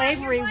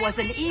 Slavery was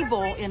an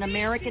evil in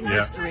American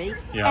history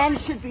and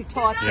should be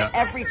taught to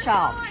every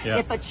child.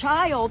 If a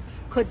child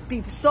could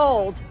be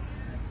sold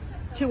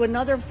to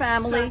another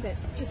family... Stop it.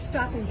 Just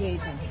stop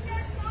engaging.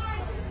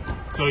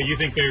 So you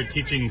think they're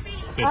teaching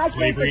that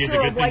slavery is a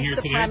good thing here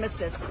today?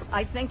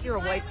 I think you're a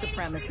white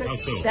supremacist. How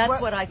so?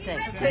 That's what I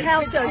think.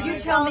 How so? You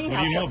tell me.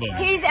 What do you know about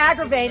that? He's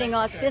aggravating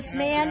us. This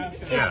man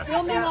is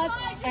filming us,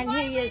 and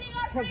he is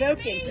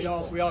provoking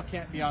people. We all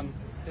can't be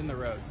in the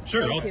road.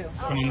 Sure, I'll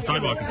come on the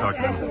sidewalk and talk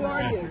to them. Who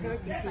are you?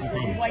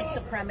 White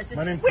supremacist.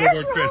 My name's Where's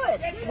Billboard your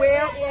Chris. hood?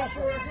 Where is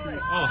your hood?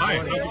 Oh, hi.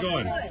 How's it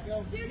going?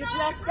 You're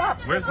dressed up.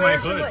 Where's my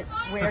hood?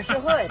 Where's your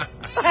hood?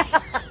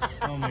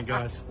 Oh my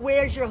gosh.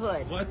 Where's your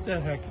hood? What the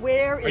heck?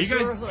 Where is Are you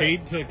guys your hood?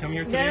 paid to come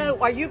here today? No.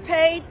 Are you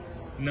paid?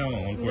 No,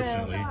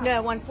 unfortunately.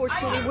 No,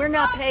 unfortunately, we're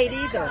not paid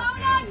either.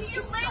 Do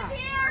you live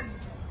here?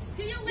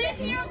 Do you live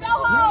here? Go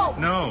home.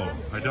 No,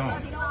 I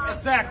don't.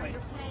 Exactly.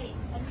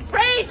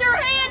 Raise your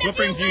hand. What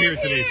brings you here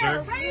today,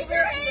 sir? Raise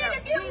your hand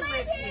if you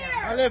live here.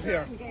 I live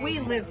here. We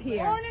live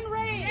here. Born and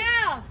raised.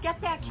 Yeah.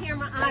 Get that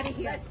camera out of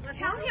here.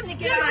 Tell him to Get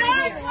get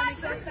out of here. Watch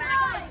the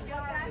sign.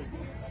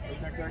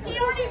 He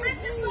already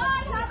ripped the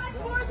sign. How much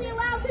more is he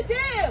allowed to do?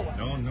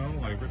 No,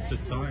 I ripped the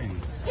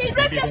sign. He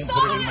Maybe ripped the don't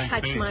put it in sign. my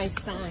Touch face. my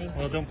sign.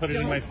 Well, don't put it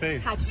in my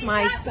face. Touch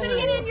my He's not putting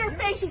it sign. in your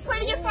face. He's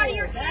putting it in front of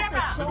your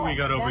camera. What do we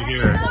got over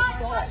here?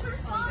 Touch your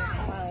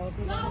sign.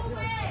 Go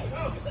away.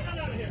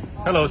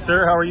 Hello,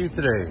 sir. How are you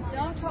today?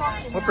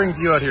 What brings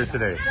you out here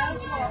today?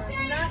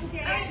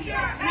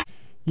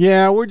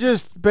 Yeah, we're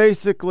just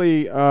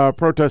basically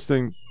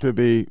protesting to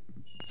be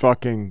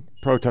fucking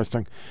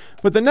protesting.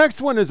 But the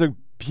next one is a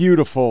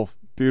beautiful,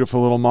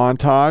 beautiful little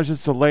montage.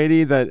 It's a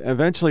lady that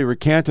eventually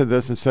recanted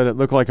this and said it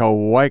looked like a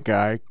white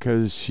guy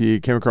because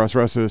she came across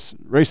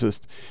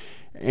racist.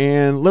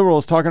 And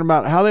liberals talking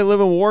about how they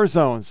live in war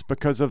zones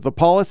because of the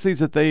policies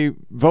that they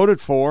voted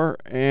for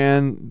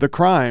and the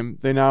crime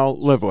they now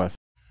live with.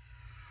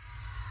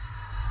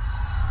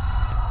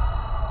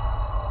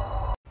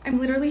 I'm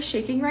literally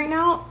shaking right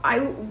now. I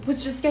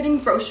was just getting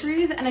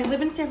groceries and I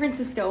live in San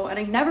Francisco and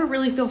I never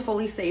really feel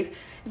fully safe.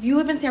 If you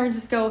live in San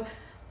Francisco,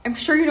 I'm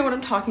sure you know what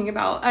I'm talking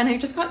about. And I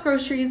just got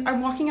groceries.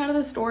 I'm walking out of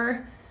the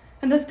store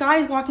and this guy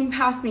is walking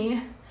past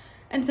me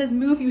and says,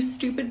 "Move, you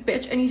stupid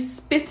bitch." And he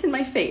spits in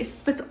my face,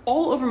 spits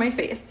all over my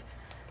face.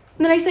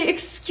 And then I say,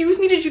 "Excuse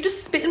me, did you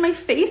just spit in my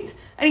face?"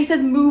 And he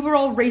says, "Move or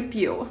I'll rape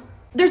you."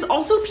 There's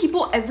also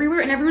people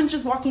everywhere and everyone's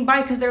just walking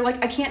by because they're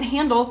like, I can't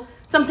handle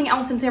something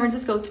else in San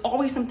Francisco. It's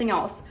always something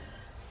else.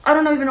 I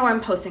don't even know why I'm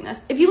posting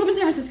this. If you live in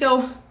San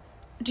Francisco,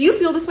 do you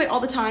feel this way all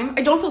the time?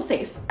 I don't feel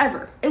safe,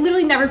 ever. I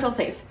literally never feel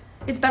safe.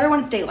 It's better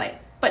when it's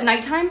daylight. But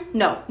nighttime,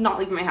 no, not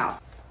leaving my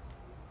house.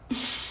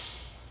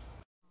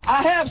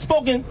 I have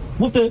spoken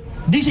with the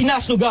DC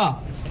National Guard.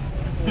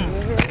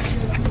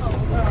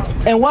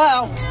 And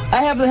while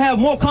I have to have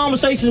more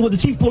conversations with the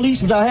chief of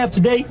police, which I have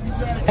today,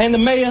 and the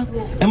mayor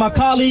and my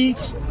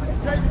colleagues,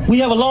 we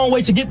have a long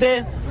way to get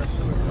there.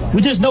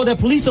 We just know that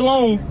police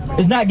alone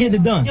is not getting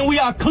it done. And we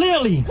are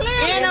clearly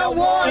in a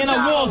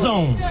war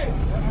zone.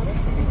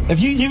 If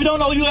you don't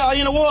know you are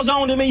in a war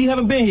zone, then mean you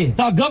haven't been here.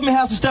 Our government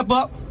has to step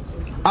up.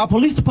 Our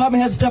police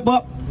department has to step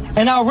up.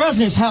 And our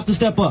residents have to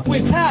step up.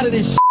 We're tired of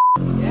this shit.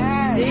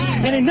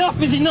 And enough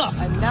is enough.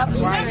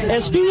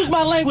 Excuse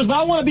my language, but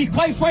I want to be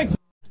quite frank.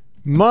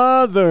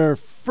 Mother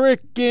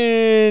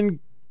frickin'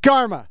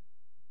 karma.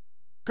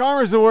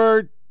 Karma's the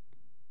word.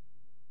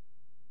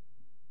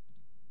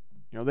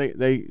 You know,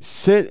 they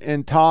sit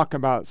and talk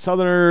about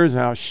Southerners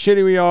and how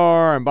shitty we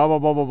are and blah, blah,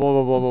 blah, blah, blah,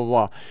 blah, blah, blah,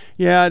 blah.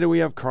 Yeah, do we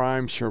have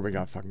crime? Sure, we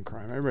got fucking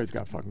crime. Everybody's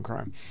got fucking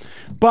crime.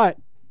 But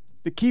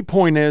the key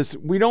point is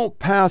we don't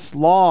pass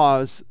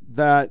laws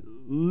that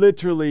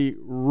literally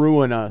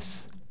ruin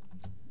us.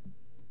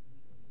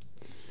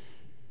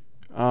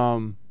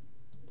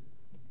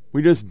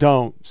 We just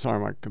don't.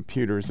 Sorry, my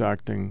computer is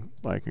acting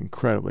like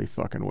incredibly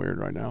fucking weird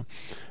right now.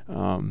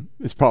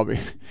 It's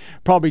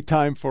probably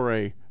time for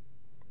a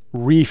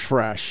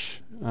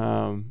refresh.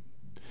 I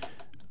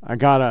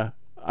gotta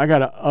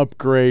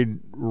upgrade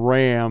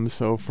RAM,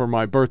 so for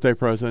my birthday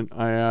present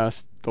I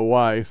asked the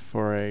wife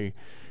for a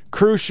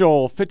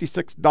crucial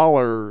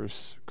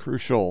 $56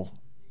 crucial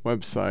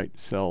website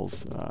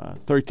sells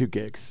 32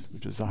 gigs,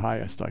 which is the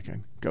highest I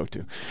can go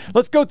to.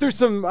 Let's go through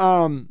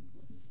some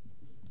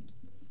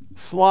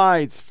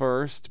slides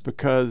first,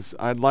 because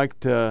I'd like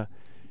to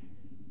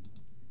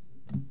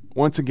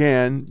once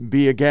again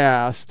be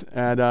aghast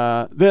at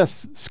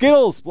this.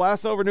 Skittles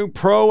blast over new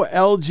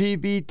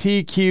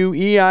pro-LGBTQ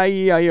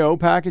EIEIO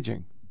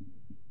packaging.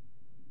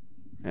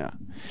 Yeah.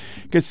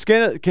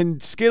 Can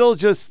Skittles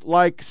just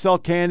like sell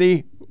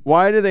candy?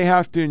 Why do they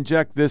have to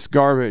inject this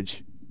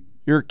garbage?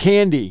 Your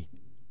candy.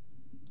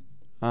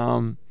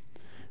 What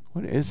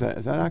is that?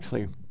 Is that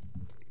actually...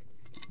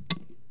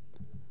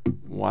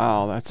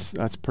 Wow,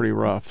 that's pretty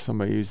rough.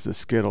 Somebody used the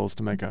Skittles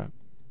to make a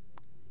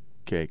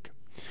cake.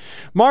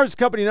 Mars is a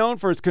company known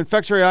for its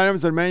confectionery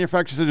items that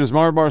manufactures such as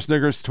Mars bar,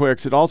 Snickers,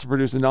 Twix. It also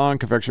produces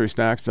non-confectionery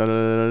snacks,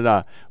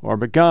 or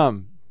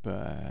gum.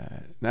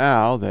 But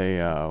now they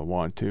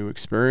want to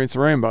experience a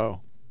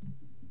rainbow,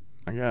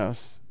 I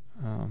guess.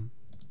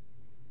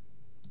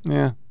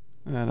 Yeah,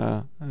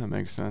 that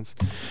makes sense.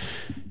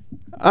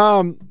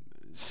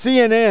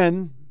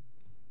 CNN.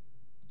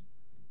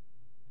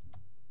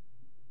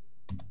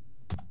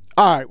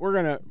 All right,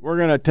 we're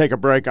gonna take a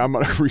break. I'm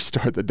gonna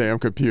restart the damn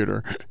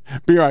computer.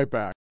 Be right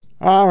back.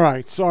 All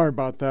right, sorry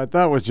about that.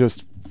 That was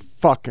just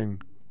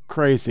fucking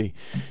crazy.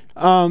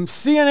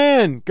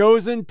 CNN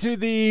goes into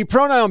the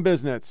pronoun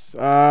business.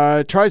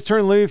 Tries to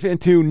turn leaf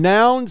into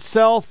noun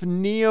self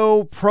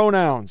neo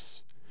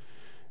pronouns.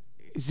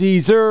 Sie,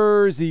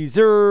 zer,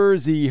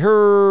 sie,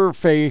 her,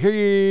 fe,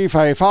 he,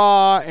 fe,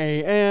 fa,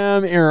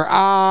 am,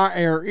 ah,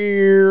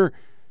 ear.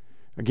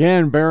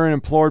 Again, Barron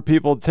implored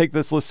people to take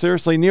this list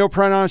seriously.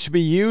 Neopronouns should be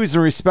used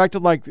and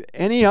respected like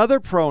any other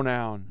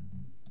pronoun.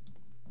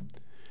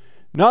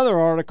 Another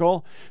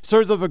article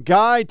serves of a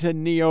guide to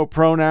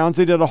neopronouns.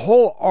 They did a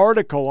whole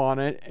article on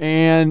it,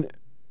 and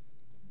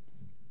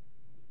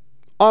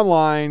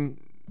online,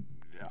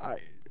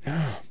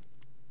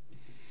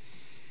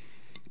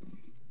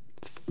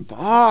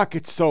 fuck,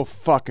 it's so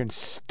fucking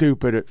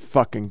stupid. It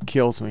fucking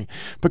kills me.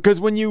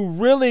 Because when you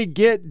really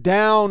get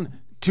down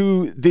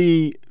to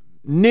the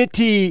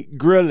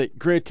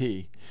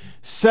nitty-gritty,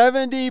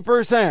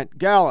 70%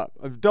 Gallup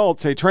of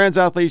adults say trans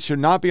athletes should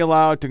not be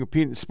allowed to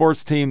compete in a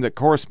sports team that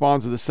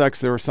corresponds to the sex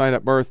they were assigned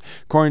at birth,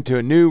 according to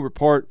a new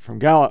report from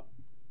Gallup.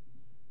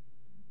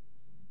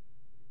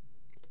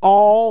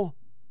 All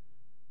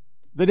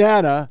the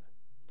data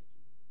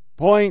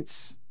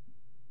points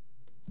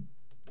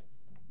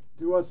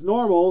to us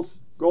normals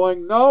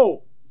going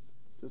no.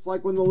 Just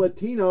like when the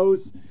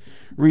Latinos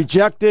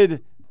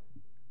rejected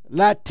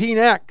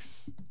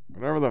Latinx,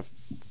 whatever the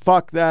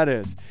fuck that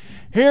is.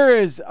 Here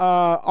is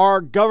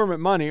our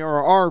government money,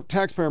 or our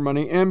taxpayer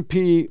money,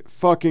 MP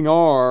fucking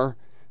R,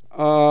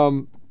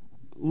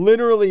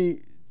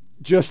 literally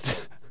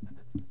just...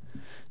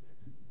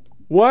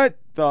 What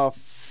the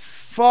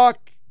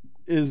fuck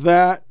is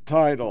that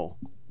title?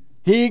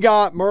 He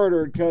got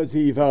murdered because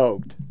he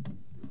voted.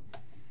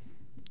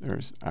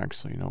 There's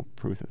actually no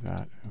proof of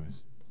that.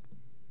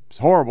 It's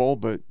horrible,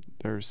 but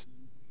there's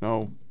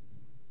no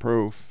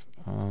proof.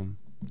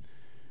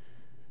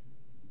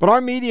 But our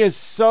media is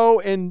so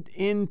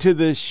into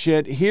this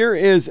shit. Here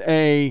is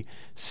a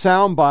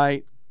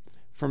soundbite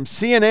from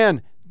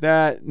CNN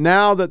that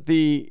now that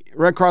the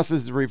Red Cross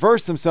has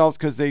reversed themselves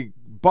because they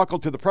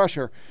buckled to the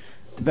pressure,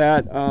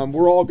 that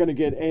we're all going to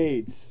get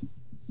AIDS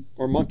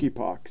or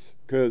monkeypox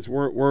because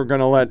we're going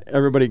to let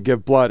everybody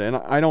give blood. And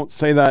I don't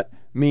say that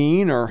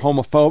mean or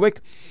homophobic.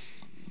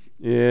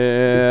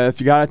 If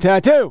you got a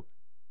tattoo,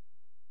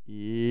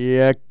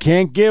 you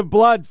can't give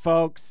blood,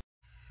 folks.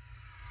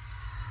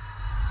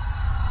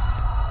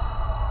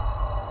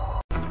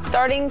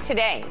 Starting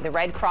today, the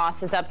Red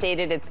Cross has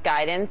updated its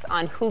guidance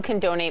on who can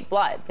donate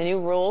blood. The new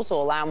rules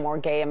will allow more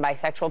gay and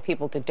bisexual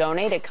people to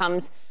donate. It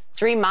comes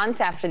 3 months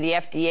after the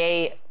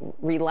FDA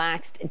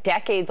relaxed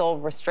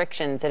decades-old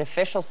restrictions that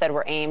officials said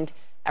were aimed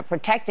at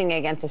protecting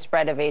against the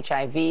spread of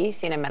HIV.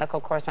 CNN medical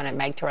correspondent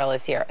Meg Terrell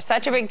is here.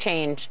 Such a big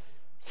change,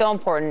 so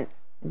important.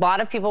 A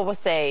lot of people will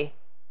say,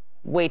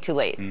 way too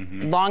late.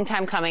 Long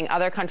time coming.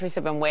 Other countries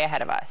have been way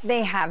ahead of us.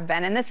 They have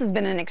been, and this has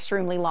been an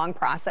extremely long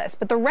process.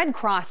 But the Red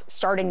Cross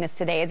starting this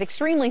today is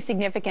extremely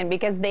significant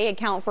because they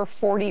account for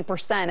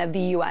 40% of the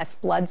U.S.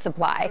 blood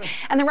supply.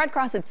 And the Red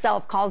Cross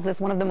itself calls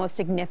this one of the most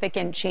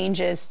significant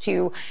changes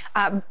to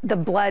the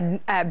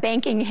blood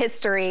banking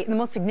history, the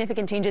most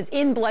significant changes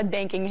in blood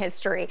banking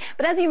history.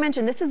 But as you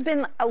mentioned, this has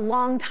been a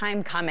long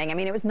time coming. I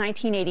mean, it was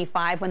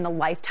 1985 when the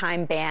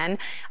lifetime ban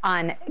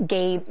on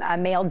gay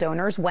male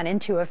donors went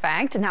into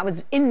effect, and that was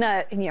in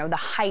the the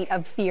height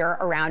of fear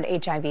around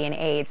HIV and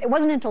AIDS. It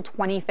wasn't until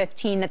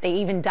 2015 that they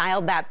even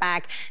dialed that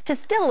back to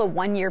still a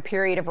 1-year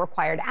period of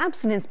required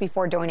abstinence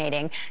before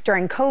donating.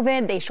 During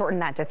COVID, they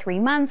shortened that to 3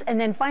 months, and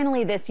then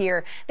finally this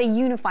year they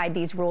unified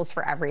these rules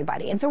for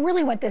everybody. And so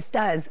really what this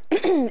does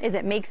is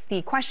it makes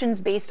the questions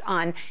based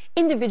on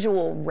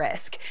individual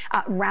risk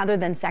rather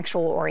than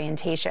sexual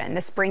orientation.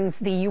 This brings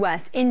the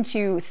U.S.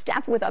 into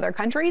step with other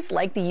countries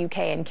like the UK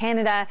and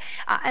Canada,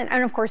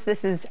 and of course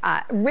this is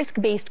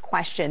risk-based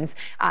questions exceptions,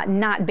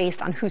 not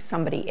based on who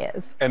somebody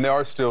is. And there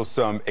are still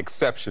some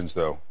exceptions,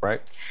 though,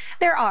 right?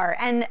 There are,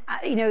 and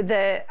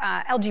the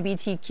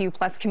LGBTQ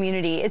plus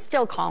community is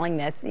still calling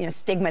this,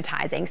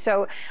 stigmatizing.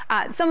 So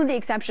some of the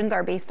exceptions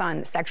are based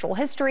on sexual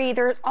history.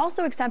 There are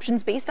also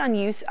exceptions based on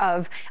use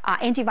of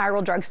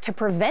antiviral drugs to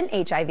prevent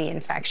HIV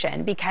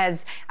infection,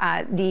 because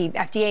the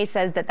FDA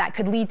says that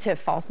could lead to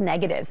false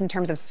negatives in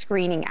terms of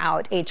screening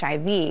out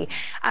HIV.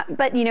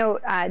 But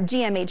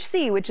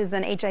GMHC, which is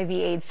an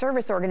HIV/AIDS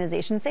service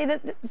organization, say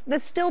that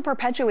this still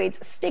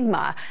perpetuates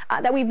stigma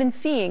that we've been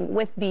seeing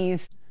with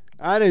these.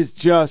 That is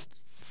just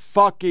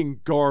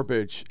fucking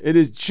garbage. It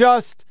is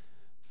just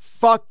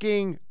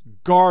fucking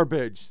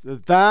garbage.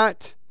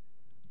 That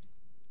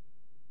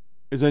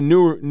is a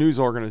new news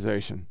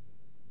organization.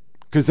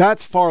 Because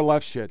that's far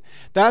left shit.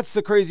 That's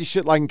the crazy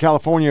shit like in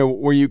California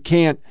where you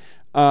can't,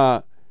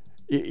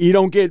 you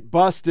don't get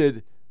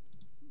busted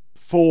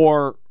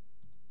for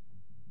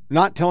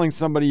not telling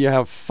somebody you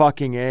have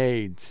fucking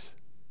AIDS.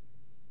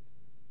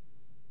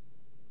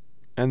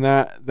 And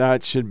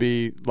that should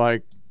be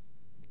like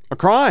a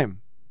crime.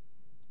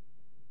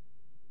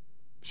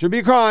 Should be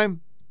a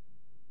crime.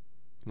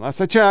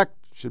 Last I checked,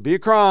 should be a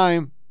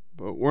crime.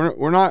 But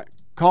we're not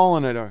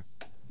calling it a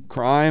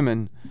crime,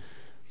 and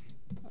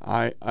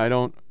I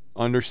don't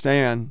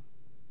understand.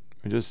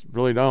 I just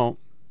really don't.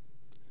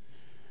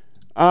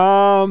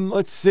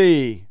 Let's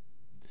see.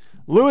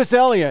 Lewis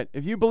Elliott,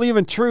 if you believe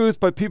in truth,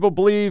 but people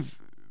believe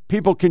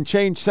people can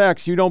change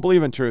sex, you don't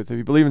believe in truth. If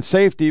you believe in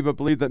safety, but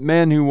believe that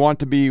men who want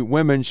to be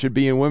women should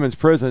be in women's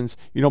prisons,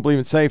 you don't believe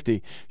in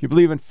safety. If you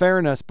believe in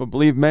fairness, but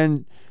believe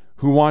men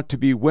who want to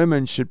be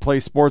women should play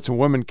sports in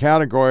women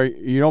category,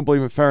 you don't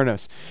believe in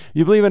fairness.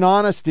 You believe in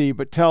honesty,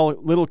 but tell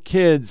little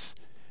kids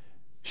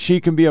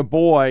she can be a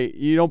boy,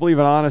 you don't believe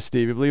in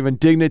honesty. If you believe in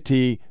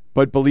dignity,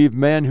 but believe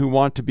men who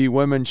want to be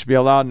women should be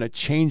allowed in a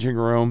changing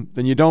room,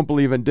 then you don't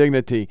believe in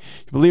dignity.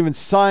 You believe in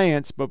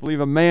science, but believe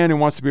a man who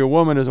wants to be a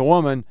woman is a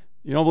woman,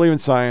 you don't believe in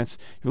science.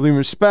 You believe in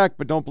respect,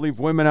 but don't believe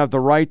women have the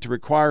right to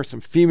require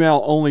some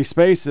female-only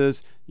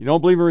spaces, you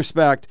don't believe in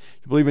respect.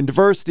 You believe in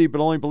diversity,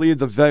 but only believe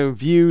the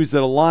views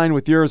that align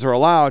with yours are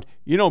allowed,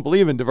 you don't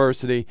believe in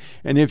diversity.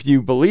 And if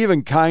you believe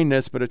in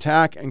kindness, but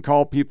attack and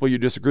call people you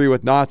disagree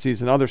with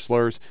Nazis and other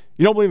slurs,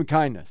 you don't believe in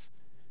kindness.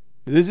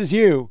 If this is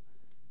you,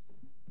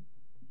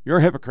 you're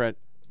a hypocrite.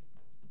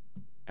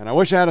 And I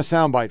wish I had a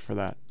soundbite for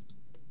that.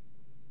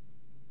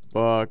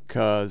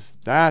 Because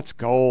that's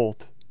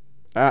gold.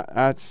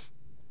 That's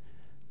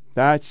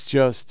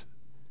just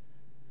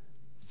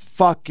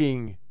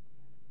fucking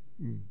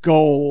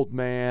gold,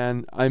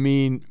 man. I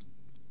mean,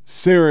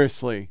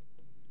 seriously.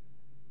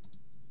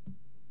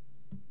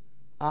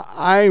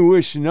 I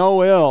wish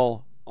no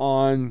ill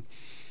on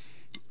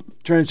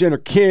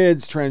transgender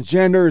kids,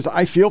 transgenders.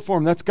 I feel for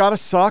them. That's gotta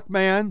suck,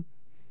 man.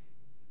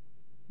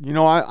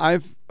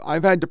 I've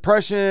had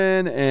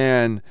depression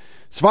and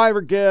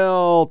survivor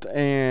guilt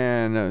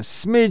and a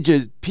smidge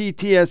of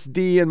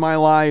PTSD in my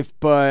life,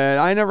 but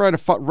I never had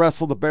to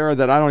wrestle the bear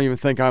that I don't even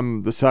think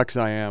I'm the sex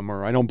I am,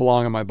 or I don't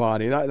belong in my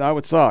body. That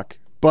would suck.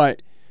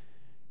 But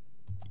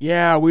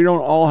yeah, we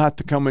don't all have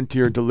to come into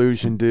your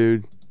delusion,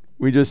 dude.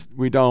 We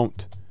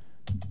don't.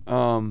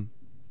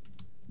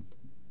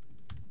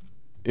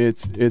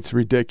 It's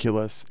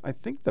ridiculous. I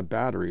think the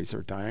batteries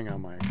are dying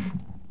on my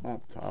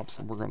laptop,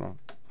 so we're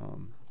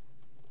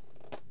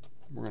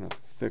gonna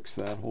fix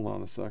that. Hold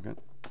on a second.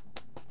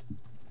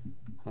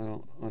 I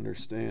don't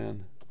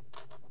understand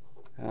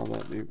how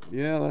that be.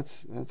 Yeah,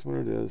 that's what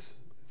it is.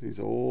 It's these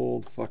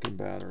old fucking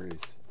batteries,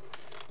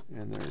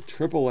 and they're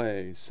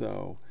AAA.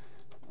 So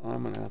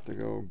I'm gonna have to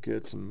go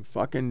get some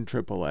fucking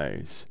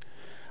AAAs.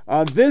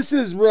 This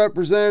is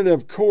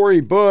Representative Cori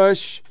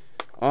Bush,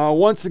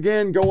 once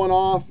again going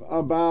off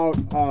about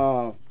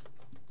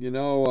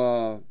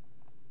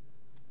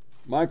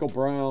Michael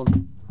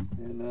Brown,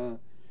 and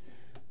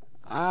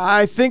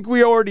I think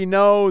we already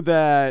know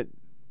that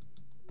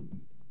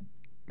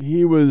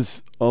he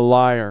was a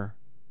liar.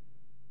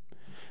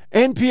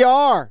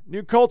 NPR,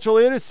 new cultural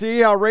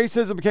literacy, how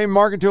racism became a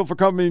marketing tool for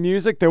company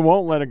music. They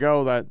won't let it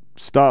go, that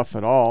stuff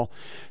at all.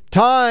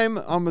 Time,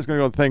 I'm just going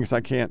to go to things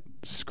I can't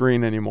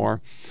screen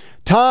anymore.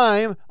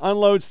 Time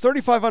unloads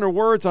 3,500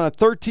 words on a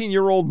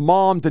 13-year-old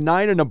mom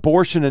denied an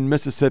abortion in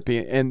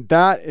Mississippi. And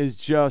that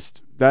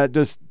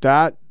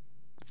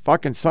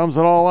fucking sums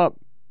it all up,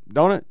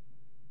 don't it?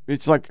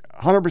 It's like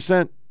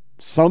 100%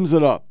 sums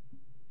it up.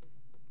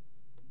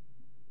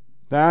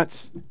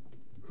 That's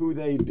who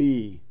they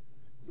be.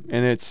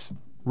 And it's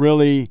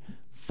really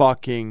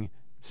fucking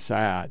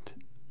sad.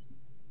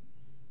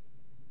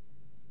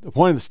 The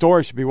point of the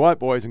story should be what,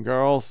 boys and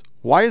girls?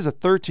 Why is a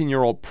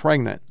 13-year-old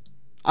pregnant?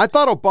 I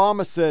thought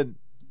Obama said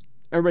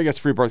everybody gets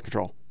free birth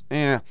control.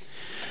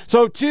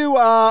 So to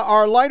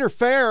our lighter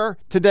fare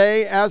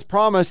today, as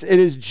promised, it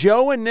is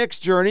Joe and Nick's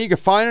Journey. You can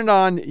find it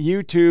on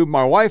YouTube.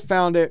 My wife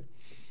found it.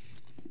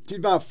 She's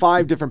about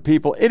 5 different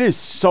people. It is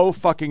so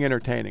fucking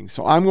entertaining.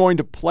 So I'm going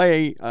to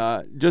play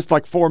just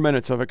like 4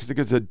 minutes of it because it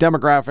gives the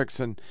demographics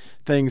and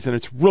things, and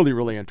it's really,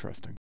 really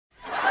interesting.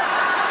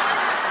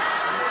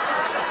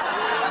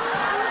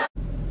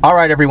 All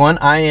right, everyone,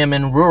 I am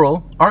in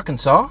rural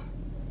Arkansas.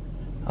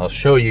 I'll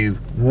show you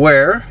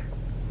where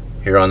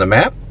here on the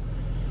map.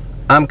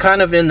 I'm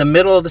kind of in the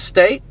middle of the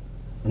state,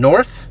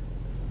 north.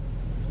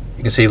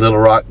 You can see Little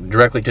Rock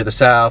directly to the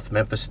south,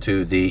 Memphis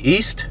to the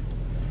east.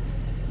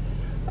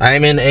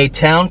 I'm in a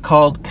town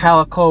called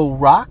Calico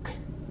Rock.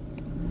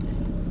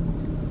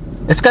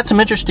 It's got some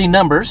interesting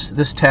numbers,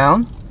 this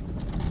town,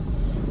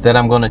 that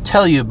I'm going to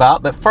tell you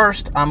about. But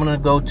first, I'm going to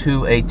go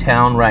to a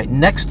town right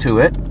next to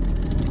it,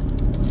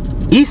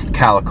 East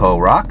Calico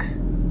Rock.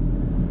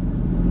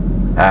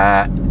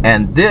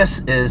 And this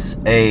is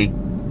a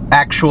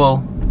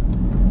actual,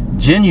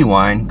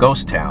 genuine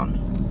ghost town.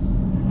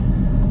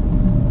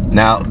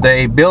 Now,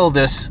 they bill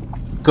this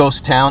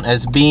ghost town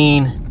as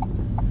being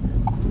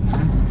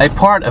a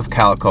part of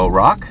Calico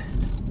Rock,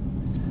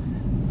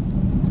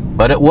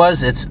 but it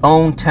was its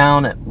own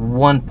town at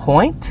one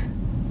point.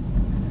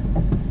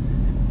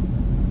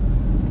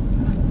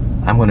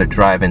 I'm going to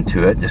drive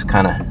into it, just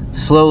kind of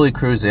slowly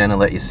cruise in and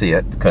let you see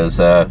it, because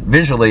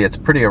visually it's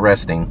pretty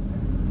arresting.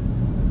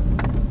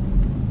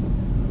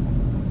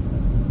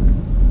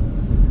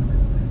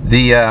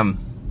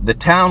 The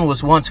town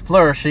was once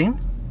flourishing,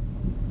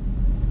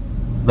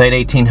 late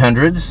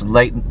 1800s,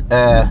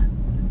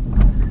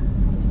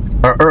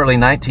 or early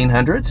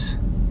 1900s.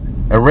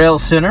 A rail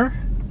center,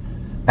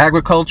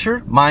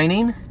 agriculture,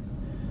 mining.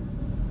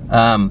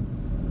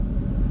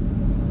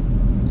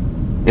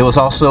 It was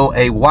also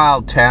a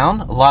wild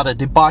town, a lot of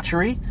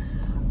debauchery,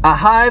 a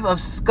hive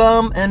of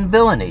scum and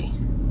villainy,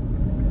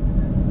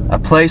 a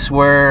place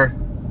where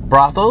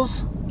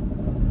brothels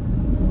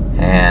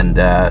and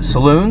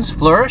saloons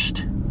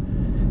flourished,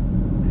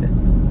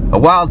 a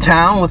wild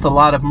town with a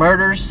lot of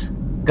murders,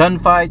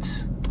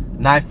 gunfights,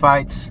 knife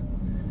fights.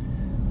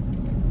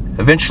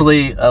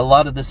 Eventually, a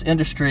lot of this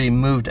industry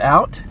moved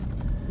out,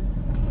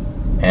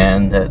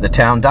 and the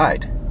town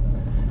died.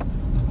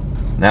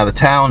 Now, the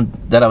town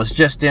that I was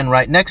just in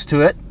right next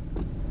to it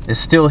is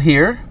still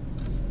here,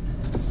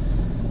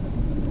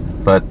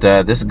 but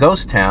this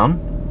ghost town,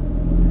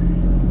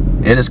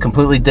 it is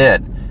completely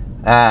dead.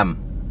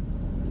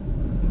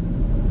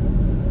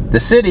 The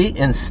city,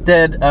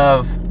 instead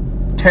of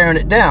tearing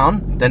it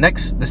down,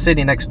 the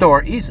city next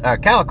door,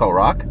 Calico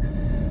Rock,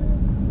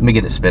 let me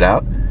get it spit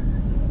out.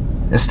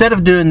 Instead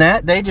of doing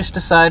that, they just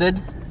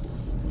decided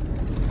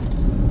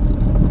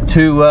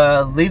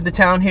to leave the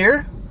town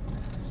here,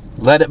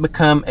 let it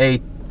become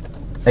a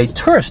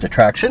tourist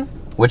attraction,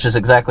 which is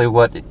exactly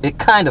what it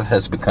kind of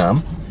has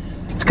become.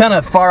 It's kind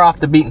of far off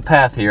the beaten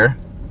path here.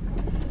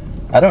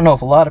 I don't know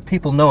if a lot of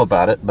people know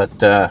about it, but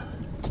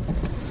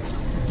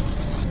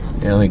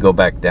here, let me go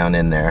back down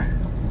in there.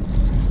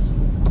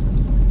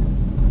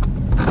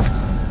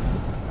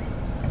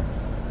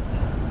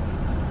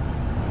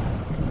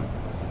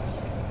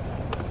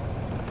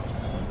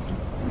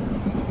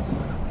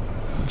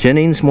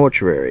 Jennings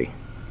Mortuary.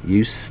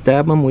 You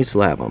stab them, we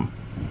slab them.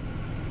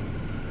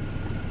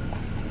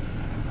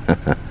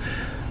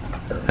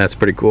 That's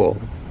pretty cool.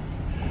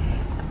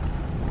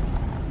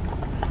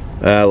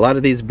 A lot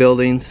of these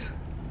buildings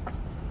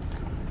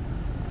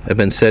have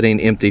been sitting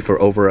empty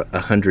for over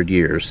 100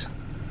 years.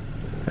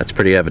 That's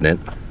pretty evident.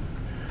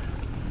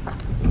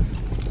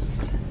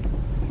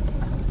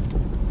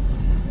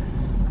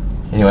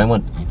 Anyway, I'm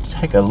going to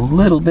take a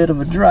little bit of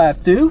a drive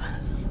through,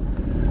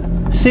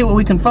 see what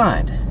we can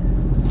find.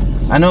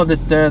 I know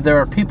that there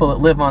are people that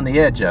live on the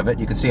edge of it.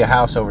 You can see a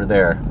house over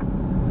there.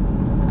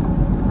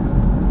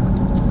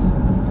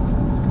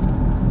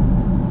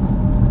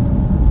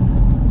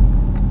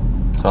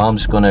 So I'm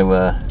just going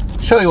to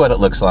show you what it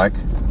looks like.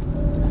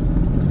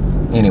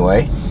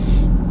 Anyway.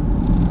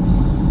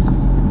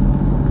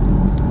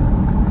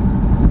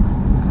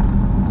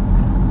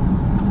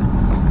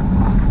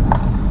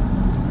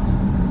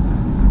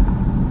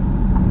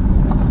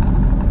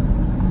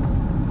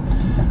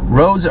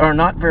 Roads are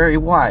not very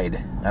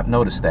wide. I've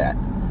noticed that.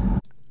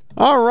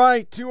 All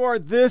right, to our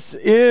This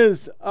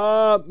Is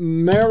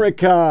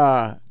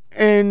America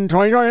in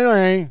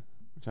 2023,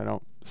 which I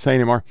don't say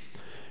anymore.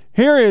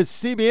 Here is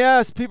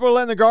CBS. People are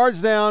letting the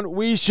guards down.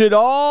 We should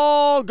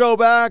all go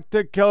back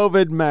to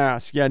COVID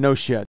masks. Yeah, no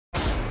shit.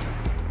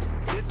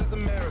 This is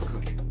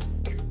America.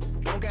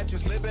 Don't catch you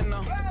slipping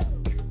now.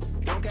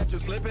 Don't catch you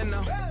slipping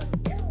now.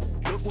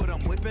 Look what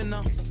I'm whipping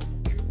now.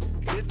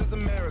 This is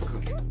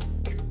America.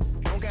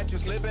 Don't catch you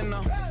slipping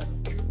now.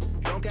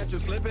 Don't catch you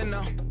slipping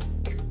now.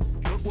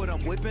 Look what I'm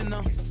whipping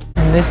now.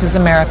 This is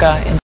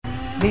America.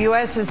 The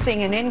U.S. is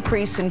seeing an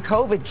increase in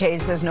COVID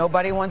cases.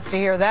 Nobody wants to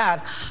hear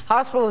that.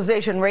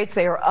 Hospitalization rates,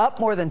 they are up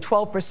more than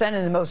 12%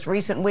 in the most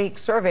recent week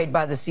surveyed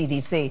by the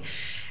CDC.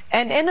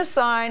 And in a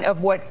sign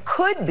of what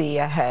could be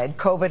ahead,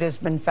 COVID has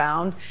been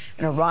found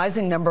in a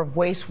rising number of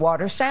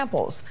wastewater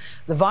samples.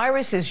 The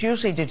virus is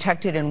usually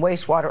detected in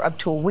wastewater up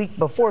to a week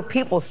before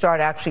people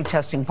start actually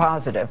testing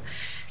positive.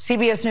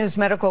 CBS News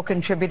medical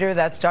contributor,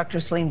 that's Dr.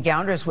 Celine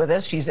Gounder, is with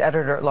us. She's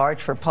editor-at-large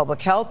for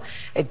public health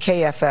at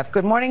KFF.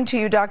 Good morning to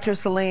you, Dr.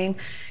 Celine.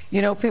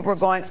 You know, people are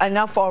going,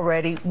 enough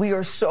already. We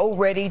are so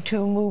ready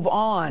to move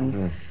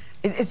on.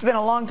 It's been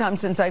a long time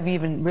since I've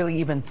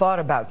even thought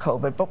about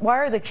COVID, but why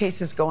are the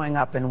cases going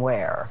up and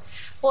where?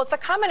 Well, it's a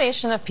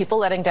combination of people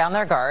letting down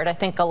their guard. I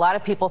think a lot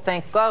of people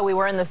think, oh, we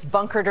were in this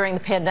bunker during the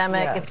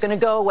pandemic. Yes. It's going to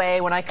go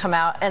away when I come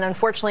out. And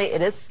unfortunately,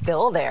 it is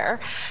still there.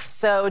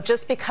 So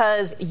just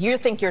because you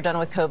think you're done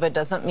with COVID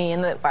doesn't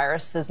mean that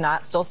virus is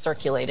not still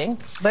circulating.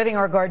 Letting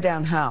our guard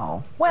down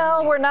how?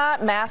 Well, we're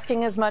not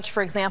masking as much,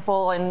 for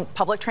example, in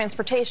public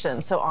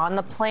transportation. So on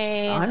the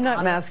plane, I'm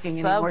not masking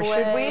anymore.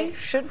 Subway.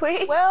 Should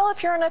we? Well,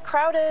 if you're in a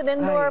crowded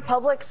indoor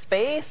public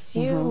space,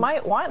 you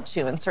might want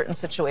to in certain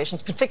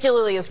situations,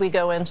 particularly as we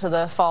go into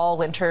the fall,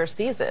 winter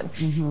season.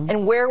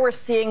 And where we're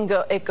seeing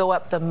it go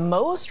up the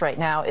most right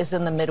now is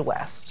in the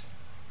Midwest.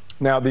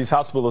 Now, these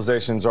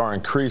hospitalizations are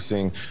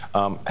increasing.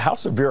 How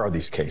severe are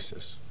these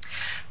cases?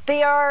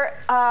 They are,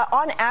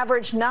 on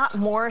average, not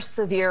more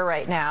severe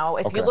right now.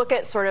 If you look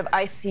at sort of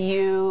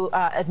ICU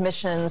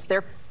admissions,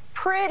 they're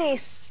pretty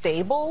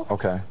stable.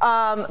 Okay.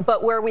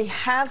 But where we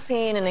have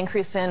seen an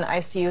increase in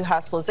ICU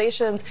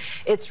hospitalizations,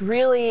 it's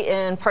really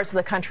in parts of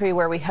the country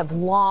where we have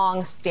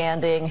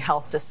long-standing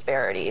health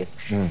disparities.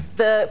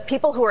 The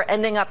people who are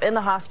ending up in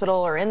the hospital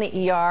or in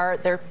the ER,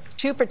 they're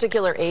two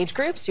particular age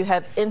groups. You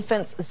have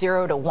infants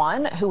 0 to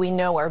 1, who we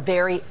know are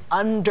very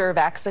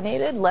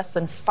under-vaccinated. Less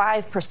than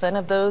 5%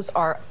 of those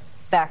are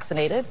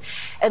vaccinated.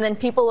 And then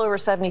people over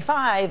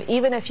 75,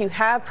 even if you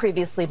have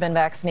previously been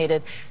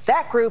vaccinated,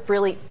 that group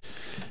really...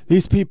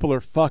 These people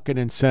are fucking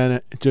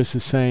insane,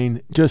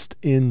 just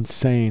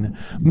insane.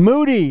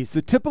 Moody's,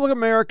 the typical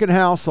American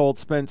household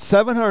spent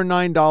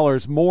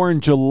 $709 more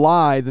in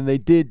July than they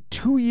did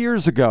 2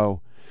 years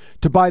ago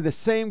to buy the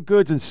same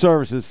goods and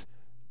services,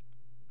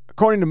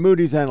 according to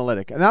Moody's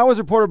Analytic. And that was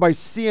reported by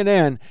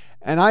CNN,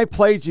 and I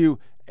played you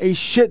a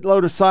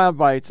shitload of sound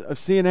bites of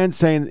CNN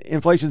saying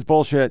inflation's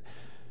bullshit,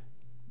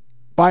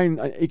 buying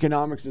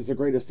economics is the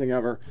greatest thing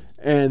ever,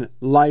 and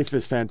life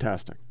is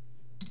fantastic.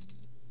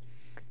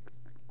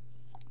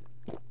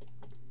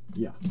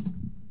 Yeah.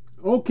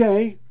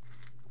 Okay.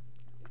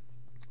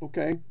 I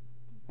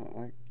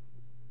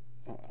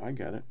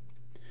get it.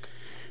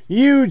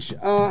 Huge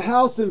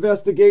house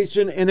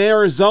investigation in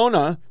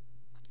Arizona.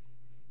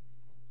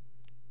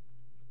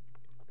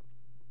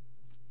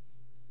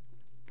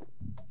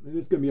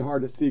 This is going to be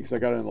hard to see because I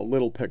got it in a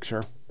little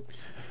picture.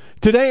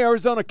 Today,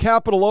 Arizona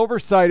Capitol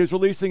Oversight is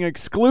releasing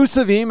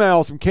exclusive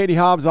emails from Katie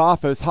Hobbs'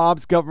 office.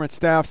 Hobbs' government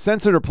staff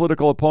censored her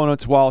political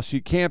opponents while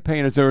she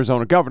campaigned as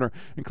Arizona governor,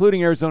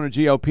 including Arizona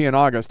GOP in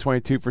August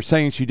 22, for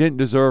saying she didn't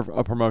deserve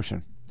a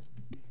promotion.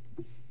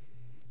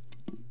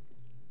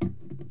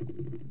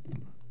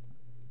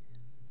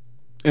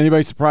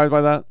 Anybody surprised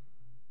by that?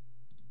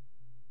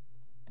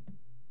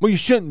 Well, you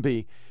shouldn't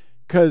be,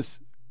 because...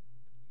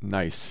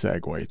 Nice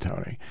segue,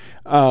 Tony.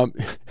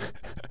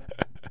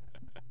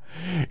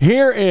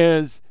 Here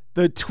is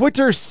the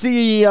Twitter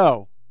CEO,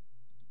 all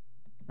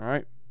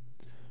right,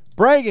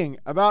 bragging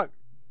about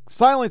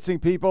silencing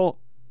people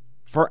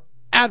for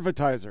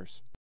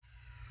advertisers.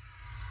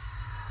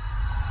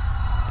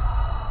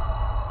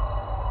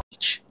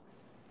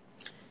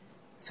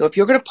 So if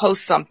you're going to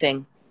post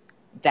something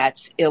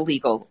that's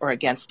illegal or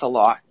against the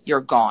law, you're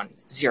gone.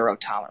 Zero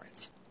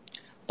tolerance.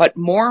 But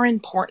more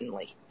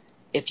importantly,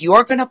 if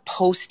you're going to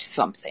post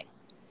something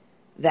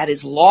that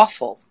is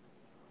lawful,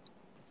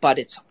 but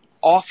it's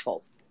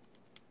awful,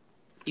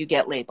 you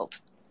get labeled.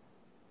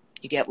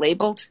 You get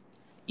labeled,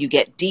 you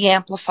get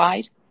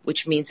de-amplified,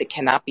 which means it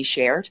cannot be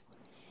shared,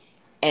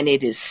 and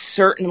it is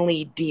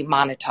certainly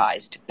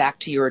demonetized. Back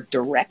to your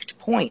direct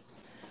point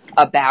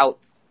about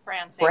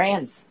brand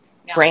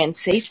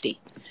safety.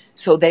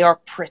 So they are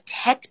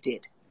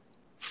protected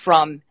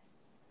from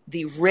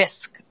the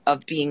risk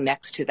of being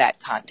next to that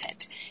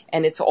content.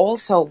 And it's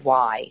also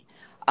why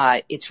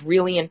it's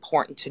really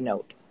important to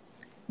note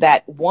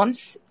that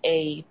once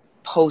a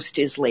post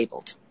is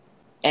labeled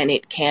and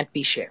it can't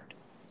be shared,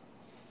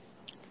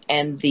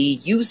 and the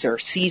user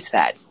sees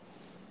that,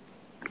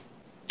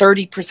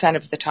 30%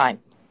 of the time,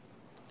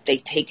 they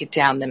take it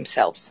down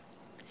themselves.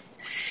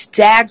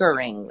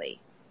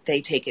 Staggeringly,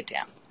 they take it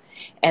down.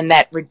 And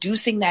that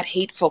reducing that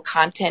hateful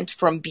content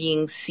from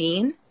being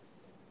seen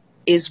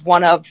is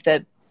one of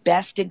the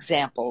best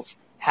examples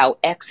how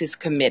X is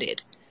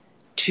committed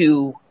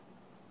to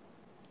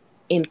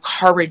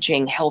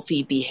encouraging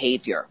healthy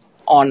behavior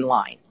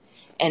online.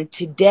 And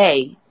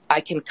today, I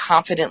can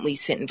confidently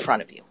sit in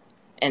front of you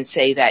and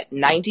say that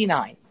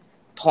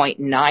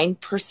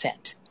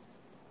 99.9%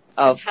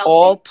 of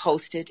all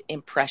posted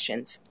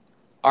impressions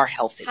are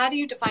healthy. How do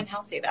you define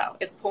healthy, though?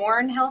 Is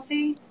porn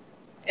healthy?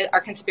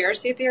 Are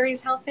conspiracy theories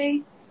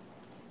healthy?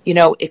 You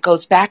know, it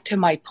goes back to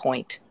my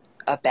point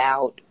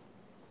about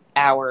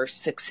our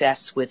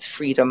success with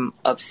freedom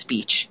of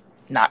speech,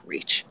 not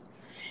reach.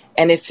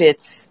 And if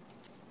it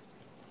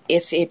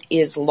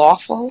is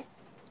lawful,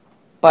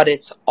 but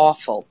it's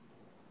awful,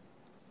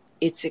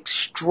 it's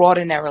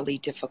extraordinarily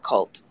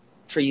difficult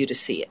for you to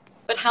see it.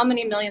 But how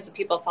many millions of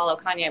people follow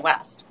Kanye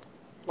West?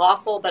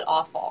 Lawful but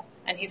awful.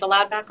 And he's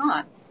allowed back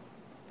on.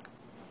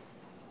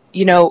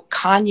 You know,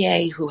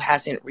 Kanye, who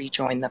hasn't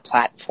rejoined the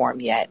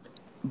platform yet,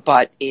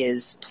 but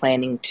is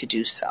planning to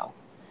do so,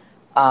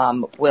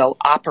 will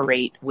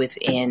operate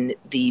within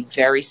the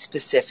very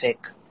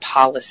specific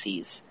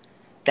policies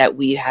that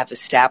we have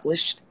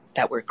established,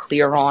 that we're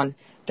clear on,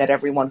 that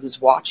everyone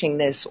who's watching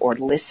this or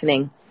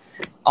listening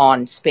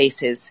on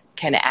Spaces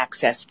can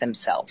access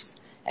themselves.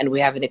 And we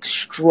have an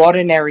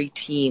extraordinary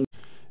team.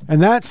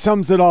 And that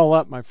sums it all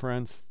up, my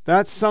friends.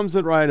 That sums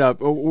it right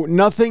up.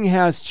 Nothing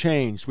has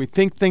changed. We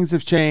think things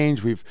have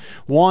changed. We've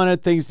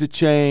wanted things to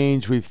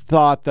change. We've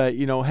thought that,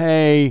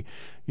 hey,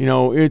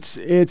 it's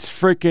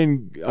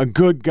freaking a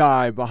good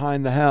guy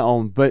behind the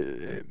helm. But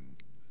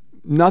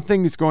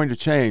nothing is going to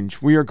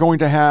change. We are going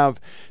to have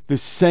the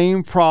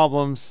same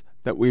problems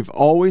that we've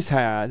always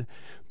had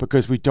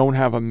because we don't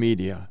have a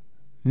media.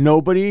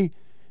 Nobody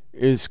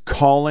is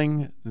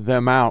calling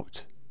them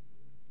out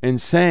and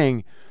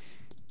saying,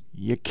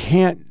 you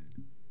can't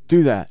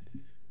do that.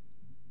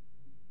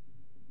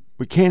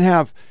 We can't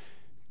have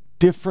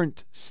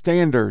different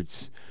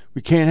standards.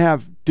 We can't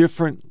have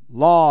different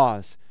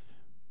laws.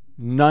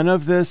 None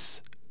of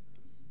this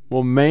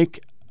will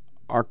make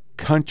our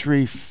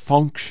country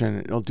function.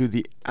 It'll do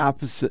the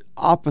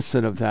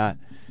opposite of that,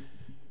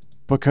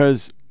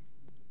 because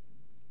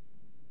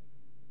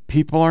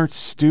people aren't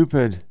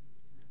stupid.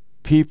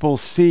 People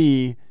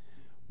see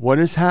what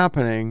is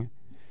happening,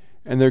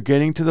 and they're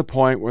getting to the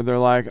point where they're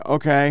like,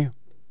 okay,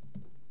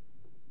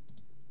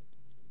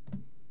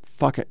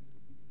 fuck it.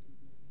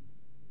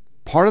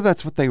 Part of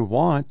that's what they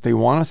want. They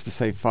want us to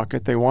say fuck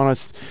it. They want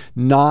us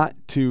not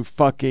to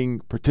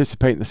fucking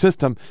participate in the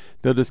system.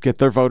 They'll just get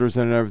their voters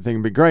in and everything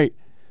will be great.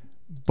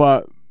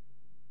 But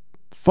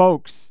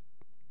folks,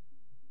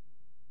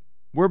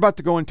 we're about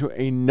to go into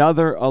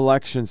another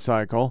election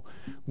cycle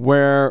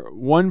where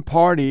one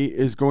party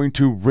is going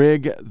to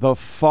rig the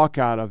fuck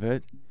out of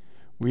it.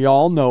 We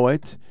all know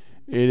it.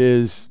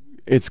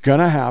 It's going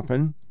to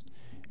happen.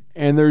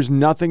 And there's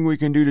nothing we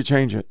can do to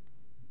change it.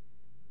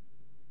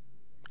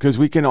 Because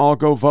we can all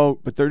go vote,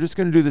 but they're just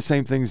going to do the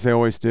same things they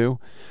always do.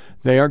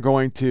 They are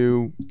going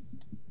to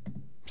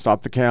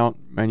stop the count,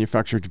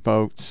 manufactured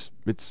votes.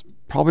 It's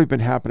probably been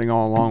happening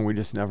all along. We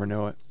just never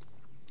knew it.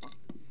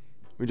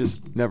 We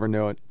just never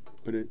knew it.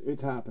 But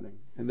it's happening.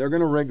 And they're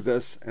going to rig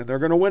this, and they're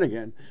going to win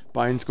again.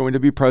 Biden's going to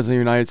be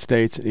president of the United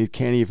States, and he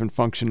can't even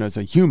function as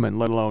a human,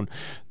 let alone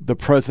the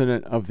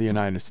president of the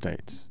United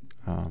States.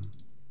 And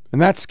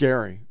that's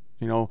scary.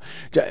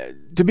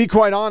 To be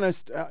quite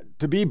honest,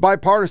 to be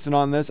bipartisan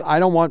on this, I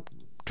don't want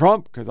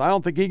Trump because I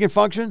don't think he can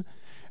function,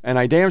 and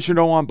I damn sure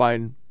don't want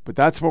Biden, but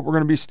that's what we're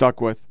going to be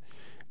stuck with.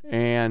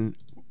 And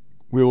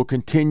we will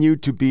continue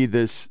to be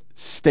this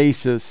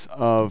stasis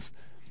of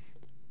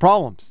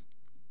problems.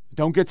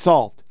 Don't get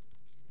solved.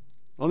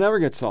 They'll never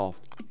get solved.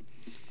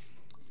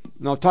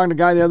 Now, I was talking to a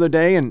guy the other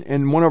day,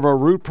 and one of our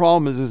root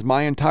problems is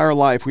my entire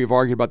life we've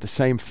argued about the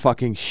same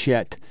fucking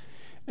shit.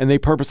 And they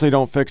purposely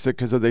don't fix it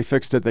because if they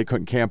fixed it, they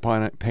couldn't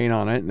campaign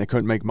on it, and they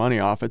couldn't make money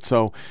off it.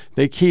 So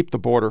they keep the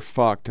border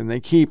fucked, and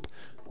they keep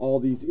all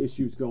these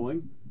issues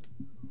going.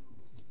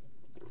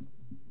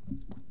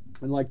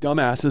 And like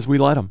dumbasses, we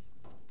let them.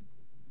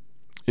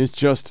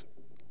 It's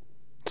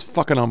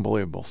fucking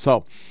unbelievable.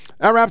 So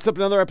that wraps up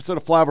another episode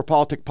of Flyover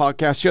PolitiK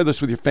Podcast. Share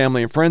this with your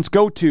family and friends.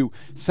 Go to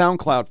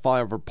SoundCloud,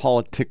 Flyover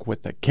PolitiK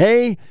with a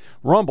K,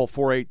 Rumble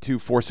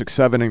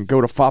 482-467, and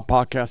go to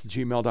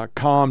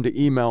foppodcast@gmail.com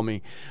to email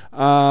me.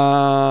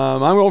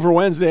 I'm over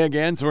Wednesday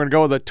again, so we're going to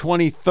go with the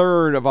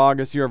 23rd of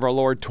August, year of our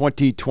Lord,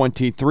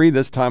 2023.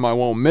 This time I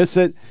won't miss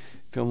it.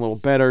 Feeling a little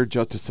better,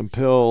 adjusted some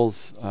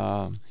pills.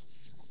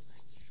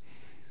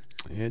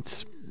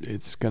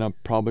 It's going to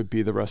probably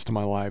be the rest of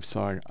my life,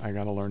 so I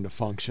got to learn to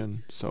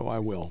function, so I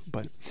will.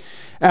 But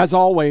as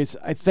always,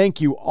 I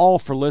thank you all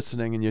for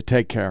listening, and you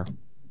take care.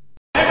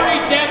 Every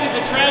death is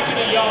a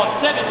tragedy, y'all. It's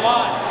 7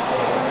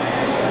 lives.